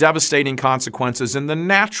the devastating consequences in the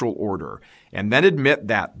natural order, and then admit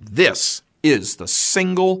that this is the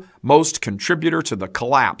single most contributor to the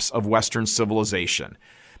collapse of Western civilization.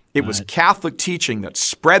 It was Catholic teaching that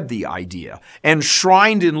spread the idea,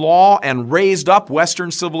 enshrined in law and raised up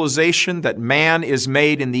Western civilization that man is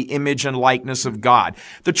made in the image and likeness of God.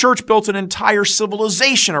 The church built an entire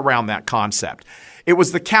civilization around that concept. It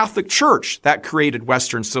was the Catholic Church that created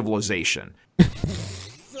Western civilization.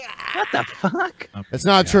 What the fuck? It's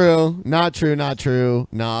not true. Not true. Not true.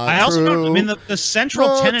 Not I also true. don't, I mean, the central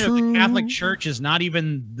Not tenet of the true. Catholic Church is not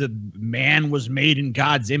even the man was made in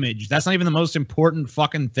God's image. That's not even the most important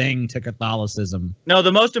fucking thing to Catholicism. No,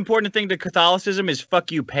 the most important thing to Catholicism is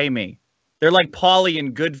fuck you, pay me. They're like Pauly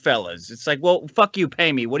and Goodfellas. It's like, well, fuck you,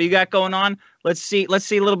 pay me. What do you got going on? Let's see a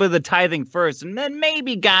little bit of the tithing first, and then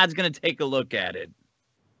maybe God's going to take a look at it.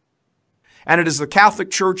 And it is the Catholic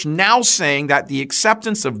Church now saying that the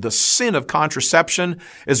acceptance of the sin of contraception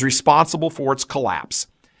is responsible for its collapse.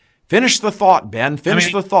 Finish the thought, Ben.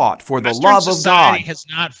 Finish the thought. For the Western love of society God. has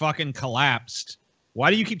not fucking collapsed. Why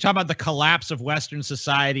do you keep talking about the collapse of Western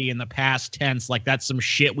society in the past tense like that's some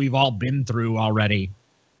shit we've all been through already?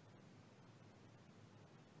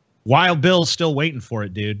 Wild Bill's still waiting for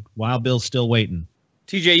it, dude. Wild Bill's still waiting.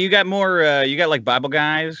 TJ, you got more, you got like Bible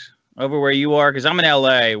guys over where you are? Because I'm in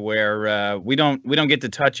LA where we don't get to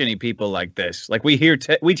touch any people like this. Like we hear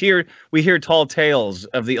tall tales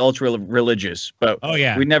of the ultra religious, but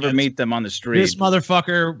we never meet them on the street. This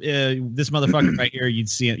motherfucker right here, you'll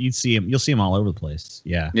see him all over the place.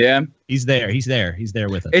 Yeah. He's there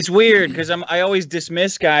with us. It's weird because I always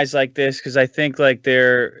dismiss guys like this because I think like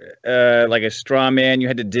they're like a straw man. You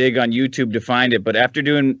had to dig on YouTube to find it, but after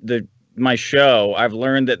doing my show, I've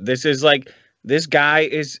learned that this is like. This guy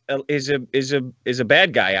is a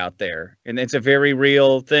bad guy out there, and it's a very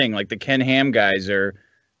real thing. Like the Ken Ham guys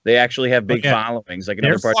they actually have big followings, like in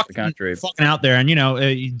other parts of the country. Fucking out there, and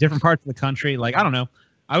different parts of the country. Like I don't know,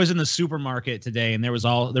 I was in the supermarket today, and there was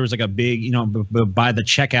like a big, by the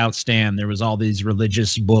checkout stand, there was all these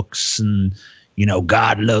religious books, and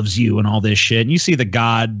God loves you, and all this shit. And you see the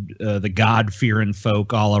God fearing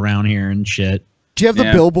folk all around here and shit. Do you have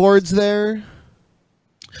the billboards there?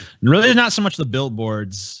 Really, not so much the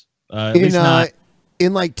billboards. In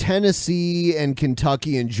like Tennessee and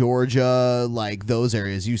Kentucky and Georgia, like those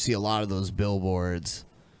areas, you see a lot of those billboards.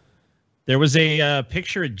 There was a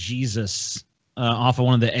picture of Jesus off of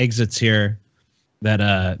one of the exits here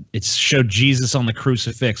that it showed Jesus on the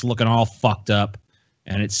crucifix looking all fucked up,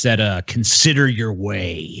 and it said, "Consider your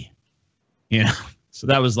way." So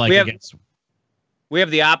that was like we have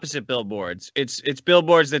the opposite billboards. It's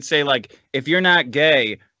billboards that say like, if you're not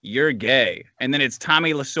gay, you're gay. And then it's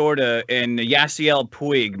Tommy Lasorda and Yasiel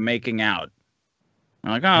Puig making out.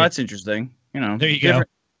 I'm like, oh, that's interesting. There you go.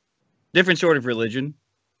 Different sort of religion.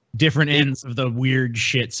 Different ends of the weird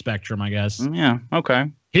shit spectrum, I guess. Yeah, okay.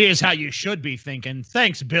 Here's how you should be thinking.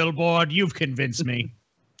 Thanks, billboard. You've convinced me.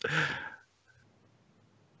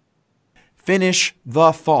 Finish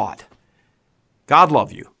the thought. God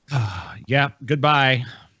love you. Yeah, goodbye.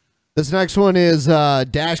 This next one is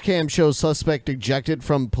dash cam shows suspect ejected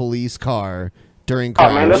from police car during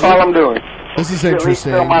crash. Oh man, that's all I'm doing. This is At least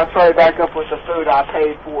interesting. fill my tray back up with the food I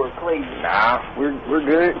paid for, please. Nah, we're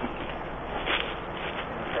good.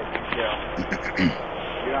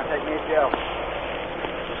 You're gonna take me to jail.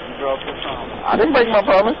 You broke your promise. I didn't break my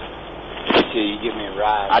promise. You give me a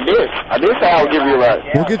ride. I did say I would give you a ride.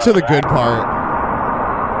 We'll get to the good part.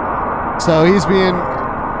 So he's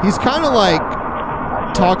kind of like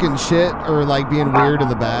talking shit or like being weird in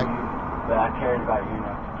the back. But I cared about you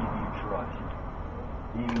enough to give you trust.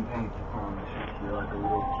 You even paid the promises. You're like a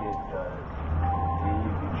little kid does. And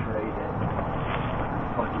you betrayed it.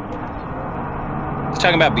 Fucking yes. He's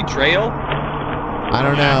talking about betrayal? I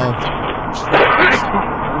don't know.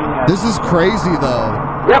 This is crazy though.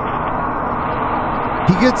 Yep.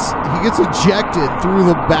 He gets ejected through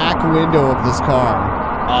the back window of this car.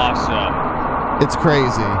 Awesome. It's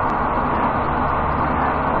crazy.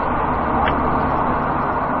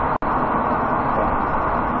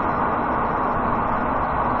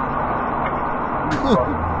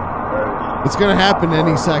 It's gonna happen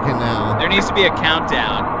any second now. There needs to be a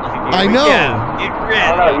countdown. I know. Get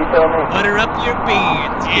ready. Butter up your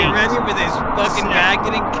beans. Get ready for this fucking guy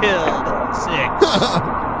getting killed. 6,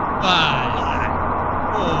 5,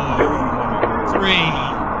 4, 3,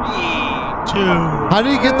 2. How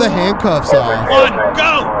did he get the handcuffs off? 1,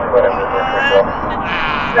 go!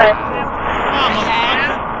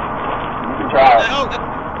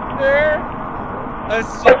 A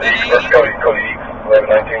 16.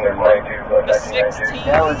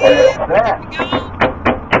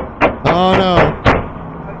 Oh no.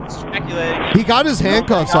 Speculating. He got his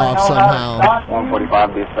handcuffs off somehow.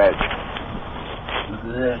 145 dispatch. Look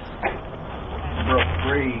at this. Broke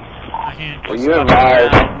free. Well, you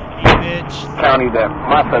advised county that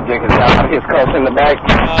my subject is out. His cuffs in the back.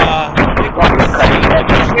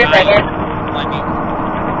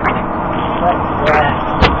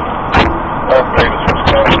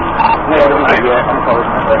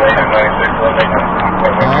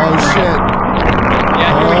 Oh shit.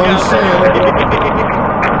 Yeah, here we go.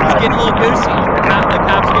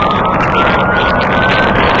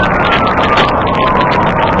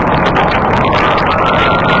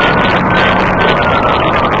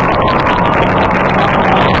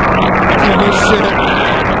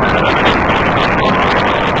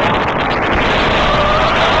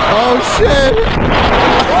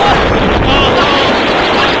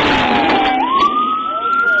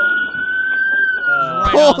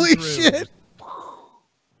 Holy shit.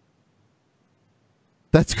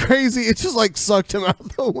 That's crazy. It just like sucked him out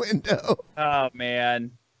the window. Oh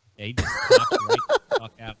man. Yeah, he just knocked right the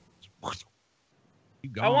fuck out.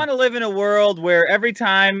 I want to live in a world where every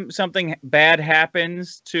time something bad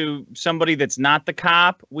happens to somebody that's not the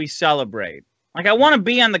cop, we celebrate. Like, I want to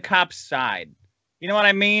be on the cop's side. You know what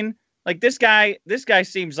I mean? Like, this guy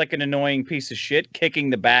seems like an annoying piece of shit kicking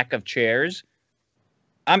the back of chairs.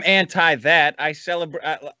 I'm anti that. I celebrate.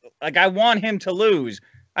 Like, I want him to lose.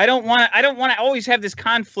 I don't want to always have this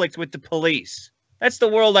conflict with the police. That's the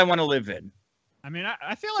world I want to live in. I mean,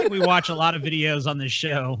 I feel like we watch a lot of videos on this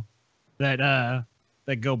show that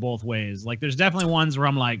go both ways. Like, there's definitely ones where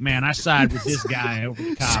I'm like, man, I side with this guy over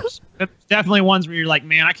the cops. There's definitely ones where you're like,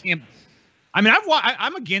 man, I can't. I mean,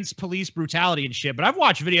 I'm against police brutality and shit, but I've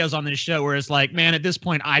watched videos on this show where it's like, man, at this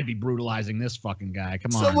point, I'd be brutalizing this fucking guy.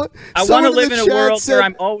 Come on. I want to live in a world where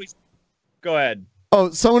I'm always. Go ahead. Oh,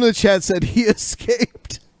 someone in the chat said he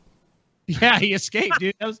escaped. Yeah, he escaped,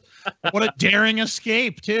 dude. What a daring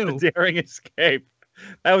escape, too. A daring escape.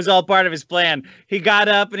 That was all part of his plan. He got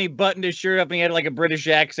up and he buttoned his shirt up and he had like a British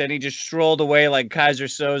accent. He just strolled away like Kaiser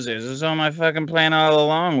Soze. This is all my fucking plan all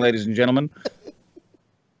along, ladies and gentlemen.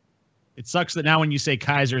 It sucks that now when you say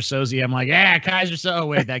Kaiser Soze, I'm like, yeah, Kaiser Soze. Oh,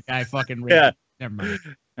 wait, that guy fucking Yeah. Never mind.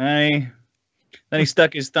 Then he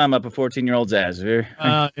stuck his thumb up a 14-year-old's ass. You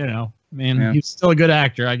know, I mean, he's still a good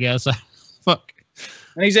actor, I guess. Fuck.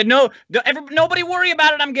 And he said, nobody worry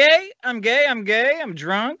about it. I'm gay. I'm gay. I'm gay. I'm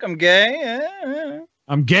drunk. I'm gay.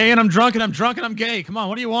 I'm gay and I'm drunk and I'm drunk and I'm gay. Come on,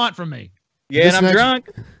 what do you want from me? Yeah, and I'm drunk.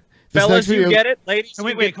 Fellas, you get it. Ladies,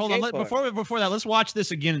 wait, hold on. Before that, let's watch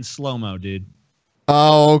this again in slow-mo, dude.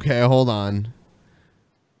 Oh, okay. Hold on.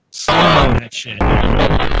 Slow-mo that shit.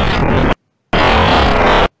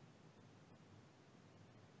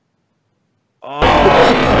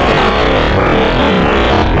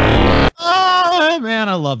 Oh, man,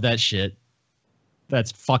 I love that shit.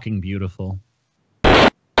 That's fucking beautiful.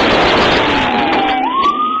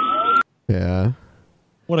 Yeah.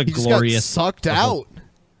 What a He just glorious. got sucked out.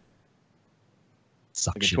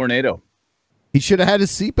 Like a tornado. He should have had his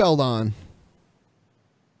seatbelt on.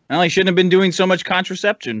 Well, he shouldn't have been doing so much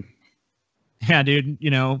contraception. Yeah, dude. You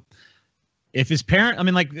know, if his parent, I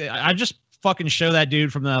mean, like, I just fucking show that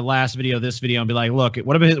dude from the last video, this video, and be like, look,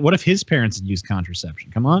 what if his parents had used contraception?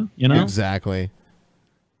 Come on, you know? Exactly.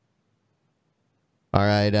 All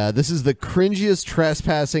right, this is the cringiest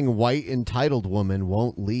trespassing white entitled woman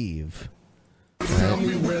won't leave.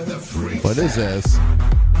 What is this?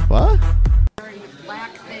 What?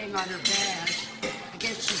 Black thing on her badge. I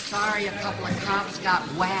guess she's sorry a couple of cops got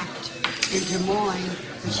whacked in Des Moines,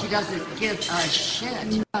 but she doesn't give a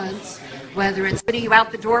shit. Whether it's putting you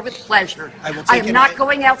out the door with pleasure. I am not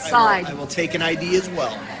going outside. I will take an ID as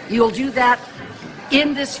well. You'll do that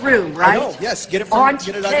in this room, right? I know, yes. Get it from on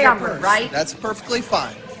get it out camera, of your purse. right? That's perfectly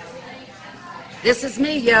fine. This is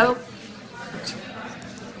me, yo.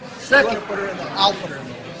 Suck You it. want to put her in the, I'll put her in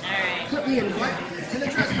the. Put me in what? In the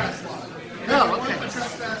trespass law. Oh, If okay. you want to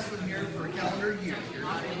trespass from here for a calendar year, you're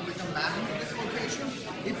not able to come back to this location.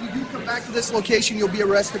 If you do come back to this location, you'll be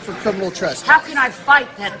arrested for criminal trespass. How can I fight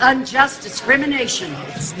that unjust discrimination?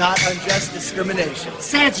 It's not unjust discrimination.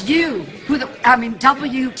 Says you,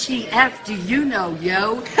 WTF do you know,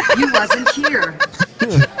 yo? You wasn't here.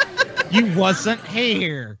 You wasn't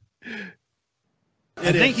here.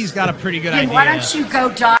 I think he's got a pretty good Then idea. why don't you go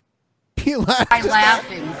die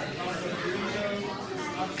laughing?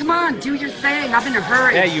 Come on, do your thing. I'm in a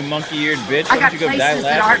hurry. Yeah, you monkey-eared bitch. I Why got don't you go die places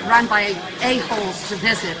that laughing? aren't run by a-holes to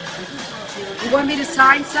visit. You want me to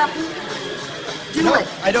sign something? Do No, it.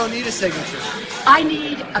 I don't need a signature. I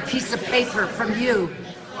need a piece of paper from you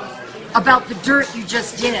about the dirt you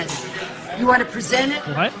just did. You want to present it?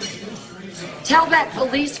 What? Tell that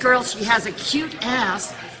police girl she has a cute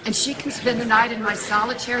ass and she can spend the night in my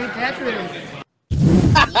solitary bedroom.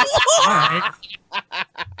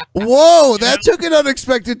 Whoa, that took an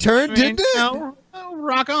unexpected turn, didn't it? No,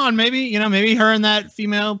 rock on. Maybe her and that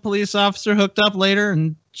female police officer hooked up later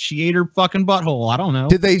and she ate her fucking butthole. I don't know.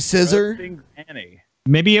 Did they scissor?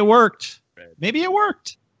 Maybe it worked. Maybe it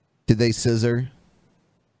worked. Did they scissor?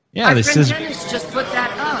 Yeah, My they friend scissor. Dennis just put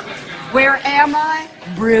that up. Where am I?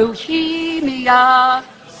 Bruhemia.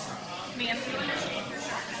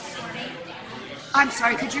 I'm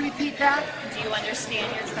sorry, could you repeat that? Do you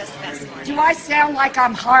understand your trespass warning? Do I sound like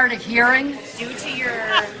I'm hard of hearing? Due to your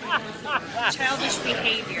childish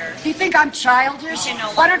behavior. Do you think I'm childish? You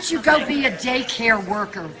know Why don't you go be a daycare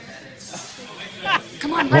worker?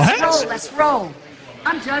 Come on, let's What? roll, let's roll.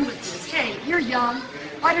 I'm done with this. Hey, you're young.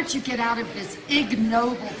 Why don't you get out of this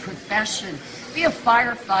ignoble profession? Be a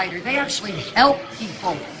firefighter. They actually help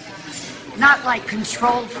people. Not like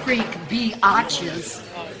control freak biatches.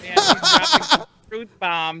 Truth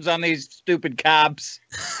bombs on these stupid cops.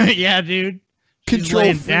 Yeah, dude. She's Control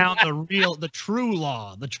laying freak. down the true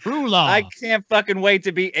law. The true law. I can't fucking wait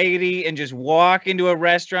to be 80 and just walk into a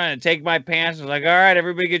restaurant and take my pants and like, all right,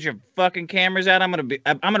 everybody get your fucking cameras out.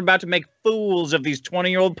 I'm about to make fools of these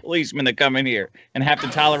 20-year-old policemen that come in here and have to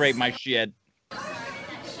tolerate my shit.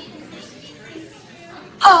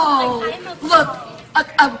 Oh, look,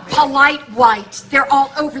 a polite white. They're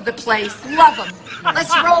all over the place. Love them.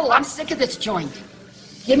 Let's roll. I'm sick of this joint.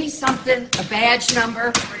 Give me something, a badge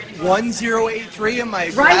number. 1083 and my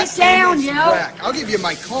Write last it down, name is yo. Rack. I'll give you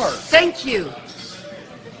my card. Thank you.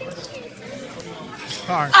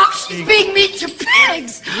 Car. Oh, she's being mean to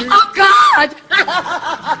pigs. Oh,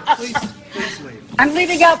 God. Please leave. I'm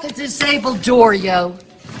leaving out the disabled door, yo.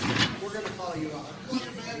 We're going to call you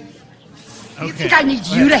out. You think I need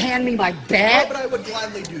you to hand me my No, bag? but I would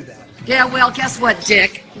gladly do that. Yeah, well, guess what,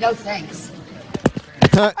 Dick? No thanks.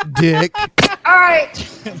 Dick. All right.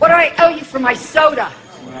 What do I owe you for my soda?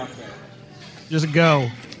 Just go.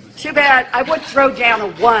 Too bad. I would throw down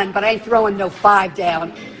a 1, but I ain't throwing no 5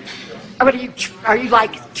 down. What are you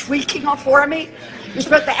like tweaking off for me?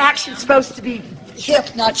 The action's supposed to be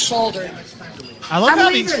hip, not shoulder. I love I'm how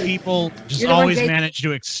leaving. these people just You're the one always they- manage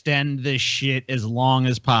to extend this shit as long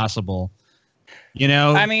as possible. You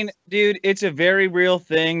know? I mean, dude, it's a very real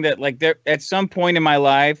thing that, like, there at some point in my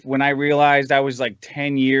life when I realized I was like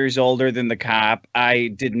 10 years older than the cop,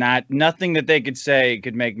 nothing that they could say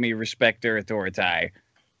could make me respect their authority.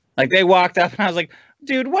 Like, they walked up and I was like,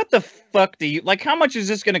 dude, what the fuck how much is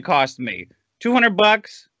this going to cost me?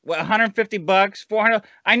 $200? What, $150? 400?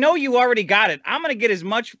 I know you already got it. I'm going to get as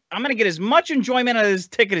much enjoyment out of this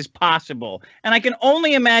ticket as possible. And I can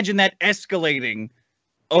only imagine that escalating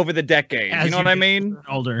over the decades. As You know what I mean?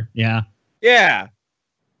 Older. Yeah. Yeah.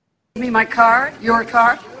 Give me my card, your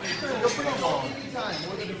card.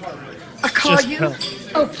 I call Just you? go.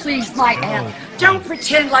 Oh, please, my aunt. Don't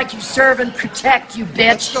pretend like you serve and protect, you bitch.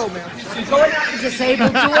 Let's go, man. I'm going out the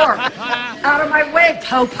disabled door. Out of my way,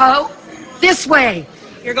 Popo. This way.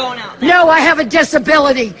 You're going out. No, I have a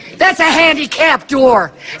disability. That's a handicap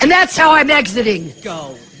door. And that's how I'm exiting.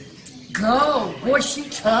 Go. Go. Boy, she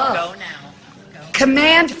tough. Go now.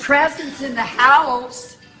 Command presence in the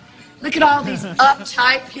house. Look at all these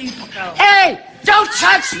uptight people. Hey, don't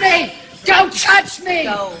touch me! Don't touch me!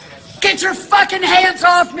 Go. Get your fucking hands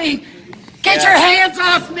off me! Get your hands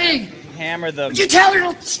off me! Hammer them. Would you tell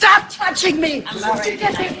her to stop touching me? I'm not ready.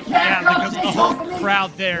 Get these Yeah, because the whole off me.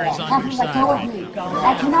 crowd there is on your side right now.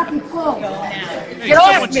 I cannot be close. Hey, Get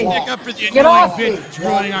off someone me! stick up for the Get annoying off me! bitch that's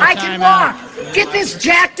ruining our I can time out. walk! Get this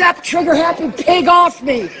jacked up, trigger happy pig off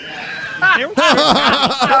me!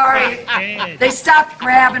 Sorry. They stopped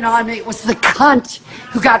grabbing on me. It was the cunt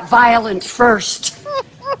who got violent first.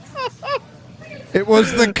 It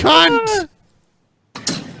was the cunt.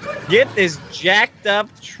 Get this jacked up,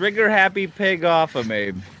 trigger happy pig off of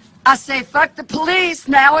me. I say, fuck the police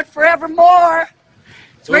now and forevermore.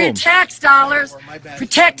 It's where your Boom. tax dollars,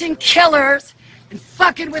 protecting killers, and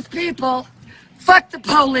fucking with people. Fuck the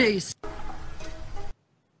police.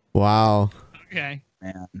 Wow. Okay.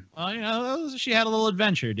 Man. Well, you know, she had a little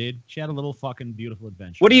adventure, dude. She had a little fucking beautiful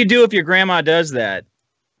adventure. What do you do if your grandma does that?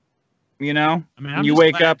 You know? I mean, When you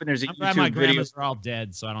wake up and there's a I'm glad my YouTube video. grandmas are all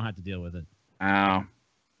dead, so I don't have to deal with it. Oh.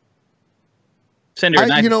 Send her a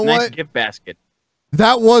nice, You know nice what? gift basket.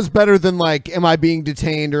 That was better than like, am I being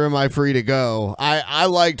detained or am I free to go? I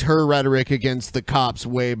liked her rhetoric against the cops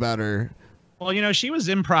way better. Well, you know, she was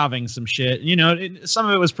improving some shit. You know, some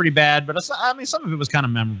of it was pretty bad, but I mean, some of it was kind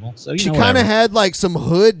of memorable. So She kind of had like some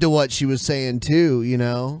hood to what she was saying too, you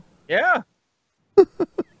know? Yeah.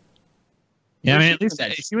 Yeah, I mean, at least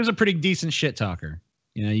she was a pretty decent shit talker.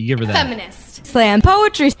 You know, you give her that. Feminist. Slam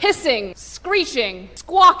poetry. Hissing. Screeching.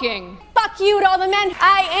 Squawking. Fuck you to all the men.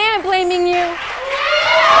 I am blaming you.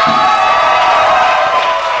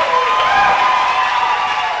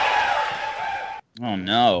 Oh,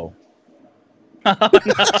 no.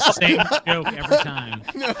 Same joke every time.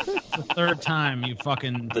 The third time you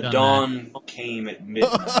fucking The done dawn came at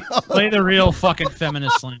midnight. that. Play the real fucking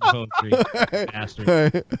feminist slam poetry, bastard.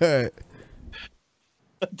 The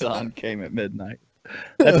dawn came at midnight.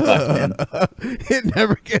 That's fucked, man. It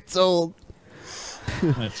never gets old.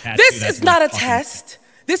 This is not a test.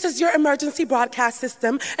 This is your emergency broadcast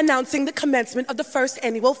system announcing the commencement of the first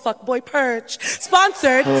annual Fuckboy Purge,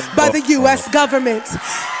 sponsored by the U.S. government.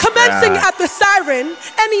 Commencing at the siren,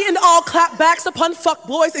 any and all clapbacks upon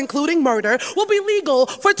fuckboys, including murder, will be legal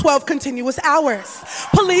for 12 continuous hours.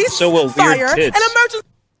 Police, fire, and emergency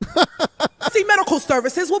medical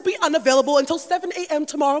services will be unavailable until 7 a.m.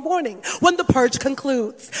 tomorrow morning when the purge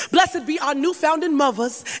concludes. Blessed be our newfound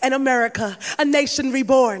mothers and America, a nation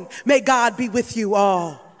reborn. May God be with you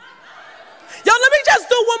all. Yo, let me just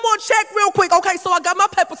do one more check real quick. Okay, so I got my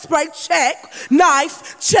pepper spray, check.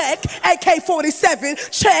 Knife, check.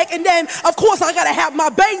 AK-47, check. And then, of course, I gotta have my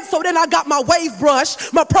bait. So then I got my wave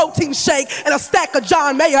brush, my protein shake, and a stack of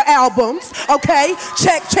John Mayer albums. Okay,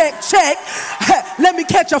 check, check, check. Let me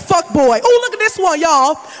catch a fuckboy. Oh, look at this one,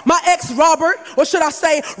 y'all. My ex Robert, or should I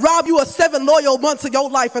say, rob you of 7 loyal months of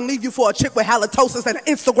your life and leave you for a chick with halitosis and an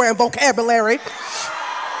Instagram vocabulary.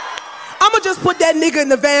 I'ma just put that nigga in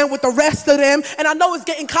the van with the rest of them. And I know it's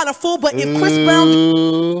getting kind of full, but if Chris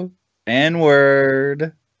Brown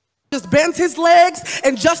N-word just bends his legs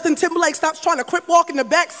and Justin Timberlake stops trying to crip walk in the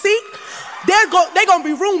back seat, they're gonna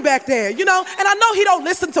be room back there, you know? And I know he don't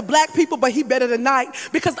listen to black people, but he better tonight,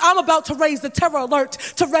 because I'm about to raise the terror alert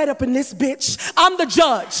to right up in this bitch. I'm the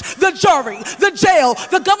judge, the jury, the jail.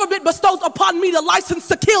 The government bestows upon me the license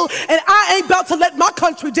to kill, and I ain't about to let my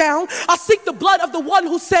country down. I seek the blood of the one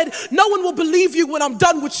who said, no one will believe you when I'm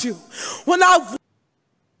done with you.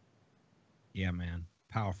 Yeah, man.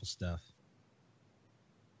 Powerful stuff.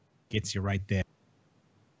 Gets you right there.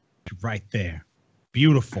 Right there.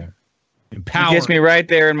 Beautiful. Empowering. Gets me right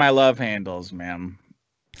there in my love handles, man.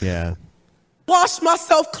 Yeah. Wash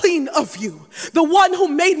myself clean of you. The one who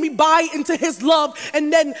made me buy into his love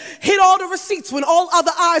and then hid all the receipts when all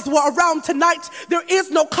other eyes were around. Tonight, there is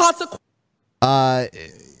no consequence.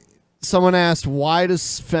 Someone asked, why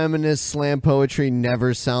does feminist slam poetry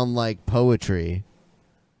never sound like poetry?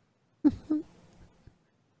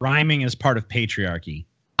 Rhyming is part of patriarchy.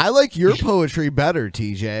 I like your poetry better,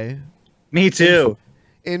 TJ. Me too.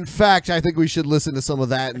 In fact, I think we should listen to some of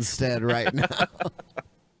that instead right now.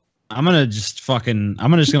 I'm just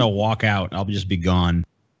gonna walk out. I'll just be gone.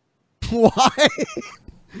 Why?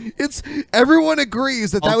 Everyone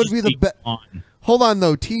agrees that would be the best. Hold on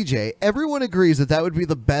though, TJ. Everyone agrees that would be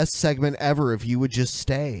the best segment ever if you would just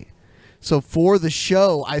stay. So for the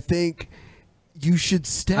show, I think you should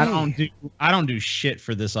stay. I don't do shit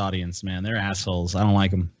for this audience, man. They're assholes. I don't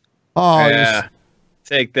like them. Oh yeah.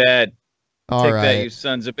 Take that. All Take right. that, you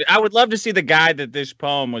sons of... I would love to see the guy that this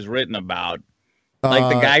poem was written about.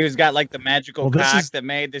 Like the guy who's got like the magical cock that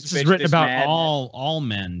made this bitch is written this about mad. all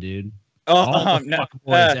men, dude.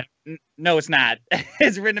 No, it's not.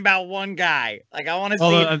 It's written about one guy. Like I want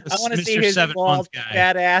to see his bald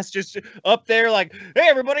fat ass just up there, like, hey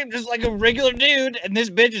everybody, I'm just like a regular dude, and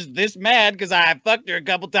this bitch is this mad because I fucked her a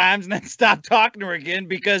couple times and then stopped talking to her again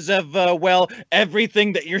because of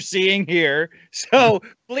everything that you're seeing here. So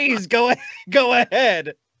please go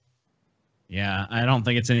ahead. Yeah, I don't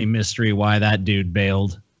think it's any mystery why that dude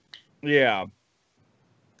bailed. Yeah.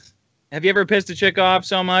 Have you ever pissed a chick off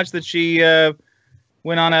so much that she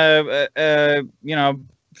went on a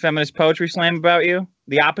feminist poetry slam about you?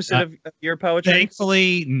 The opposite of your poetry?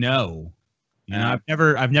 Thankfully, no. You know,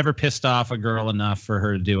 I've never pissed off a girl enough for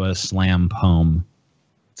her to do a slam poem.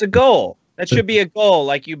 It's a goal. That should be a goal.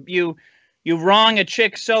 Like you wrong a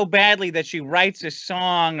chick so badly that she writes a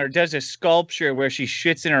song or does a sculpture where she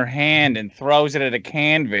shits in her hand and throws it at a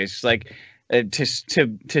canvas, like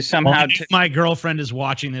to somehow. My girlfriend is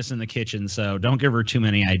watching this in the kitchen, so don't give her too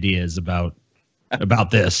many ideas about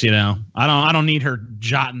this. You know, I don't need her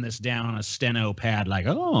jotting this down on a steno pad. Like,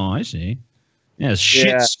 oh, I see. Yes,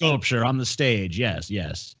 shit sculpture on the stage. Yes,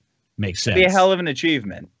 makes sense. It'd be a hell of an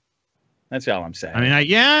achievement. That's all I'm saying. I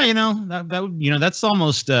mean, that's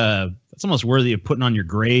almost worthy of putting on your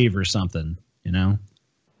grave or something. You know,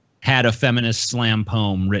 had a feminist slam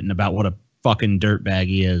poem written about what a fucking dirtbag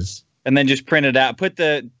he is, and then just print it out. Put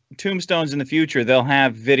the tombstones in the future; they'll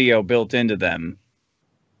have video built into them,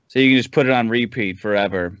 so you can just put it on repeat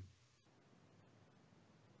forever.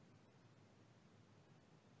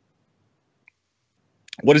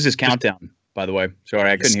 What is this countdown, by the way? Sorry,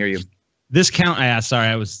 I couldn't hear you. This count. I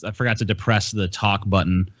forgot to depress the talk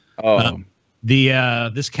button. Oh.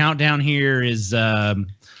 This countdown here is. I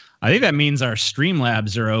think that means our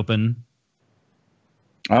Streamlabs are open.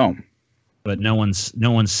 Oh. But no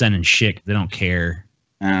one's sending shit. They don't care.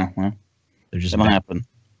 Oh well. They're just that'll happen.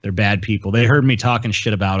 They're bad people. They heard me talking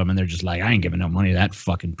shit about them, and they're just like, I ain't giving no money to that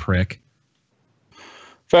fucking prick.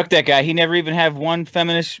 Fuck that guy. He never even had one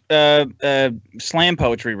feminist slam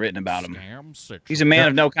poetry written about him. He's a man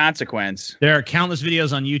of no consequence. There are countless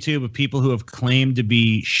videos on YouTube of people who have claimed to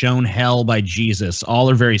be shown hell by Jesus. All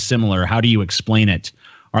are very similar. How do you explain it?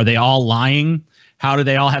 Are they all lying? How do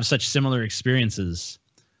they all have such similar experiences?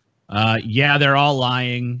 Yeah, they're all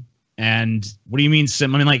lying. And what do you mean? I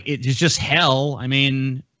mean, like, it's just hell. I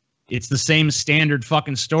mean, it's the same standard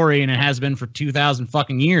fucking story, and it has been for 2,000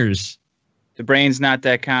 fucking years. The brain's not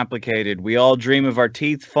that complicated. We all dream of our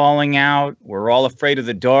teeth falling out. We're all afraid of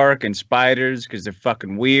the dark and spiders because they're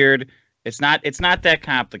fucking weird. It's not that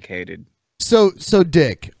complicated. So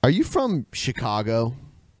Dick, are you from Chicago?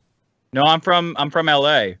 No, I'm from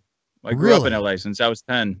LA. I grew up in LA since I was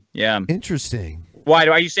 10. Yeah. Interesting. Why?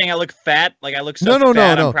 Are you saying I look fat? Like I look so no,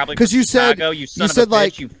 fat? No. I'm probably Because you said you son of a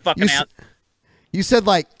bitch, you fucking out. You said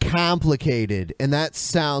like complicated, and that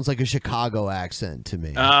sounds like a Chicago accent to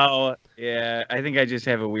me. Oh, yeah. I think I just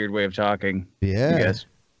have a weird way of talking. Yeah. Yes.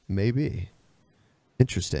 Maybe.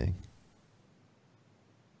 Interesting.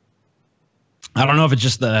 I don't know if it's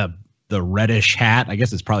just the reddish hat. I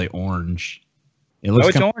guess it's probably orange. It looks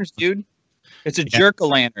it's orange, dude. It's a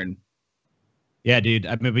jerk-o'-lantern. Yeah, dude.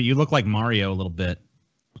 I mean, but you look like Mario a little bit.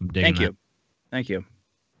 Thank you. Thank you.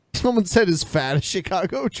 Someone said his fat is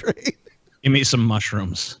Chicago train. Give me some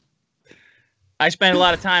mushrooms. I spent a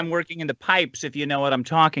lot of time working in the pipes, if you know what I'm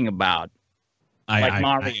talking about.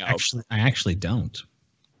 Mario. I actually don't.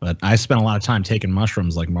 But I spent a lot of time taking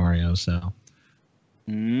mushrooms like Mario, so.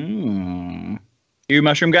 You a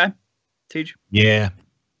mushroom guy, Teach? Yeah.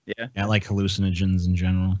 Yeah. I like hallucinogens in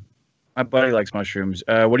general. My buddy likes mushrooms.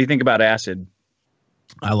 What do you think about acid?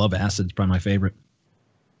 I love acid. It's probably my favorite.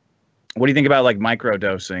 What do you think about like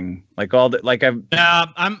microdosing? Like all the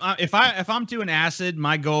if I'm doing acid,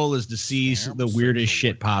 my goal is to seize the weirdest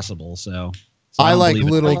shit possible. So I like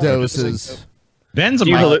little doses. Ben's a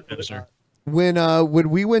microdoser. When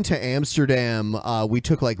we went to Amsterdam, we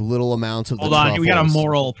took like little amounts of. Hold on, we got a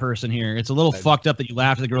moral person here. It's a little fucked up that you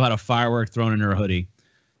laughed at the girl had a firework thrown in her hoodie.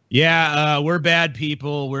 Yeah, we're bad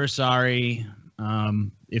people. We're sorry.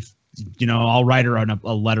 If I'll write her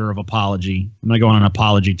a letter of apology. I'm gonna go on an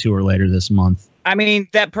apology tour later this month. I mean,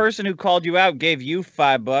 that person who called you out gave you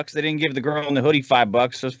 $5. They didn't give the girl in the hoodie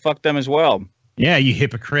 $5, so fuck them as well. Yeah, you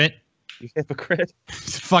hypocrite. You hypocrite.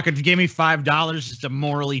 Fucking gave me $5 just to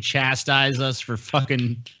morally chastise us for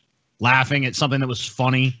fucking laughing at something that was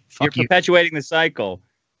funny. Fuck You're perpetuating the cycle.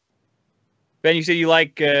 Ben, you said you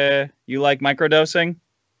like microdosing?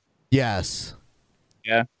 Yes.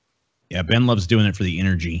 Yeah. Yeah, Ben loves doing it for the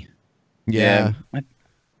energy. Yeah.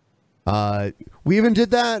 We even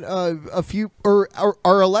did that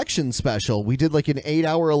our election special. We did like an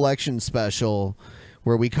 8-hour election special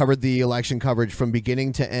where we covered the election coverage from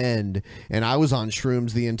beginning to end, and I was on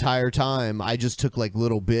shrooms the entire time. I just took like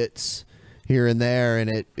little bits here and there,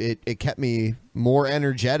 and it kept me more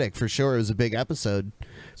energetic for sure. It was a big episode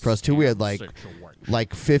for us too. We had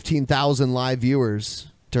like 15,000 live viewers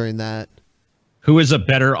during that. Who is a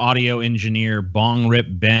better audio engineer, Bong Rip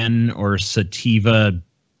Ben or Sativa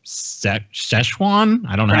Szechuan?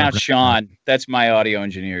 I don't know. Sean. That's my audio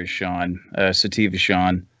engineer, Sean. Sativa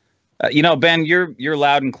Sean. Ben, you're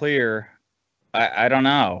loud and clear. I don't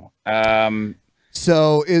know.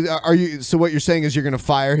 So what you're saying is you're going to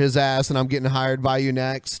fire his ass, and I'm getting hired by you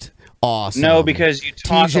next? Awesome. No, because you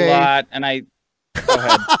talk TJ. a lot, and I. Go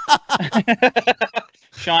ahead.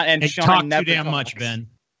 Sean talk never too damn talks. much, Ben.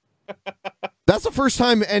 That's the first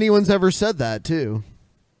time anyone's ever said that, too.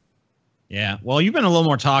 Yeah. Well, you've been a little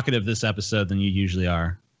more talkative this episode than you usually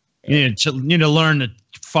are. You need to learn to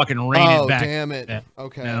fucking rein it back. Oh, damn it.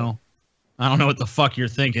 Okay. No. I don't know what the fuck you're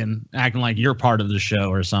thinking, acting like you're part of the show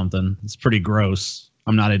or something. It's pretty gross.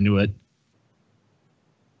 I'm not into it.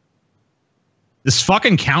 This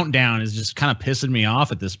fucking countdown is just kind of pissing me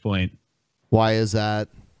off at this point. Why is that?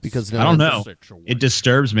 Because I don't know. It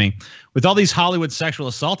disturbs me. With all these Hollywood sexual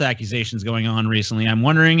assault accusations going on recently, I'm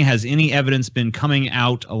wondering, has any evidence been coming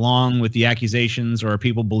out along with the accusations, or are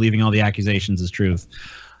people believing all the accusations as truth?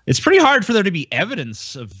 It's pretty hard for there to be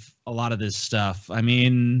evidence of a lot of this stuff. I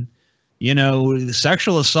mean,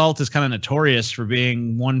 sexual assault is kind of notorious for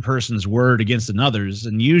being one person's word against another's,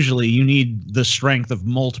 and usually you need the strength of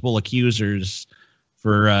multiple accusers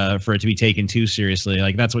for it to be taken too seriously.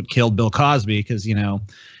 Like, that's what killed Bill Cosby, because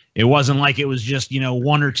it wasn't like it was just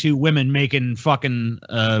one or two women making fucking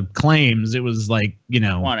claims. It was like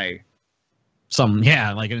 20.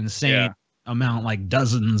 Like an insane amount, like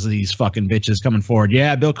dozens of these fucking bitches coming forward.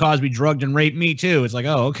 Yeah, Bill Cosby drugged and raped me too. It's like,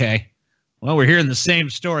 oh, okay. Well, we're hearing the same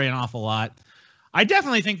story an awful lot. I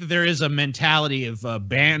definitely think that there is a mentality of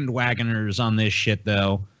bandwagoners on this shit,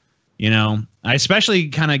 though. You know, I especially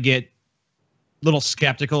kind of get a little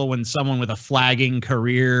skeptical when someone with a flagging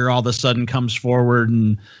career all of a sudden comes forward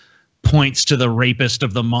and points to the rapist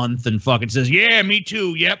of the month and fucking says, "Yeah, me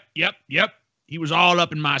too. Yep. He was all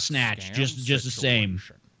up in my snatch, just the same."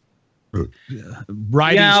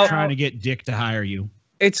 Riding's trying to get Dick to hire you.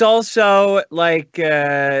 It's also like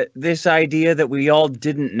this idea that we all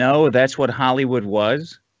didn't know that's what Hollywood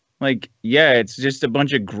was. Like, yeah, it's just a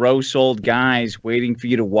bunch of gross old guys waiting for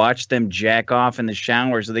you to watch them jack off in the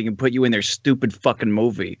shower so they can put you in their stupid fucking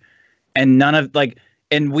movie. And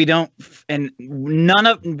we don't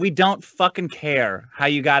fucking care how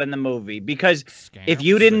you got in the movie, because if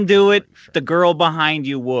you didn't do it, the girl behind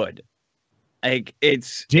you would. Like,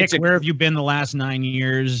 Dick, where have you been the last 9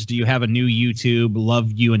 years? Do you have a new YouTube?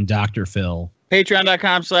 Love you and Dr. Phil.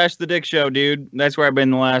 Patreon.com/The Dick Show, dude. That's where I've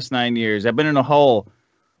been the last 9 years. I've been in a hole.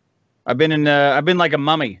 I've been like a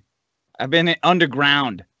mummy. I've been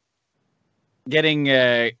underground, getting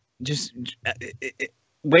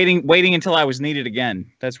waiting until I was needed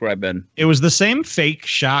again. That's where I've been. It was the same fake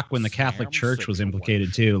shock when the Catholic Church was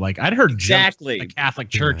implicated too. Like, I'd heard exactly the Catholic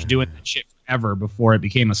Church doing that shit forever before it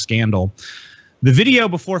became a scandal. The video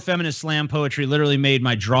before Feminist Slam Poetry literally made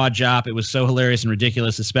my jaw drop. It was so hilarious and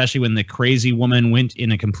ridiculous, especially when the crazy woman went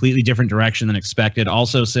in a completely different direction than expected.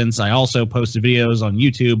 Also, since I also posted videos on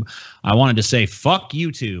YouTube, I wanted to say, fuck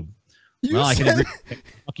YouTube. I can agree.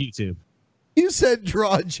 Fuck YouTube. You said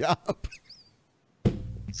draw job.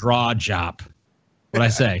 Draw job. What'd I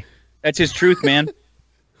say? That's his truth, man.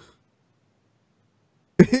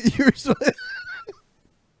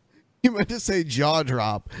 You meant to say jaw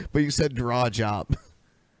drop, but you said draw job.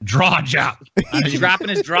 Draw job. He's dropping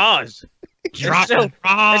his draws. That's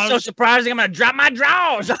so surprising. I'm going to drop my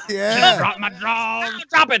draws. Yeah. Drop my draws. I'm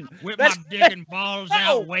dropping. Whip my dick and balls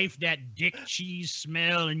out. Waft that dick cheese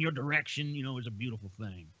smell in your direction. You know, it's a beautiful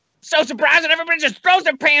thing. So surprising. Everybody just throws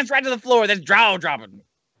their pants right to the floor. That's draw dropping.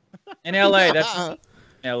 In L.A. That's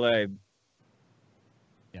L.A.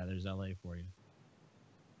 Yeah, there's L.A. for you.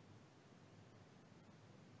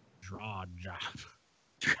 Draw job.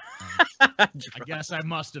 I guess I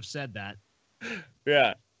must have said that.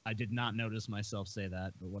 Yeah. I did not notice myself say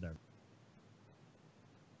that, but whatever.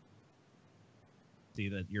 See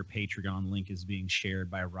that your Patreon link is being shared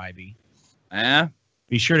by Ryby.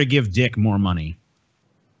 Be sure to give Dick more money.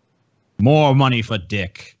 More money for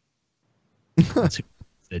Dick. That's it.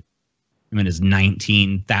 I mean, his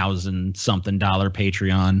 $19,000 something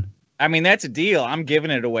Patreon. I mean, that's a deal. I'm giving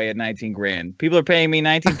it away at 19 grand. People are paying me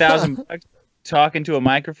 $19,000 talking to a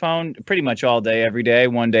microphone pretty much all day, every day,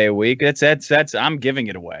 1 day a week. That's I'm giving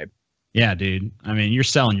it away. Yeah, dude. I mean, you're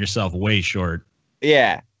selling yourself way short.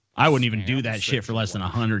 Yeah. I wouldn't even do that shit for less than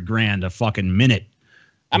 100 grand a fucking minute.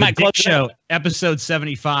 I might Dick Show, episode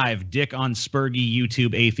 75, Dick on Spurgy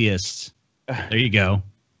YouTube Atheists. There you go.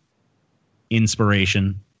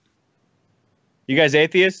 Inspiration. You guys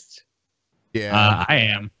atheists? Yeah. I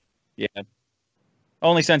am. Yeah.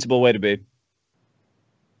 Only sensible way to be.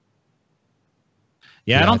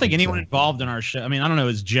 Yeah, I don't think anyone involved in our show. I mean, I don't know.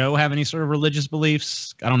 Does Joe have any sort of religious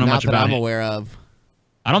beliefs? I don't know much about it. Not that I'm aware of.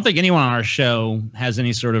 I don't think anyone on our show has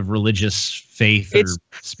any sort of religious faith or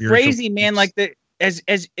spiritual. Crazy, man. Like if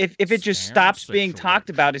it just stops being talked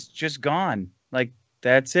about, it's just gone. Like,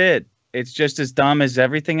 that's it. It's just as dumb as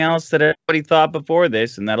everything else that everybody thought before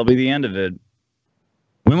this, and that'll be the end of it.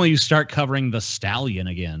 When will you start covering the stallion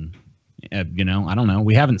again? You know, I don't know.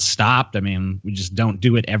 We haven't stopped. I mean, we just don't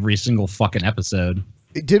do it every single fucking episode.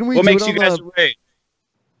 Didn't we? What makes you guys rage?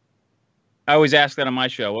 I always ask that on my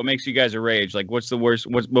show. What makes you guys rage? Like, what's the worst?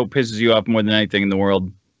 What pisses you off more than anything in the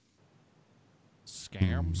world?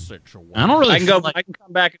 Scam situation. I don't really. I can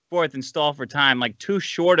come back and forth and stall for time. Like, too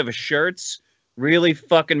short of a shirts really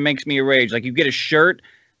fucking makes me rage. Like, you get a shirt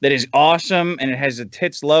that is awesome and it has a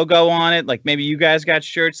tits logo on it. Like, maybe you guys got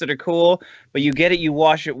shirts that are cool, but you get it, you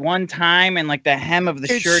wash it one time, and like the hem of the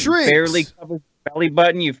shirt barely covers the belly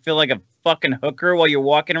button. You feel like a fucking hooker while you're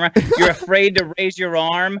walking around. You're afraid to raise your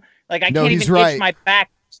arm. Like, I can't even itch my back.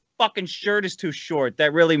 This fucking shirt is too short.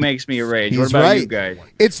 That really makes me rage. What about you guys?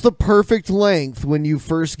 It's the perfect length when you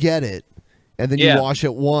first get it, and then you wash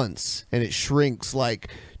it once, and it shrinks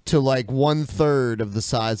to like 1/3 of the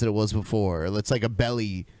size that it was before. It's like a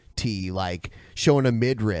belly tee, like showing a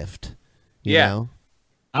midriff. You know?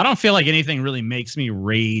 I don't feel like anything really makes me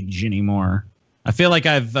rage anymore. I feel like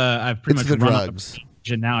I've pretty much run up the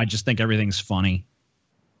page, and now I just think everything's funny.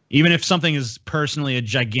 Even if something is personally a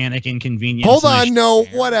gigantic inconvenience. Hold on, no,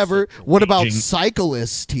 whatever. What about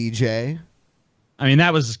cyclists, TJ? I mean,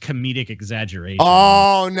 that was comedic exaggeration.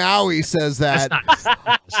 Oh, now he says that.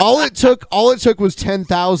 all it took was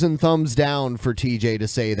 10,000 thumbs down for TJ to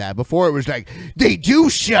say that. Before it was like, they do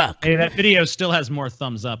shuck. Hey, that video still has more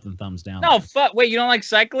thumbs up than thumbs down. No, fuck. Wait, you don't like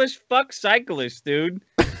cyclists? Fuck cyclists, dude.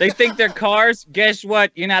 They think they're cars. Guess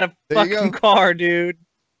what? You're not a fucking car, dude.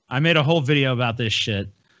 I made a whole video about this shit.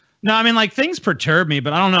 No, I mean, like, things perturb me,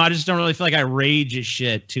 but I don't know. I just don't really feel like I rage at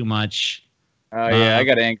shit too much. Oh, yeah, I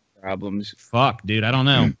got anger problems. Fuck, dude. I don't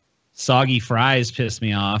know. Soggy fries piss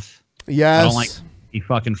me off. Yes. I don't like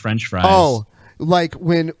fucking French fries. Oh, like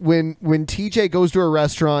when TJ goes to a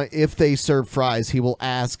restaurant, if they serve fries, he will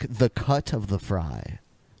ask the cut of the fry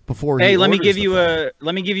before. Hey, he let me orders give the you fry.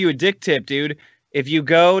 let me give you a dick tip, dude. If you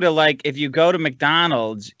go to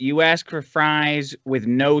McDonald's, you ask for fries with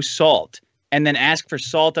no salt, and then ask for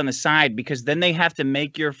salt on the side, because then they have to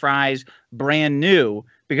make your fries brand new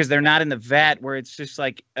because they're not in the vat where it's just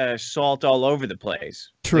like salt all over the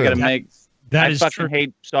place. True. You gotta make. That I is fucking true.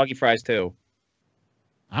 hate soggy fries too.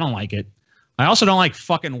 I don't like it. I also don't like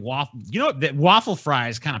fucking waffle. You know, that waffle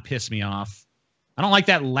fries kind of piss me off. I don't like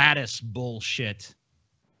that lattice bullshit.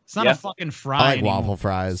 It's not a fucking fry. I like anymore. waffle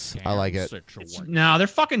fries. I like it. No, they're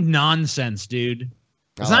fucking nonsense, dude.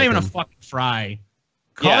 It's I not like even them. a fucking fry.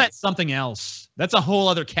 Call that something else. That's a whole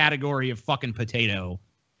other category of fucking potato.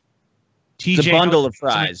 It's a bundle of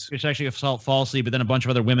fries. Which actually assault falsely, but then a bunch of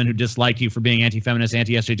other women who disliked you for being anti-feminist,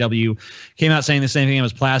 anti-SJW came out saying the same thing and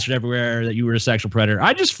was plastered everywhere that you were a sexual predator.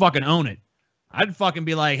 I'd just fucking own it. I'd fucking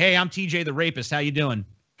be like, hey, I'm TJ the rapist. How you doing?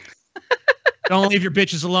 Don't leave your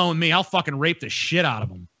bitches alone with me. I'll fucking rape the shit out of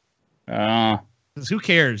them. 'Cause who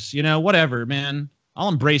cares? You know, whatever, man. I'll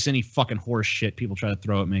embrace any fucking horse shit people try to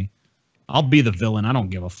throw at me. I'll be the villain. I don't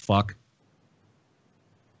give a fuck.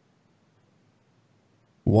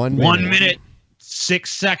 1 minute. 1 minute,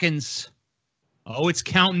 6 seconds. Oh, it's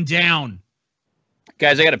counting down.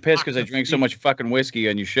 Guys, I got to piss because I drink so much fucking whiskey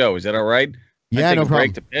on your show. Is that all right? Yeah, I take no a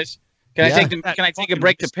break problem. to piss. Can I take a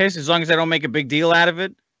break to piss as long as I don't make a big deal out of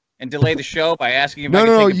it and delay the show by asking if I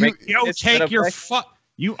can take a break? Yo, take your fuck.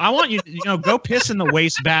 I want you to, go piss in the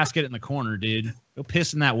wastebasket in the corner, dude. Go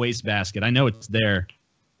piss in that wastebasket. I know it's there.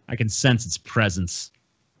 I can sense its presence.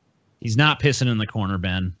 He's not pissing in the corner,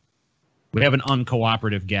 Ben. We have an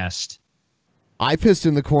uncooperative guest. I pissed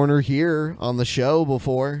in the corner here on the show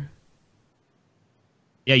before.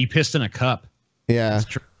 Yeah, you pissed in a cup. Yeah.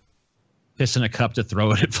 Pissed in a cup to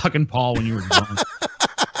throw it at fucking Paul when you were drunk.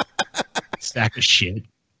 Stack of shit.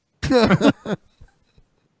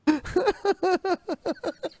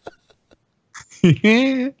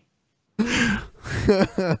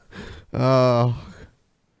 Oh,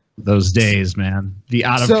 those days, man. The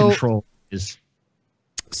out of control is.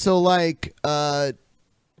 So like,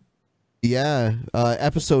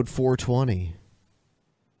 episode 420.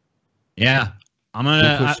 Yeah, I'm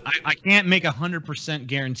gonna. I can't make 100%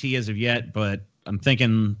 guarantee as of yet, but I'm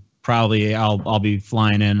thinking probably I'll be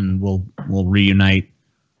flying in and we'll reunite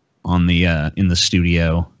on the in the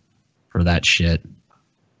studio for that shit.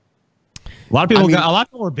 A lot of people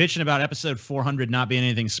were bitching about episode 400 not being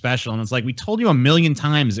anything special, and it's like we told you a million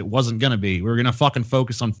times it wasn't gonna be. We were gonna fucking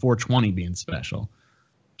focus on 420 being special,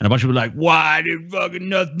 and a bunch of people were like, "Why did fucking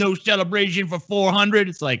no celebration for 400?"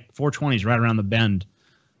 It's like 420 is right around the bend.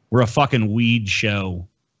 We're a fucking weed show.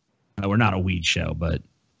 We're not a weed show, but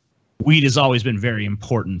weed has always been very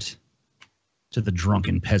important to the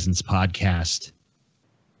Drunken Peasants podcast.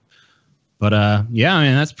 But yeah, I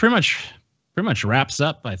mean that's pretty much wraps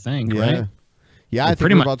up, I think, right? Yeah, I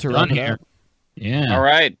think we're about to wrap it up. Yeah. All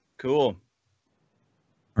right, cool.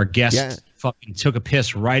 Our guest fucking took a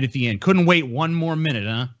piss right at the end. Couldn't wait 1 more minute,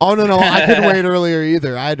 huh? Oh no, I couldn't wait earlier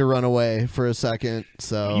either. I had to run away for a second.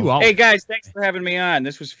 So hey guys, thanks for having me on.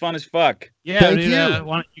 This was fun as fuck. Yeah, Thank dude, you.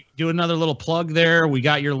 Why don't you do another little plug there? We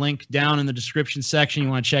got your link down in the description section. You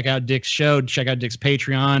want to check out Dick's show, check out Dick's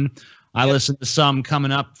Patreon. I listened to some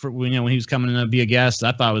coming up for when he was coming to be a guest.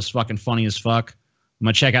 I thought it was fucking funny as fuck. I'm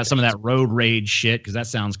gonna check out some of that road rage shit because that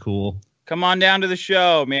sounds cool. Come on down to the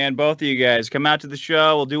show, man. Both of you guys come out to the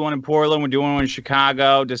show. We'll do one in Portland. We're doing one in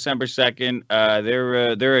Chicago, December 2nd.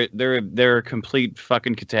 They're a complete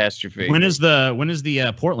fucking catastrophe. When is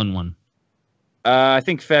the Portland one? I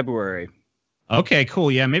think February. Okay, cool.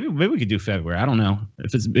 Yeah, maybe we could do February. I don't know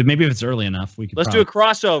if it's early enough. We could. Let's do a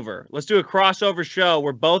crossover. Let's do a crossover show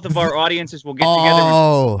where both of our audiences will get together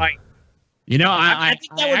and fight. You know, I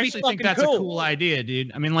think that would be actually fucking think that's cool. a cool idea,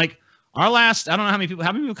 dude. I mean, like our last, I don't know how many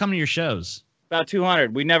people come to your shows. About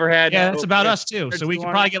 200. We never had. Yeah, that's about us too. So we could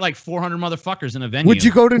probably get like 400 motherfuckers in a venue. would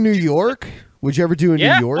you go to New York? Would you ever do a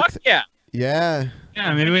New York? Fuck yeah. Yeah.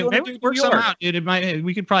 Yeah, maybe we work something out, dude.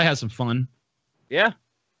 We could probably have some fun. Yeah.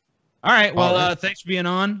 All right. Well, thanks for being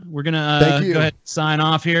on. We're gonna go ahead and sign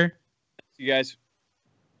off here. See you guys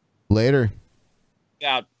later.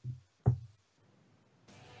 Out.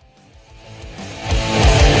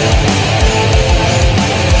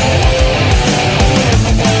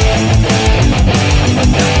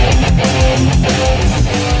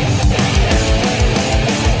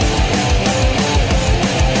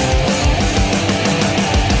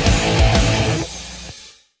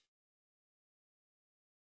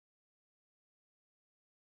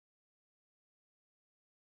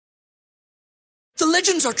 The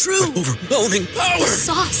legends are true. Overwhelming power. The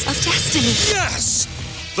sauce of destiny. Yes!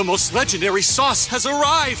 The most legendary sauce has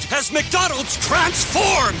arrived as McDonald's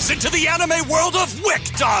transforms into the anime world of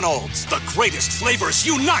WickDonald's. The greatest flavors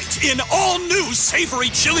unite in all new savory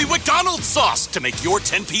chili McDonald's sauce to make your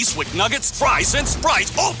 10-piece Wick Nuggets, fries, and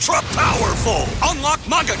Sprite ultra powerful. Unlock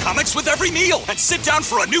manga comics with every meal and sit down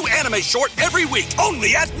for a new anime short every week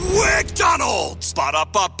only at WickDonald's.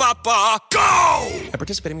 Ba-da-ba-ba-ba, go! At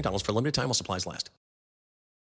participating McDonald's for a limited time while supplies last.